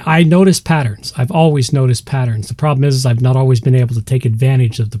 I notice patterns. I've always noticed patterns. The problem is I've not always been able to take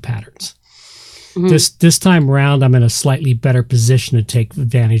advantage of the patterns. This time around, I'm in a slightly better position to take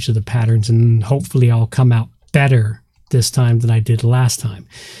advantage of the patterns, and hopefully I'll come out better this time than I did last time.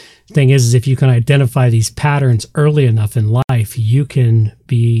 The thing is if you can identify these patterns early enough in life, you can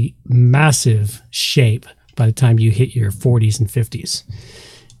be massive shape by the time you hit your 40s and 50s.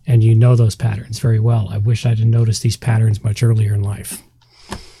 And you know those patterns very well. I wish I'd have noticed these patterns much earlier in life.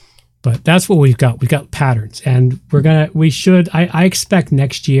 But that's what we've got. We've got patterns. And I expect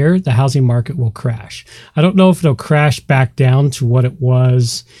next year the housing market will crash. I don't know if it'll crash back down to what it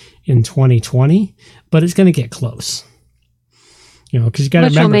was in 2020, but it's going to get close. Because you got to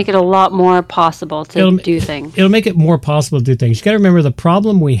remember, which will make it a lot more possible to do things. It'll make it more possible to do things. You got to remember the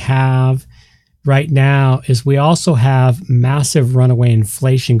problem we have right now is we also have massive runaway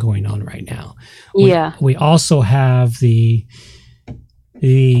inflation going on right now. We also have the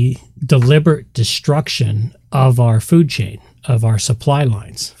deliberate destruction of our food chain, of our supply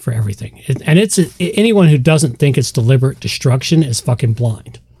lines for everything. And anyone who doesn't think it's deliberate destruction is fucking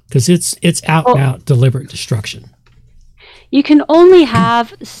blind, because it's out and out deliberate destruction. You can only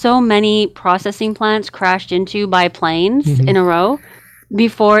have so many processing plants crashed into by planes in a row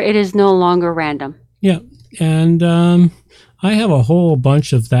before it is no longer random. Yeah, and I have a whole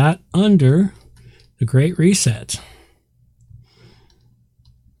bunch of that under the Great Reset.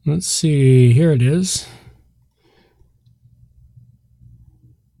 Let's see, here it is.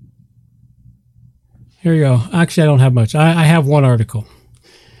 Here you go. Actually, I don't have much. I have one article.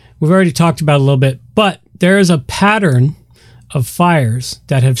 We've already talked about it a little bit, but there is a pattern of fires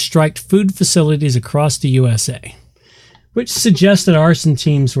that have struck food facilities across the USA, which suggests that arson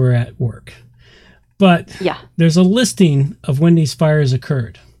teams were at work. But there's a listing of when these fires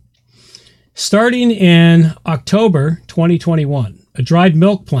occurred. Starting in October 2021, a dried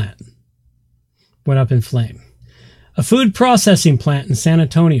milk plant went up in flame. A food processing plant in San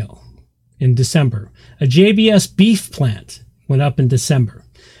Antonio in December. A JBS beef plant went up in December.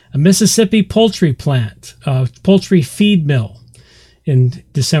 A Mississippi poultry plant, poultry feed mill in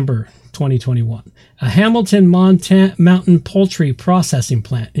December 2021. A Hamilton Mountain poultry processing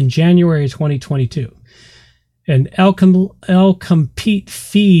plant in January 2022. An El Compete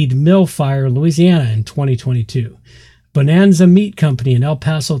feed mill fire in Louisiana in 2022. Bonanza Meat Company in El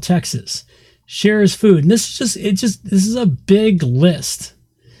Paso, Texas. Shares Food. And this is a big list.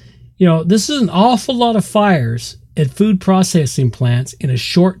 You know, this is an awful lot of fires at food processing plants in a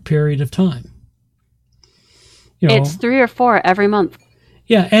short period of time. You know, it's 3 or 4 every month.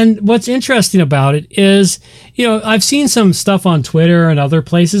 Yeah, and what's interesting about it is, you know, I've seen some stuff on Twitter and other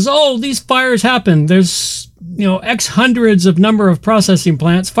places. Oh, these fires happen. There's, you know, X hundreds of number of processing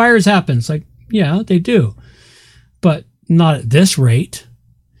plants. Fires happen. It's like, yeah, they do. But not at this rate.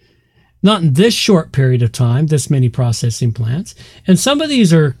 Not in this short period of time, this many processing plants. And some of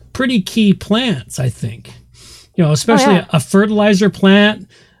these are pretty key plants, I think. You know, especially a fertilizer plant,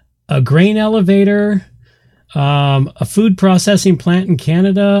 a grain elevator, a food processing plant in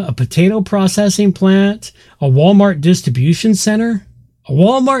Canada, a potato processing plant, a Walmart distribution center. A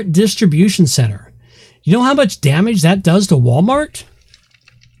Walmart distribution center. You know how much damage that does to Walmart?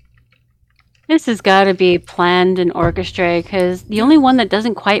 This has got to be planned and orchestrated, because the only one that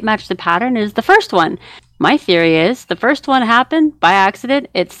doesn't quite match the pattern is the first one. My theory is the first one happened by accident.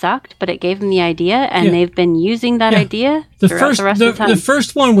 It sucked, but it gave them the idea, and they've been using that idea throughout the rest of the time. The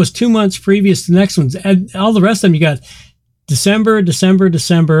first one was 2 months previous to the next ones. And all the rest of them, you got December of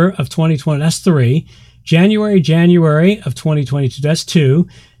 2020. That's 3. January of 2022. That's 2.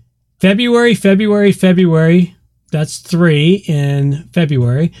 February. That's 3 in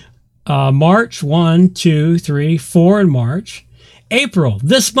February. March, 1, 2, 3, 4 in March. April,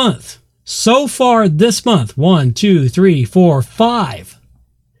 this month. So far this month, 1, 2, 3, 4, 5.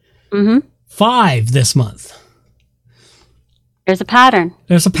 5 this month. There's a pattern.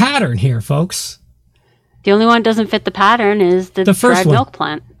 There's a pattern here, folks. The only one that doesn't fit the pattern is the dried milk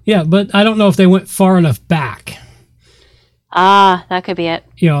plant. Yeah, but I don't know if they went far enough back. That could be it.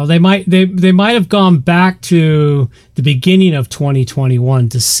 You know, they might have gone back to the beginning of 2021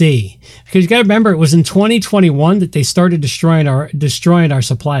 to see, because you got to remember it was in 2021 that they started destroying our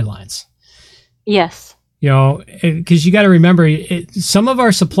supply lines. Yes. You know, because you got to remember, some of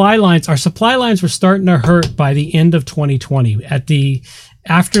our supply lines were starting to hurt by the end of 2020.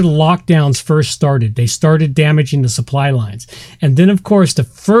 After the lockdowns first started, they started damaging the supply lines. And then, of course, the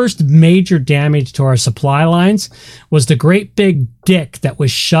first major damage to our supply lines was the great big dick that was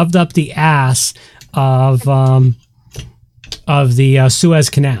shoved up the ass of the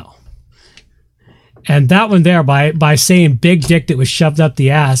Suez Canal. And that one there, by saying big dick that was shoved up the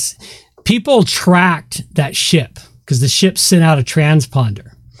ass, people tracked that ship, because the ship sent out a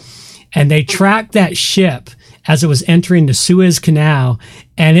transponder. And they tracked that ship as it was entering the Suez Canal,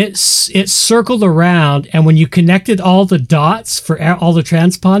 and it circled around, and when you connected all the dots for all the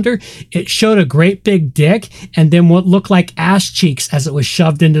transponder, it showed a great big dick and then what looked like ass cheeks as it was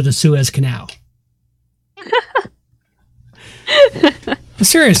shoved into the Suez Canal.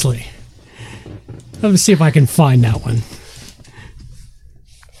 Seriously. Let me see if I can find that one.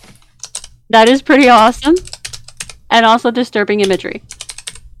 That is pretty awesome, and also disturbing imagery.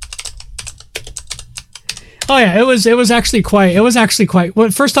 Oh yeah, it was actually quite.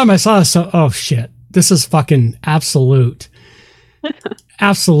 Well, first time I saw this, oh shit, this is fucking absolute,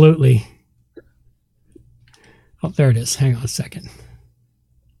 absolutely. Oh, there it is. Hang on a second.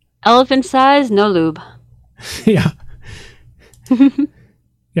 Elephant size, no lube. Yeah.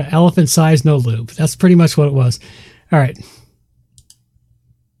 Yeah, elephant size, no lube. That's pretty much what it was. All right.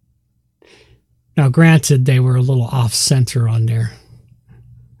 Now, granted, they were a little off center on there.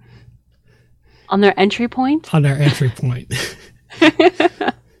 On their entry point? On their entry point.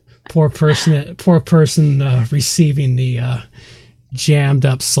 Poor person receiving the jammed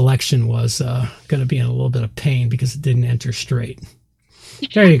up selection was going to be in a little bit of pain because it didn't enter straight.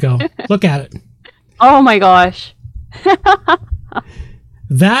 There you go. Look at it. Oh my gosh.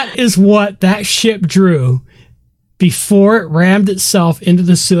 That is what that ship drew before it rammed itself into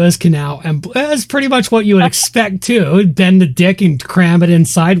the Suez Canal. And that's pretty much what you would expect, too. It would bend the dick and cram it in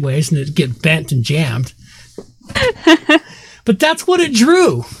sideways and it'd get bent and jammed. But that's what it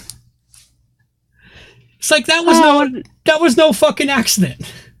drew. It's like that was no fucking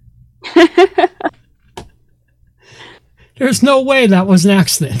accident. There's no way that was an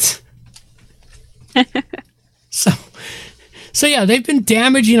accident. So yeah, they've been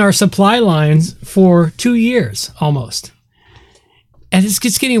damaging our supply lines for 2 years almost. And it's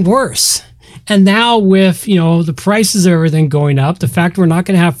getting worse. And now with, the prices of everything going up, the fact we're not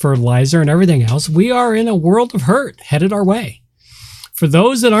going to have fertilizer and everything else, we are in a world of hurt headed our way. For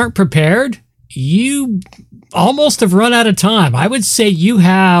those that aren't prepared, you almost have run out of time. I would say you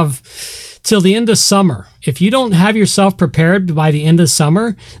have till the end of summer. If you don't have yourself prepared by the end of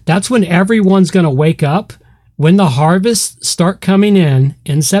summer, that's when everyone's going to wake up. When the harvests start coming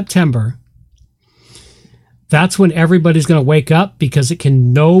in September, that's when everybody's going to wake up because it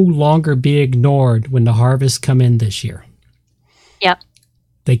can no longer be ignored when the harvests come in this year. Yep.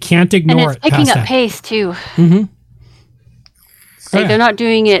 They can't ignore it. And it's picking up pace too. Mm-hmm. Like they're not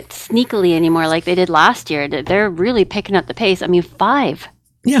doing it sneakily anymore like they did last year. They're really picking up the pace. I mean, 5.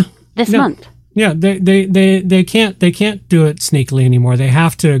 Yeah. This month. Yeah, they can't do it sneakily anymore. They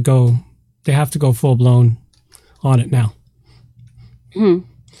have to go full blown on it now. Mm-hmm.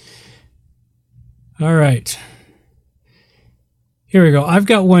 All right. Here we go. I've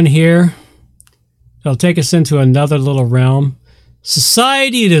got one here. That'll take us into another little realm.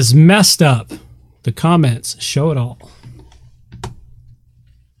 Society is messed up. The comments show it all.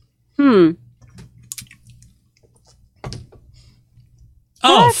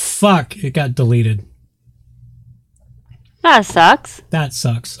 Oh, fuck. It got deleted. That sucks. That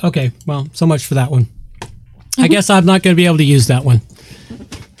sucks. Okay, well, so much for that one. I guess I'm not going to be able to use that one.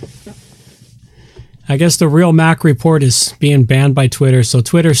 I guess the Real Mac Report is being banned by Twitter, so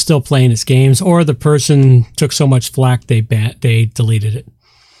Twitter's still playing its games, or the person took so much flack they deleted it.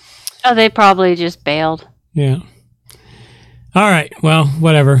 Oh, they probably just bailed. Yeah. All right, well,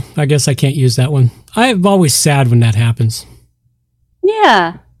 whatever. I guess I can't use that one. I'm always sad when that happens.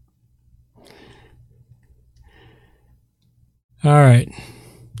 Yeah. All right.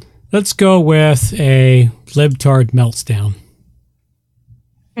 Let's go with a libtard meltdown.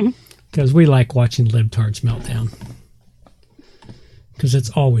 Because we like watching libtards melt down. Because it's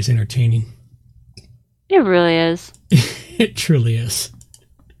always entertaining. It really is. It truly is.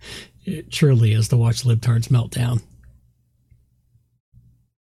 It truly is to watch libtards melt down.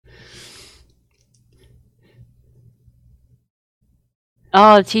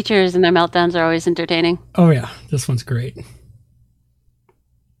 Oh, the teachers and their meltdowns are always entertaining. Oh, yeah. This one's great.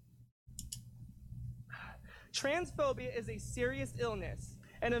 Transphobia is a serious illness,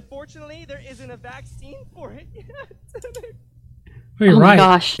 and unfortunately, there isn't a vaccine for it yet. Well, you're oh my right.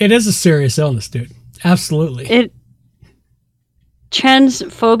 Gosh. It is a serious illness, dude. Absolutely.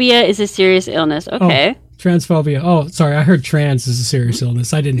 Transphobia is a serious illness. Okay. Oh, transphobia. Oh, sorry. I heard trans is a serious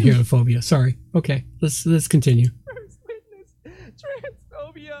illness. I didn't hear phobia. Sorry. Okay. Let's continue. First witness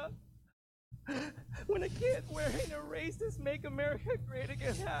transphobia. When a kid wearing a racist "Make America Great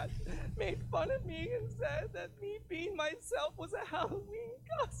Again" hat made fun of me and said that me being myself was a Halloween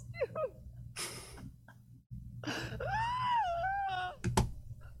costume.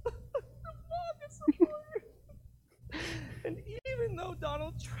 And even though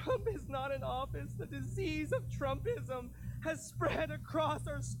Donald Trump is not in office, the disease of Trumpism has spread across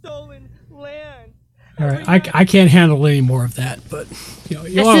our stolen land. All right. I can't handle any more of that, but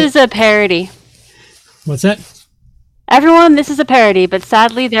this is a parody. What's that? Everyone, this is a parody, but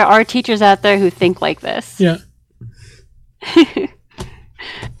sadly there are teachers out there who think like this. Yeah.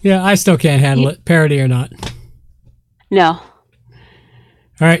 Yeah, I still can't handle it, parody or not. No. All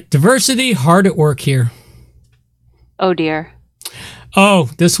right, diversity, hard at work here. Oh, dear. Oh,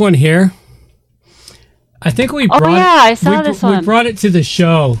 this one here. I think we brought I saw this one. We brought it to the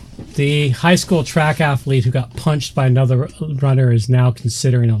show. The high school track athlete who got punched by another runner is now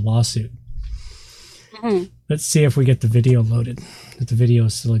considering a lawsuit. Mm-hmm. Let's see if we get the video loaded, if the video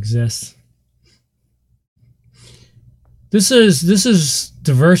still exists. This is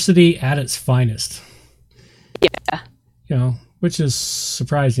diversity at its finest. Yeah. Which is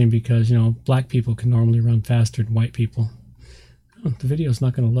surprising because, black people can normally run faster than white people. Oh, the video's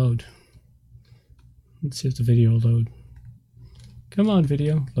not going to load. Let's see if the video will load. Come on,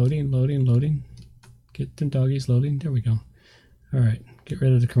 video. Loading. Get them doggies loading. There we go. All right. Get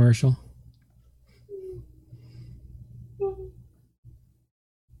rid of the commercial.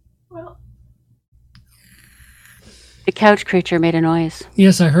 Well, the couch creature made a noise.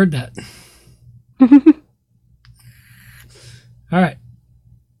 Yes, I heard that. All right.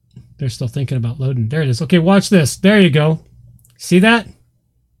 They're still thinking about loading. There it is. Okay, watch this. There you go. See that?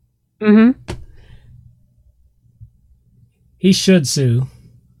 Mm-hmm. He should sue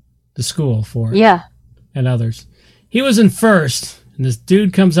the school for it. Yeah. And others. He was in first, and this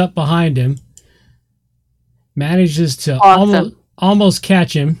dude comes up behind him, manages to almost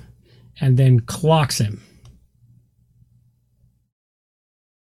catch him, and then clocks him.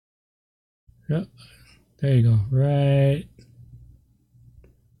 There you go. Right.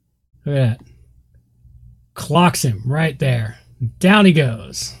 Look at that. Clocks him right there. Down he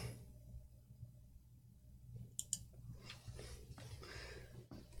goes.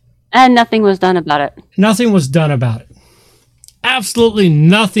 And nothing was done about it. Nothing was done about it. Absolutely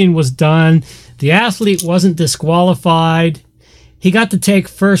nothing was done. The athlete wasn't disqualified. He got to take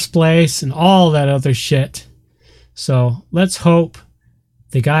first place and all that other shit. So let's hope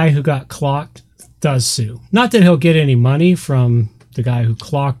the guy who got clocked does sue. Not that he'll get any money from the guy who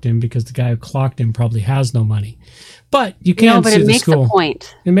clocked him, because the guy who clocked him probably has no money. But you can't sue the school. It makes a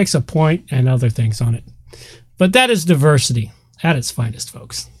point. It makes a point and other things on it. But that is diversity at its finest,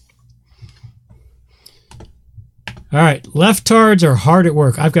 folks. All right, leftards are hard at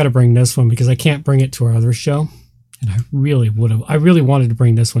work. I've got to bring this one because I can't bring it to our other show. And I really would have. I really wanted to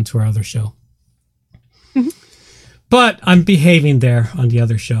bring this one to our other show. But I'm behaving there on the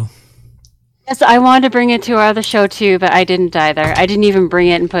other show. Yes, I wanted to bring it to our other show too, but I didn't either. I didn't even bring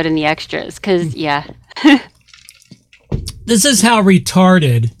it and put in the extras because, yeah. This is how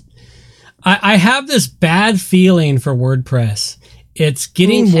retarded. I have this bad feeling for WordPress. It's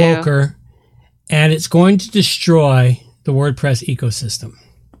getting woker, and it's going to destroy the WordPress ecosystem.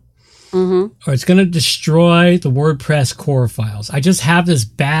 Or it's going to destroy the WordPress core files. I just have this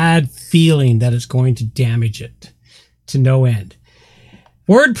bad feeling that it's going to damage it to no end.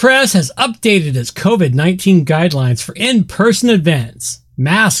 WordPress has updated its COVID-19 guidelines for in-person events.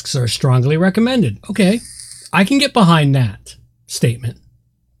 Masks are strongly recommended. Okay, I can get behind that statement.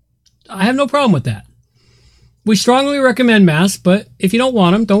 I have no problem with that. We strongly recommend masks, but if you don't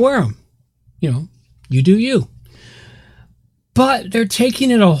want them, don't wear them. You know, you do you. But they're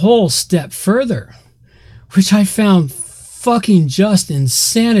taking it a whole step further, which I found fucking just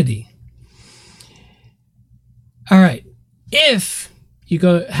insanity. All right, if you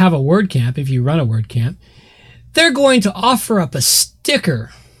go have a WordCamp, if you run a WordCamp, they're going to offer up a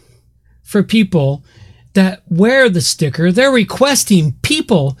sticker for people that wear the sticker. They're requesting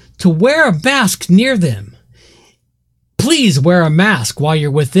people to wear a mask near them. Please wear a mask while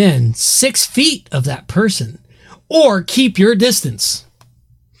you're within 6 feet of that person, or keep your distance.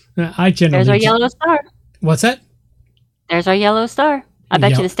 I generally. There's our yellow star. What's that? There's our yellow star. I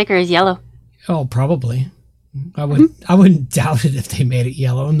bet you the sticker is yellow. Oh, probably. I wouldn't doubt it if they made it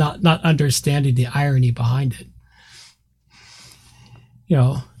yellow, not understanding the irony behind it. You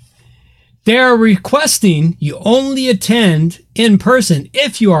know, they're requesting you only attend in person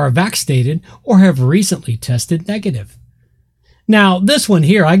if you are vaccinated or have recently tested negative. Now, this one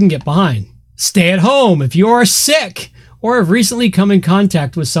here I can get behind. Stay at home if you are sick or have recently come in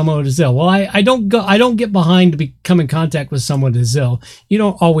contact with someone who is ill. Well, I don't get behind to come in contact with someone who is ill. You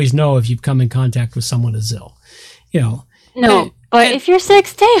don't always know if you've come in contact with someone who is ill. You know. No, but if you're sick,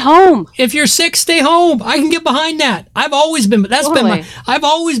 stay home. If you're sick, stay home. I can get behind that. I've always been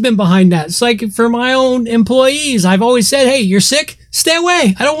behind that. It's like for my own employees, I've always said, hey, you're sick, stay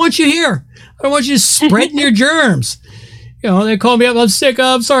away. I don't want you here. I don't want you spreading your germs. You know, they call me up, I'm sick.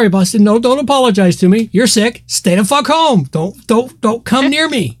 I'm sorry, Busted. No, don't apologize to me. You're sick. Stay the fuck home. Don't come near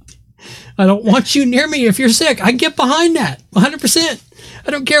me. I don't want you near me if you're sick. I can get behind that 100%.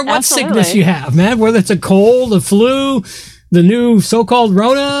 I don't care what sickness you have, man, whether it's a cold, a flu, the new so-called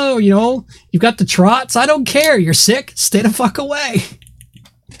Rona, or, you know, you've got the trots. I don't care. You're sick. Stay the fuck away.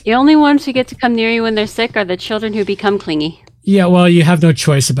 The only ones who get to come near you when they're sick are the children who become clingy. Yeah, well, you have no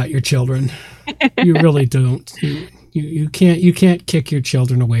choice about your children. You really don't. You can't kick your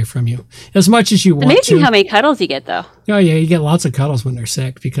children away from you as much as you want to. Amazing how many cuddles you get, though. Oh yeah, you get lots of cuddles when they're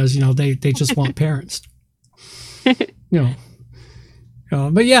sick because, you know, they just want parents. You know,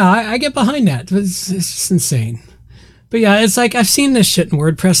 but yeah, I get behind that. It's just insane. But yeah, it's like I've seen this shit in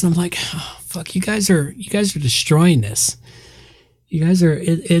WordPress, and I'm like, oh, fuck, you guys are destroying this. You guys are.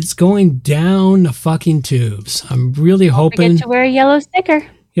 It's going down the fucking tubes. I'm really hoping. Don't forget to wear a yellow sticker.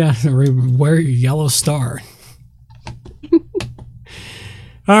 Yeah, wear your yellow star.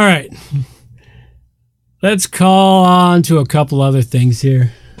 All right. Let's call on to a couple other things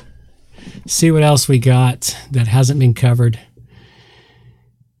here. See what else we got that hasn't been covered.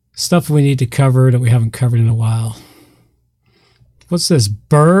 Stuff we need to cover that we haven't covered in a while. What's this?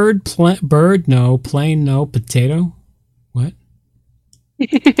 Bird? No. Plain? No. Potato? What?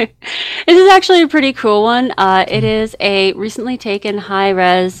 This is actually a pretty cool one. It is a recently taken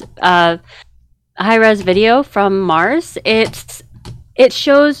high-res video from Mars. It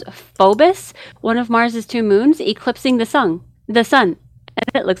shows Phobos, one of Mars's two moons, eclipsing the sun, and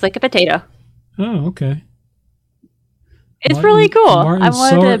it looks like a potato. Oh, okay. It's really cool.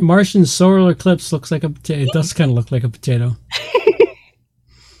 Martian solar eclipse looks like a potato. It does kind of look like a potato.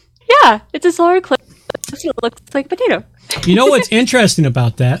 Yeah, it's a solar eclipse It looks like potato. You know what's interesting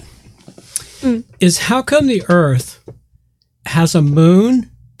about that is how come the Earth has a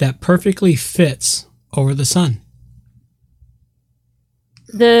moon that perfectly fits over the sun?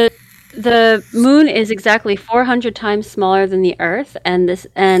 The moon is exactly 400 times smaller than the Earth, and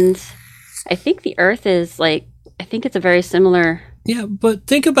I think the Earth is I think it's a very similar. Yeah, but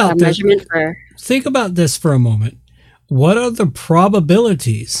think about this. Measurement for. Think about this for a moment. What are the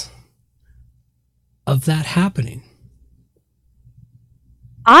probabilities of that happening?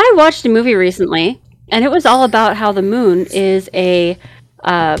 I watched a movie recently, and it was all about how the moon is a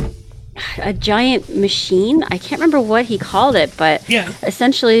giant machine. I can't remember what he called it, but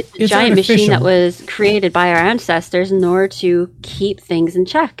essentially it's a giant machine that was created by our ancestors in order to keep things in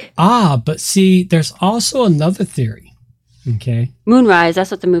check. But see, there's also another theory. Okay. Moonrise, that's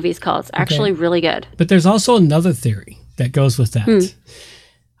what the movie's called. It's actually really good. But there's also another theory that goes with that.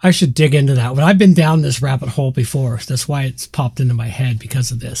 I should dig into that one. I've been down this rabbit hole before. That's why it's popped into my head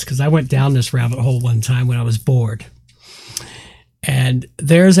because of this. Because I went down this rabbit hole one time when I was bored. And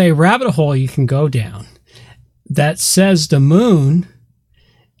there's a rabbit hole you can go down that says the moon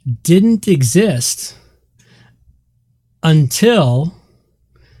didn't exist until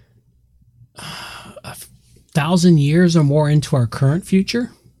 1,000 years or more into our current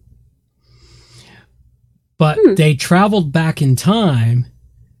future. But they traveled back in time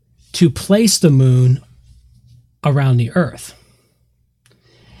to place the moon around the Earth.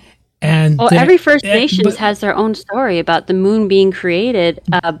 And every First Nations has their own story about the moon being created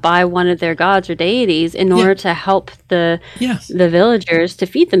by one of their gods or deities in order to help the villagers to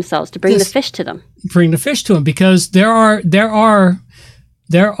feed themselves, to bring the fish to them. Bring the fish to them, because there are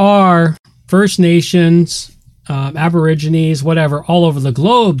First Nations, Aborigines, whatever, all over the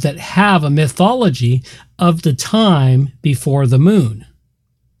globe that have a mythology of the time before the moon.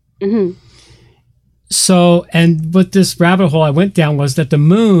 Mm-hmm. So, and what this rabbit hole I went down was that the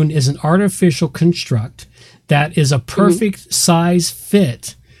moon is an artificial construct that is a perfect size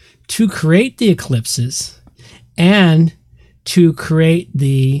fit to create the eclipses and to create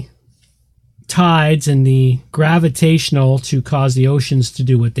the tides and the gravitational to cause the oceans to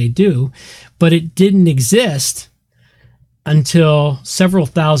do what they do. But it didn't exist until several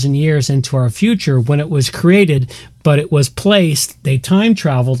thousand years into our future when it was created, but it was placed, they time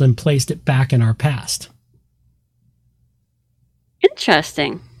traveled and placed it back in our past.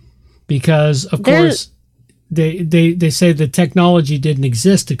 Interesting. Because, of course, they say the technology didn't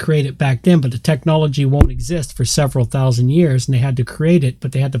exist to create it back then, but the technology won't exist for several thousand years, and they had to create it,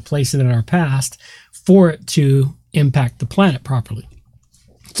 but they had to place it in our past for it to impact the planet properly.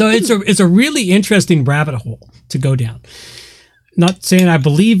 So it's a really interesting rabbit hole to go down. Not saying I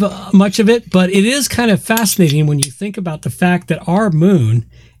believe much of it, but it is kind of fascinating when you think about the fact that our moon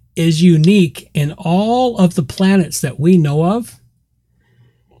is unique in all of the planets that we know of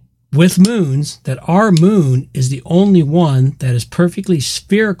with moons, that our moon is the only one that is perfectly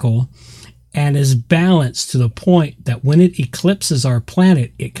spherical and is balanced to the point that when it eclipses our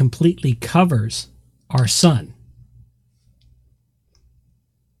planet, it completely covers our sun.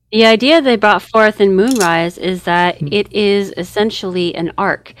 The idea they brought forth in Moonrise is that it is essentially an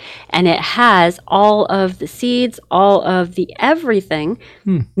arc, and it has all of the seeds, all of the everything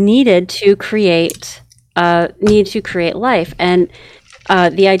needed to create life. And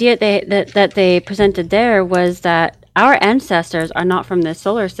the idea that they presented there was that our ancestors are not from this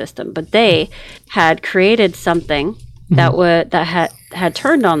solar system, but they had created something that had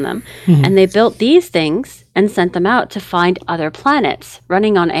turned on them, and they built these things and sent them out to find other planets,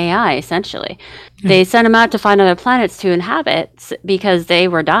 running on AI, essentially. They sent them out to find other planets to inhabit because they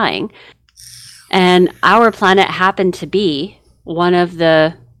were dying. And our planet happened to be one of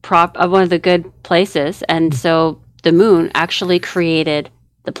the good places, and so the moon actually created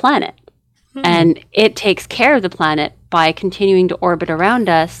the planet. And it takes care of the planet by continuing to orbit around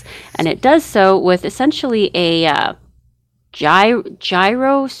us, and it does so with essentially a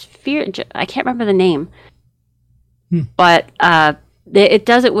gyrosphere. I can't remember the name. But it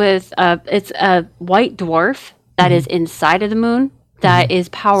does it with it's a white dwarf that is inside of the moon that is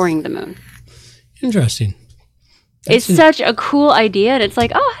powering the moon. Interesting. It's such a cool idea, and it's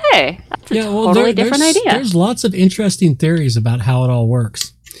like, oh, hey, that's a totally different idea. There's lots of interesting theories about how it all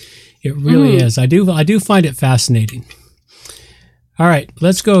works. It really is. I do find it fascinating. All right,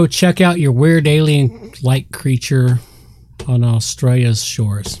 let's go check out your weird alien-like creature on Australia's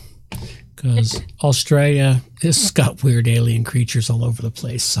shores. Because Australia has got weird alien creatures all over the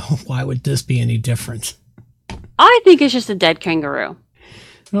place, so why would this be any different? I think it's just a dead kangaroo.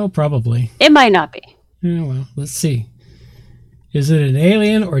 Oh, probably. It might not be. Yeah, well, let's see. Is it an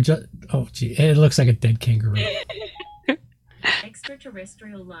alien or just Oh, gee. It looks like a dead kangaroo.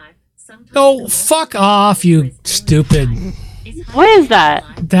 Extraterrestrial life. Oh, fuck off, you stupid. What is that?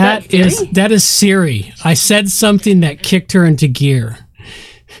 That is Siri. I said something that kicked her into gear.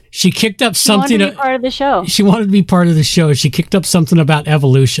 She kicked up something. She wanted to be part of the show. She wanted to be part of the show. She kicked up something about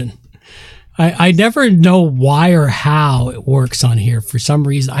evolution. I never know why or how it works on here. For some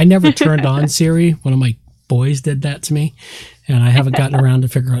reason, I never turned on Siri. One of my boys did that to me, and I haven't gotten around to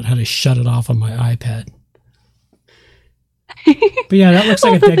figure out how to shut it off on my iPad. But yeah, that looks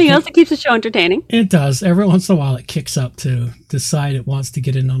like something else that keeps the show entertaining. It does. Every once in a while, it kicks up to decide it wants to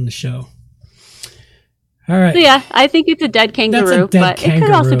get in on the show. All right. So yeah, I think it's a dead kangaroo, but it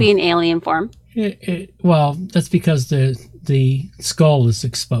could also be an alien form. Well, that's because the skull is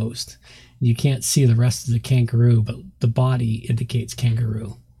exposed. You can't see the rest of the kangaroo, but the body indicates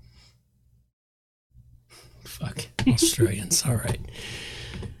kangaroo. Fuck. Australians. All right.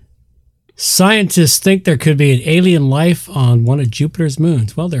 Scientists think there could be an alien life on one of Jupiter's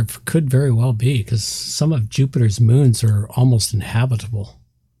moons. Well, there could very well be, because some of Jupiter's moons are almost inhabitable.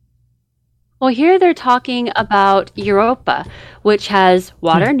 Well, here they're talking about Europa, which has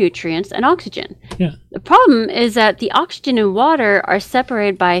water, nutrients, and oxygen. Yeah. The problem is that the oxygen and water are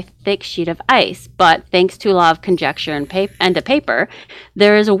separated by a thick sheet of ice, but thanks to a law of conjecture and a paper,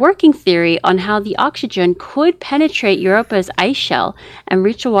 there is a working theory on how the oxygen could penetrate Europa's ice shell and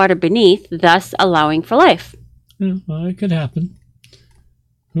reach the water beneath, thus allowing for life. Yeah, well, it could happen.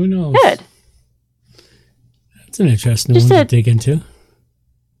 Who knows? Good. That's an interesting one to dig into.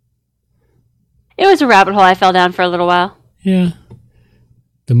 It was a rabbit hole I fell down for a little while. Yeah.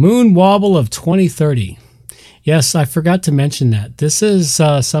 The moon wobble of 2030. Yes, I forgot to mention that. This is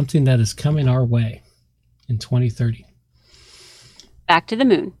something that is coming our way in 2030. Back to the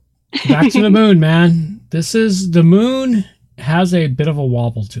moon. Back to the moon, man. The moon has a bit of a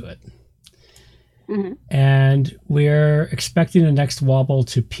wobble to it. Mm-hmm. And we're expecting the next wobble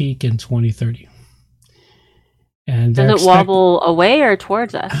to peak in 2030. And does it wobble away or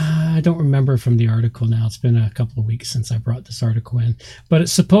towards us? I don't remember from the article now. It's been a couple of weeks since I brought this article in. But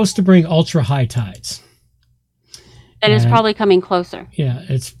it's supposed to bring ultra high tides. And it's probably coming closer. Yeah,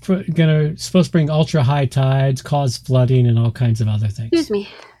 it's supposed to bring ultra high tides, cause flooding, and all kinds of other things. Excuse me.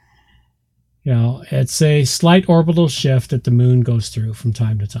 You know, it's a slight orbital shift that the moon goes through from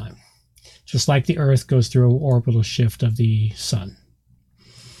time to time. Just like the Earth goes through an orbital shift of the sun.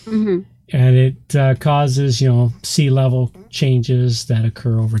 Mm-hmm. And it causes, sea level changes that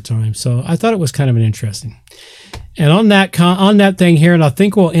occur over time. So I thought it was kind of an interesting. And on that thing here, and I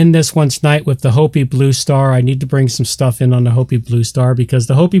think we'll end this one tonight with the Hopi Blue Star. I need to bring some stuff in on the Hopi Blue Star because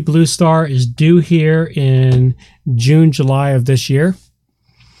the Hopi Blue Star is due here in June, July of this year.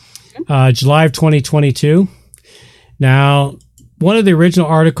 July of 2022. Now, one of the original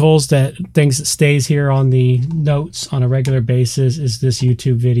articles that stays here on the notes on a regular basis is this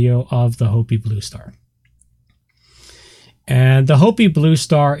YouTube video of the Hopi Blue Star. And the Hopi Blue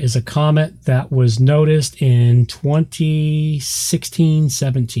Star is a comet that was noticed in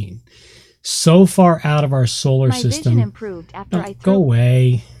 2016-17. So far out of our solar system. Vision improved after go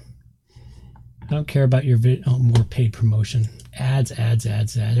away. I don't care about your more paid promotion. Ads.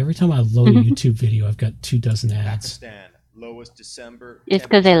 Every time I load a YouTube video, I've got 24 ads. Lowest December. It's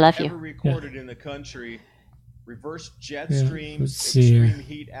because they love you. Recorded in the country. Reverse jet streams. Extreme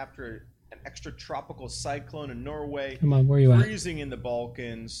heat after an extratropical cyclone in Norway. Come on, where are you at? Freezing in the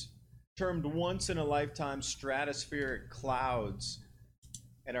Balkans. Termed once in a lifetime stratospheric clouds.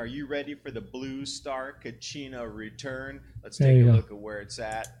 And are you ready for the Blue Star Kachina return? Let's take a look at where it's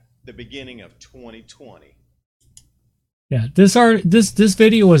at. The beginning of 2020. Yeah, this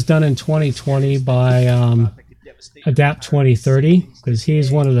video was done in 2020 by Adapt 2030 because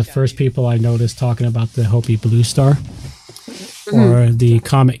he's one of the first people I noticed talking about the Hopi Blue Star, or the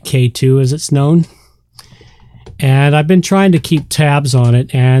Comet K2 as it's known. And I've been trying to keep tabs on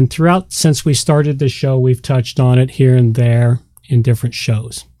it, and throughout since we started the show, we've touched on it here and there in different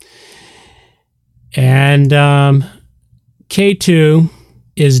shows. And K2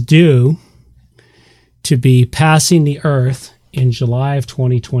 is due to be passing the Earth in July of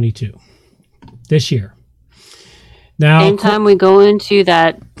 2022, this year. Now, same time we go into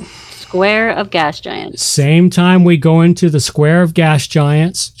that square of gas giants. Same time we go into the square of gas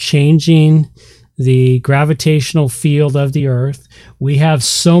giants, changing the gravitational field of the Earth. We have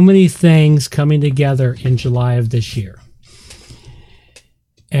so many things coming together in July of this year.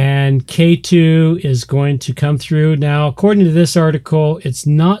 And K2 is going to come through. Now, according to this article, it's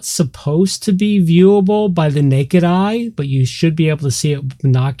not supposed to be viewable by the naked eye, but you should be able to see it with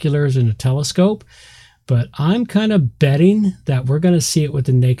binoculars and a telescope. But I'm kind of betting that we're going to see it with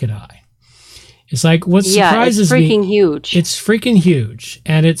the naked eye. It's like what surprises me. It's freaking huge. It's freaking huge,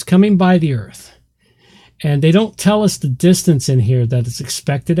 and it's coming by the Earth. And they don't tell us the distance in here that it's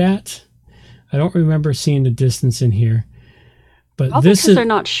expected at. I don't remember seeing the distance in here. But Probably this because they're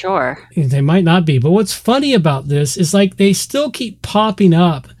not sure. They might not be. But what's funny about this is like they still keep popping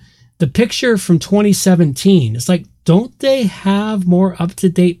up the picture from 2017. It's like, don't they have more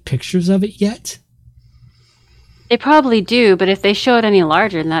up-to-date pictures of it yet? They probably do, but if they show it any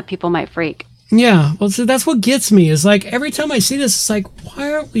larger than that, people might freak. Yeah, well, so that's what gets me is like every time I see this, it's like,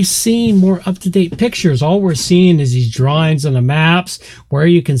 why aren't we seeing more up-to-date pictures? All we're seeing is these drawings on the maps where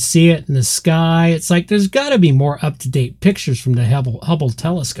you can see it in the sky. It's like there's got to be more up-to-date pictures from the Hubble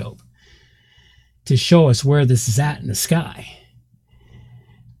telescope to show us where this is at in the sky.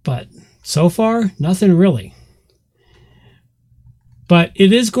 But so far, nothing really. But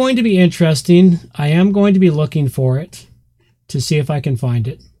it is going to be interesting. I am going to be looking for it to see if I can find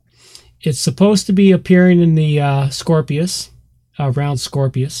it. It's supposed to be appearing in the Scorpius, around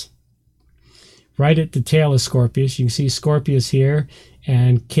Scorpius, right at the tail of Scorpius. You can see Scorpius here,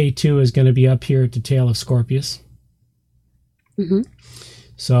 and K2 is going to be up here at the tail of Scorpius. Mm-hmm.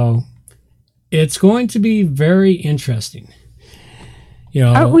 So it's going to be very interesting. You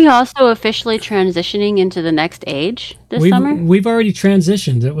know, aren't we also officially transitioning into the next age this summer? We've already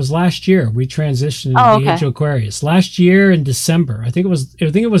transitioned. It was last year. We transitioned into the Age of Aquarius. Last year in December. I think it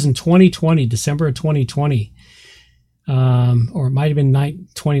was in 2020, December of 2020. Or it might have been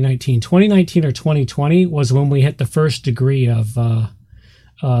 2019. 2019 or 2020 was when we hit the first degree of the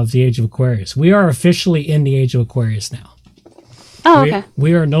Age of Aquarius. We are officially in the Age of Aquarius now. Oh, okay.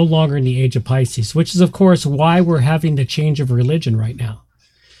 We are no longer in the Age of Pisces, which is, of course, why we're having the change of religion right now.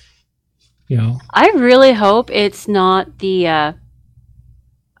 You know, I really hope it's not the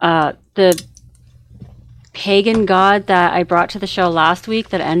pagan god that I brought to the show last week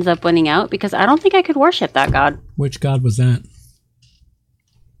that ends up winning out, because I don't think I could worship that god. Which god was that?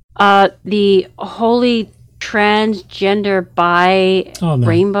 The holy transgender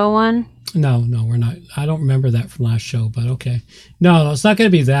rainbow one. No, we're not. I don't remember that from last show, but okay. No, it's not going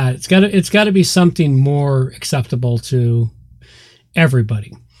to be that. It's got to be something more acceptable to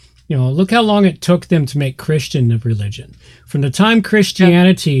everybody. You know, look how long it took them to make Christian the religion. From the time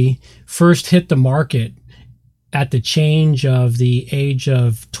Christianity first hit the market at the change of the age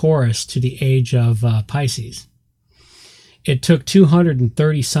of Taurus to the age of Pisces, it took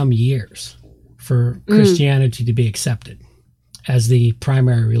 230 some years for Christianity to be accepted as the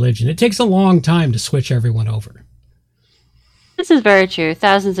primary religion. It takes a long time to switch everyone over. This is very true.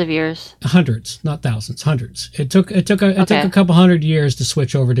 Thousands of years. Hundreds, not thousands, hundreds. It took a couple hundred years to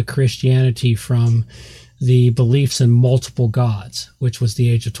switch over to Christianity from the beliefs in multiple gods, which was the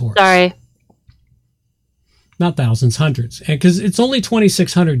Age of Taurus. Sorry. Not thousands, hundreds. Because it's only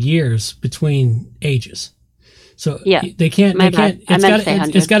 2,600 years between ages. So yeah, they can't.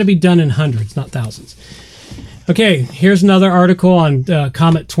 It's got to be done in hundreds, not thousands. Okay, here's another article on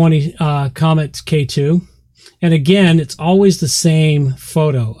Comet K2. And again, it's always the same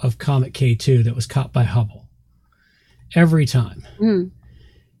photo of Comet K2 that was caught by Hubble. Every time. You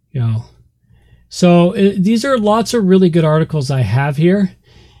know. So these are lots of really good articles I have here.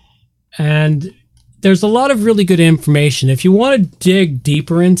 And there's a lot of really good information. If you want to dig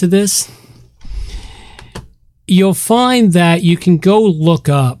deeper into this, you'll find that you can go look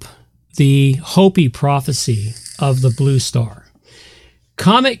up the Hopi prophecy of the blue star.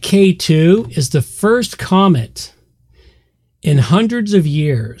 Comet K2 is the first comet in hundreds of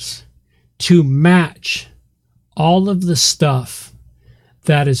years to match all of the stuff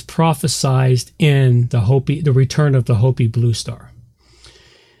that is prophesized in the return of the Hopi blue star.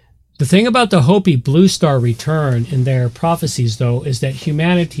 The thing about the Hopi blue star return in their prophecies, though, is that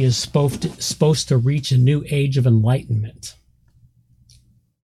humanity is supposed to reach a new age of enlightenment.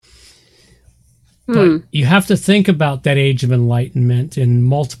 But you have to think about that age of enlightenment in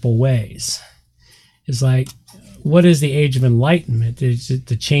multiple ways. It's like, what is the age of enlightenment? Is it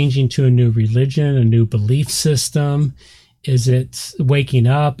the changing to a new religion, a new belief system? Is it waking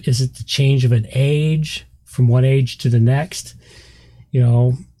up? Is it the change of an age from one age to the next? You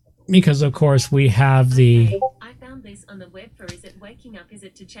know, because of course we have the... I found this on the web for is it waking up? Is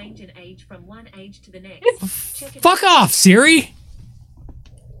it to change an age from one age to the next? Fuck off, Siri!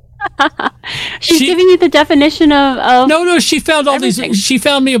 She's giving you the definition of no, she found all everything. She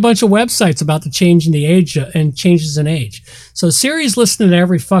found me a bunch of websites about the change in the age and changes in age. So Siri's listening to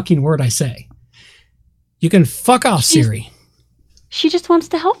every fucking word I say. You can fuck off, Siri. She just wants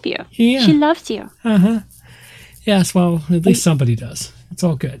to help you. Yeah. She loves you. Yes, well, at least somebody does. It's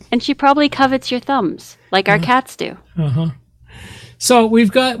all good. And she probably covets your thumbs, like our cats do. So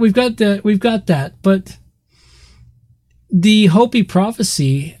we've got that, but the Hopi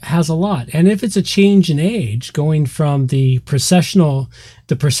prophecy has a lot. And if it's a change in age, going from the precession of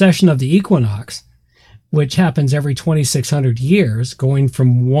the equinox, which happens every 2,600 years, going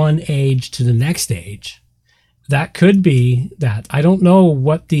from one age to the next age, that could be that. I don't know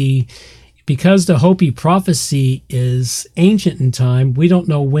because the Hopi prophecy is ancient in time, we don't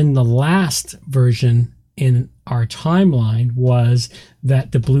know when the last version in our timeline was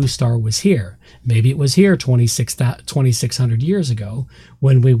that the blue star was here. Maybe it was here 2,600 years ago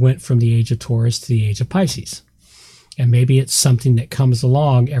when we went from the age of Taurus to the age of Pisces. And maybe it's something that comes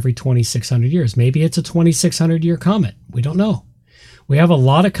along every 2,600 years. Maybe it's a 2,600 year comet. We don't know. We have a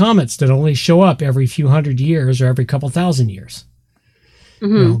lot of comets that only show up every few hundred years or every couple thousand years.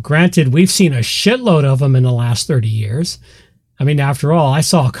 Mm-hmm. Granted, we've seen a shitload of them in the last 30 years. I mean, after all, I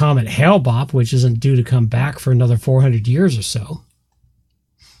saw a comet Hale-Bopp, which isn't due to come back for another 400 years or so.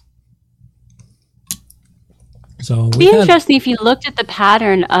 So it'd be interesting if you looked at the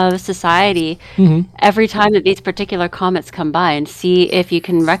pattern of society every time that these particular comets come by and see if you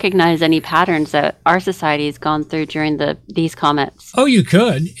can recognize any patterns that our society has gone through during these comets. Oh, you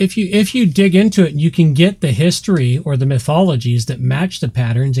could. If you dig into it, you can get the history or the mythologies that match the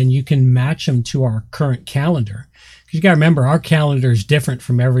patterns, and you can match them to our current calendar. You got to remember, our calendar is different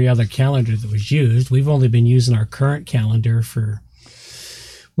from every other calendar that was used. We've only been using our current calendar for...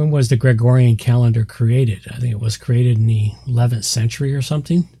 When was the Gregorian calendar created? I think it was created in the 11th century or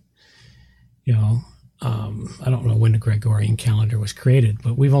something. I don't know when the Gregorian calendar was created,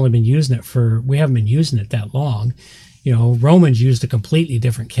 but we've only been using it we haven't been using it that long. Romans used a completely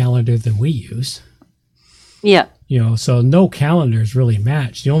different calendar than we use. Yeah. So no calendars really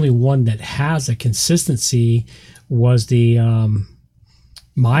match. The only one that has a consistency was the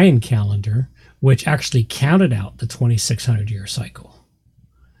Mayan calendar, which actually counted out the 2,600 year cycle.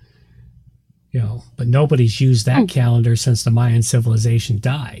 But nobody's used that calendar since the Mayan civilization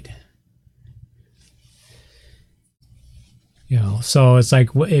died. So it's like,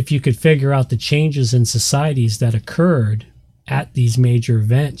 if you could figure out the changes in societies that occurred at these major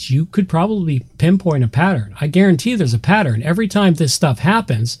events, you could probably pinpoint a pattern. I guarantee there's a pattern. Every time this stuff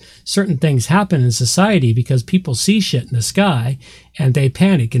happens, certain things happen in society because people see shit in the sky and they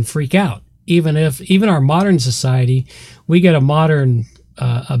panic and freak out. Even our modern society, we get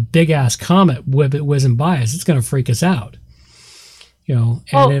a big ass comet whizzing by us, it's going to freak us out.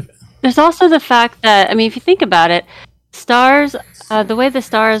 There's also the fact that, if you think about it, stars, the way the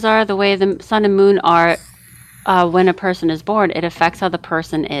stars are, the way the sun and moon are, when a person is born, it affects how the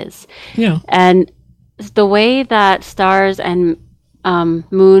person is. Yeah. And the way that stars and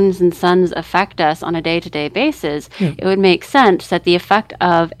moons and suns affect us on a day-to-day basis, it would make sense that the effect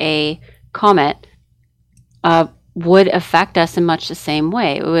of a comet would affect us in much the same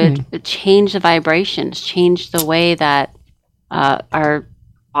way. It would change the vibrations, change the way that our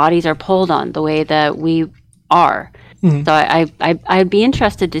bodies are pulled on, the way that we are. So I'd be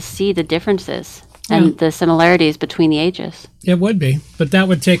interested to see the differences and the similarities between the ages. It would be, but that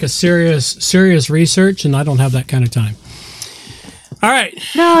would take a serious research, and I don't have that kind of time. All right.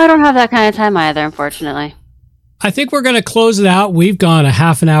 No, I don't have that kind of time either, unfortunately. I think we're going to close it out. We've gone a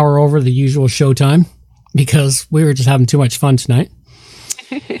half an hour over the usual show time, because we were just having too much fun tonight.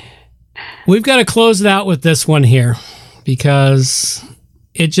 We've got to close it out with this one here, because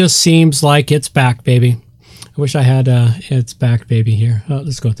it just seems like it's back, baby. I wish I had it's back, baby here. Oh,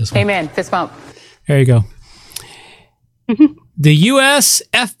 let's go with this one. Amen. Fist bump. There you go. The U.S.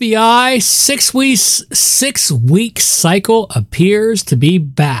 FBI 6 week cycle appears to be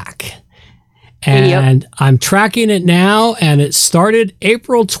back. And I'm tracking it now, and it started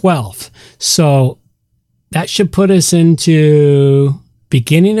April 12th. So that should put us into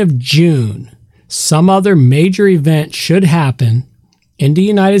beginning of June. Some other major event should happen in the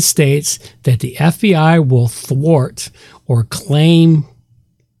United States that the FBI will thwart or claim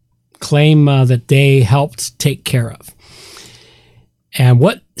that they helped take care of. And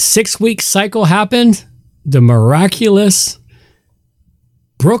what 6 week cycle happened? The miraculous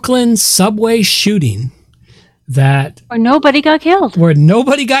Brooklyn subway shooting. Where nobody got killed. Where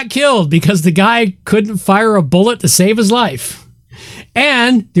nobody got killed because the guy couldn't fire a bullet to save his life.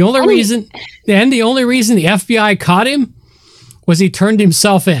 And the only reason the FBI caught him was he turned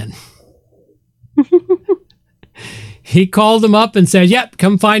himself in. He called him up and said, "Yep,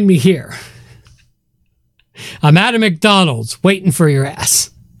 come find me here. I'm at a McDonald's waiting for your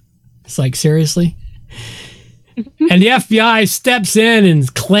ass." It's like, seriously? And the FBI steps in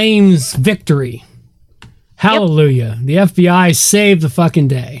and claims victory. Hallelujah. The FBI saved the fucking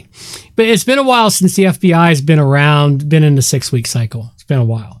day. But it's been a while since the FBI has been around, been in the 6-week cycle. It's been a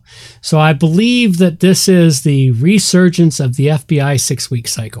while. So I believe that this is the resurgence of the FBI 6-week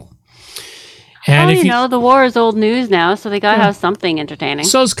cycle. And well, you know, the war is old news now, so they got to have something entertaining.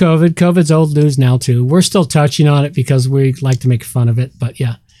 So's COVID. COVID's old news now, too. We're still touching on it because we like to make fun of it, but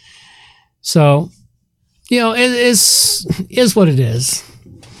yeah. So, you know, it is what it is.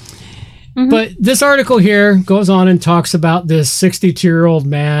 Mm-hmm. But this article here goes on and talks about this 62-year-old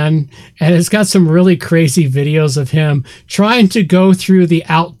man, and it's got some really crazy videos of him trying to go through the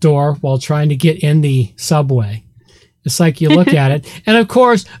outdoor while trying to get in the subway. It's like you look at it, and of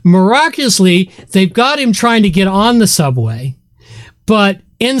course, miraculously, they've got him trying to get on the subway, but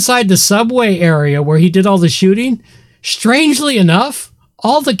inside the subway area where he did all the shooting, strangely enough,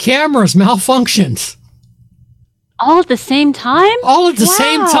 all the cameras malfunctioned. All at the same time? All at the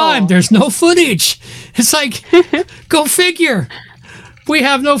same time. There's no footage. It's like, go figure. We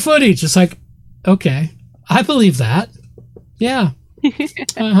have no footage. It's like, okay, I believe that. Yeah.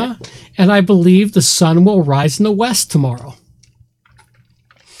 Uh-huh. And I believe the sun will rise in the west tomorrow.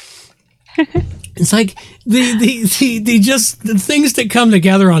 It's like the things that come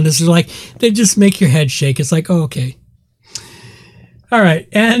together on this are like, they just make your head shake. It's like, oh, okay. All right.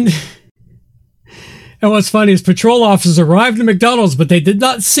 And what's funny is patrol officers arrived at McDonald's, but they did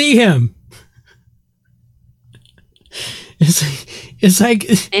not see him. It's like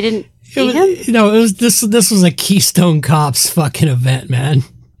they didn't see him? You know, it was this was a Keystone Cops fucking event, man.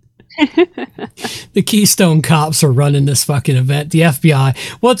 The Keystone Cops are running this fucking event. The FBI.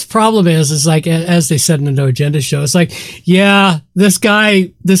 What's the problem is like, as they said in the No Agenda show, it's like, yeah, this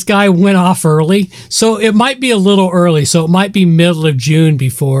guy went off early, so it might be a little early. So it might be middle of June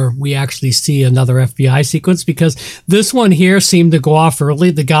before we actually see another FBI sequence, because this one here seemed to go off early.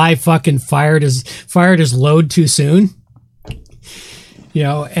 The guy fucking fired his load too soon. You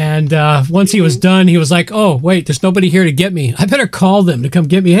know, and once he was done, he was like, oh, wait, there's nobody here to get me. I better call them to come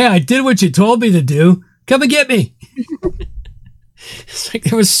get me. Hey, I did what you told me to do. Come and get me. It's like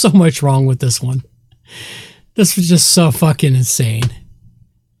there was so much wrong with this one. This was just so fucking insane.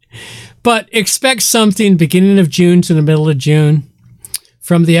 But expect something beginning of June to the middle of June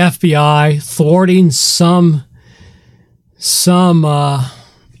from the FBI thwarting some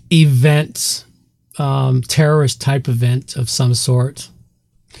event, terrorist type event of some sort,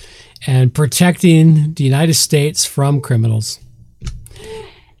 and protecting the United States from criminals.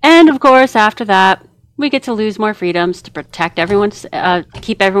 And of course, after that, we get to lose more freedoms to protect everyone,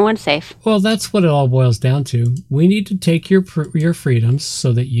 keep everyone safe. Well, that's what it all boils down to. We need to take your freedoms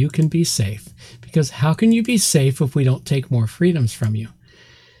so that you can be safe. Because how can you be safe if we don't take more freedoms from you?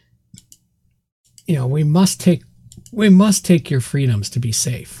 You know, we must take your freedoms to be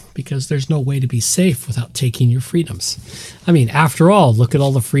safe, because there's no way to be safe without taking your freedoms. I mean, after all, look at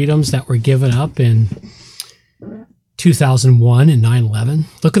all the freedoms that were given up in 2001 and 9/11.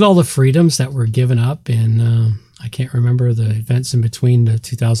 Look at all the freedoms that were given up in, I can't remember the events in between the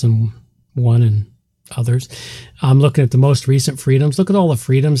 2001 and others. I'm looking at the most recent freedoms. Look at all the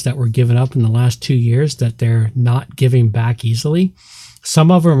freedoms that were given up in the last 2 years that they're not giving back easily.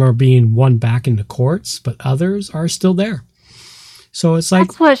 Some of them are being won back in the courts, but others are still there. So it's like...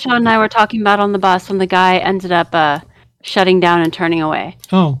 That's what Sean and I were talking about on the bus when the guy ended up shutting down and turning away.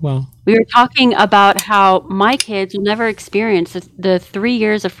 Oh, well. We were talking about how my kids will never experience the 3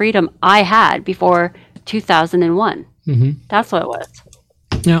 years of freedom I had before 2001. Mm-hmm. That's what it was.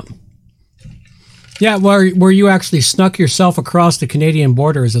 Yeah. Yeah, where you actually snuck yourself across the Canadian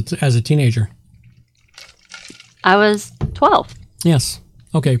border as a teenager. I was 12. Yes.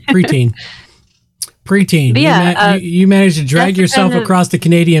 Okay. Preteen. Preteen. But yeah, you managed to drag yourself across the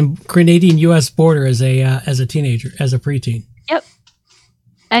Canadian-U.S. border as a teenager, as a preteen. Yep.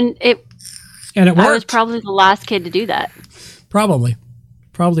 And it worked. I was probably the last kid to do that. Probably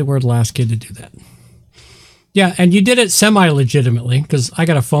were the last kid to do that. Yeah, and you did it semi-legitimately, because I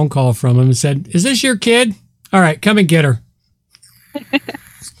got a phone call from him and said, "Is this your kid? All right, come and get her."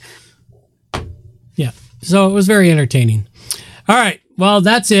 Yeah. So it was very entertaining. All right. Well,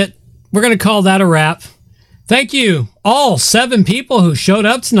 that's it. We're going to call that a wrap. Thank you, all 7 people who showed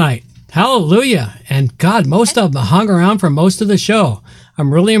up tonight. Hallelujah. And God, most of them hung around for most of the show.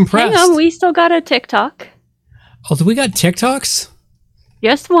 I'm really impressed. Hang on, we still got a TikTok. Oh, do we got TikToks?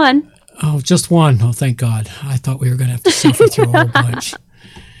 Just one. Oh, just one. Oh, thank God. I thought we were going to have to suffer through a whole bunch.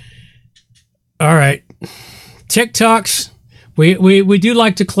 All right. TikToks. We do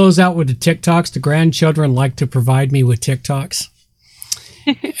like to close out with the TikToks. The grandchildren like to provide me with TikToks.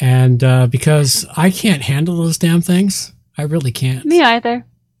 And because I can't handle those damn things. I really can't. Me either.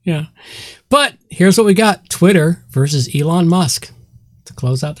 Yeah. But here's what we got. Twitter versus Elon Musk to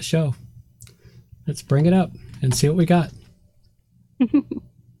close out the show. Let's bring it up and see what we got.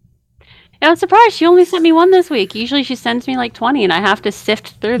 Yeah, I'm surprised she only sent me one this week. Usually she sends me like 20 and I have to sift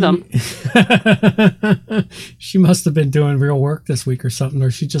through them. She must have been doing real work this week or something, or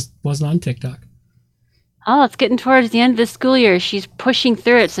she just wasn't on TikTok. Oh, it's getting towards the end of the school year. She's pushing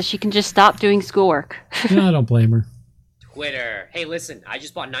through it so she can just stop doing schoolwork. No, I don't blame her. Twitter. Hey, listen, I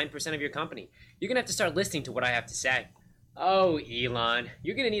just bought 9% of your company. You're going to have to start listening to what I have to say. Oh, Elon,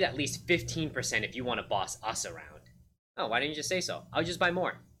 you're going to need at least 15% if you want to boss us around. Oh, why didn't you just say so? I'll just buy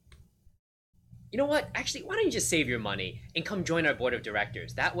more. You know what? Actually, why don't you just save your money and come join our board of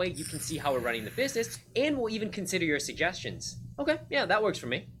directors? That way you can see how we're running the business and we'll even consider your suggestions. Okay, yeah, that works for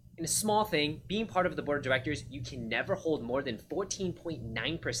me. In a small thing, being part of the board of directors, you can never hold more than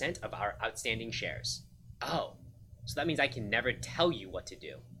 14.9% of our outstanding shares. Oh, so that means I can never tell you what to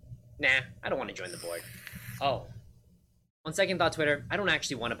do. Nah, I don't want to join the board. Oh. On second thought, Twitter, I don't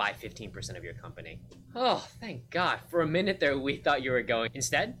actually want to buy 15% of your company. Oh, thank God. For a minute there, we thought you were going.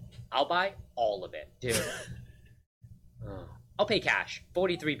 Instead, I'll buy all of it. Dude. Oh. I'll pay cash.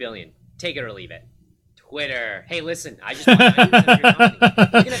 $43 billion. Take it or leave it. Twitter. Hey, listen, I just want 9% of your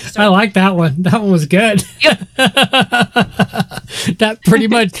company. I like that one. That one was good. Yep.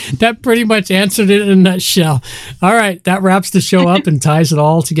 that pretty much answered it in a nutshell. All right, that wraps the show up and ties it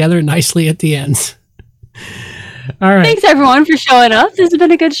all together nicely at the end. All right. Thanks, everyone, for showing up. This has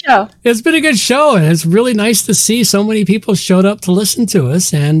been a good show. It's been a good show, and it's really nice to see so many people showed up to listen to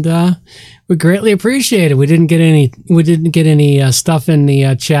us, and we greatly appreciate it. We didn't get any stuff in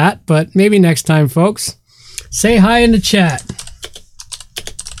the chat, but maybe next time, folks. Say hi in the chat.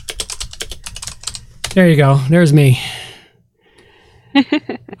 There you go. There's me.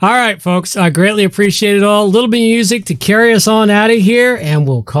 All right, folks. I greatly appreciate it all. A little bit of music to carry us on out of here, and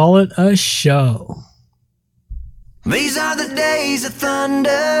we'll call it a show. These are the days of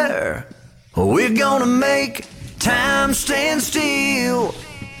thunder. We're gonna make time stand still.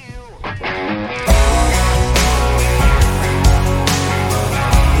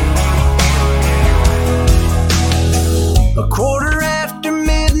 A quarter after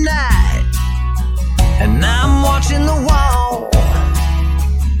midnight, and I'm watching the wall.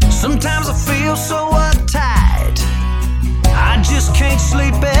 Sometimes I feel so uptight, I just can't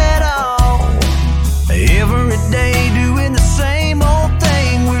sleep at all. Every day doing the same old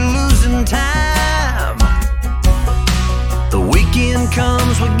thing, we're losing time. The weekend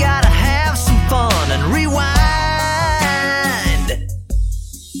comes, we gotta have some fun and rewind.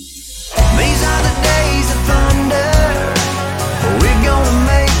 These are the days of thunder. We're gonna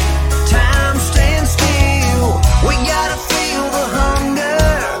make time stand still. We gotta feel the hunger,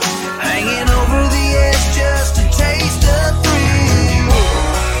 hanging over the edge just to taste the thrill.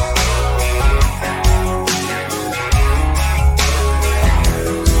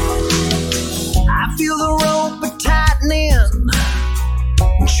 Feel the rope tightening,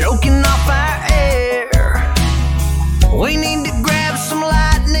 choking off our air. We need to grab some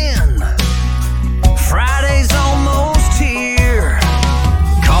lightning. Friday's almost here.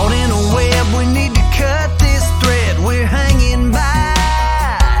 Caught in a web, we need to cut this thread we're hanging by.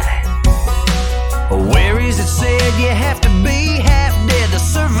 Where is it said you have to be half dead to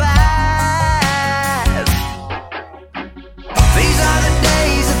survive? These are the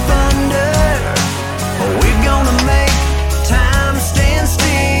days of thunder. We're gonna make time stand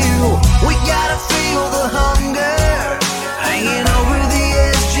still. We gotta feel the hunger, hanging over the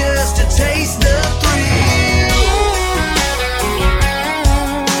edge just to taste the thrill.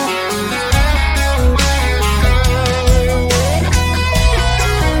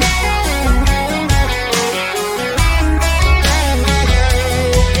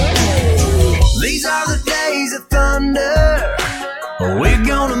 These are the days of thunder. We're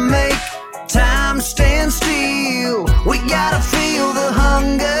gonna make time stand still. We gotta feel the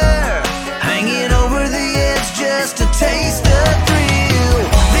hunger, hanging over the edge just to taste the thrill.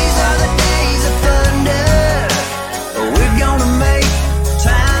 These are the days of thunder. We're gonna make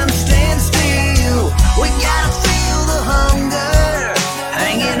time stand still. We gotta feel the hunger,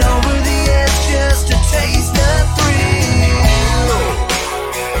 hanging over the edge just to taste the thrill.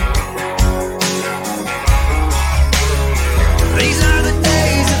 These are the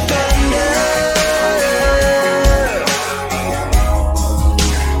days of thunder.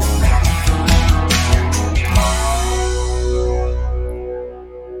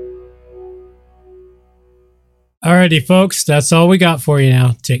 Alrighty, folks, that's all we got for you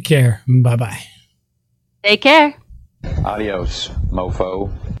now. Take care. Bye-bye. Take care. Adios,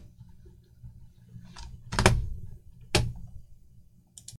 mofo.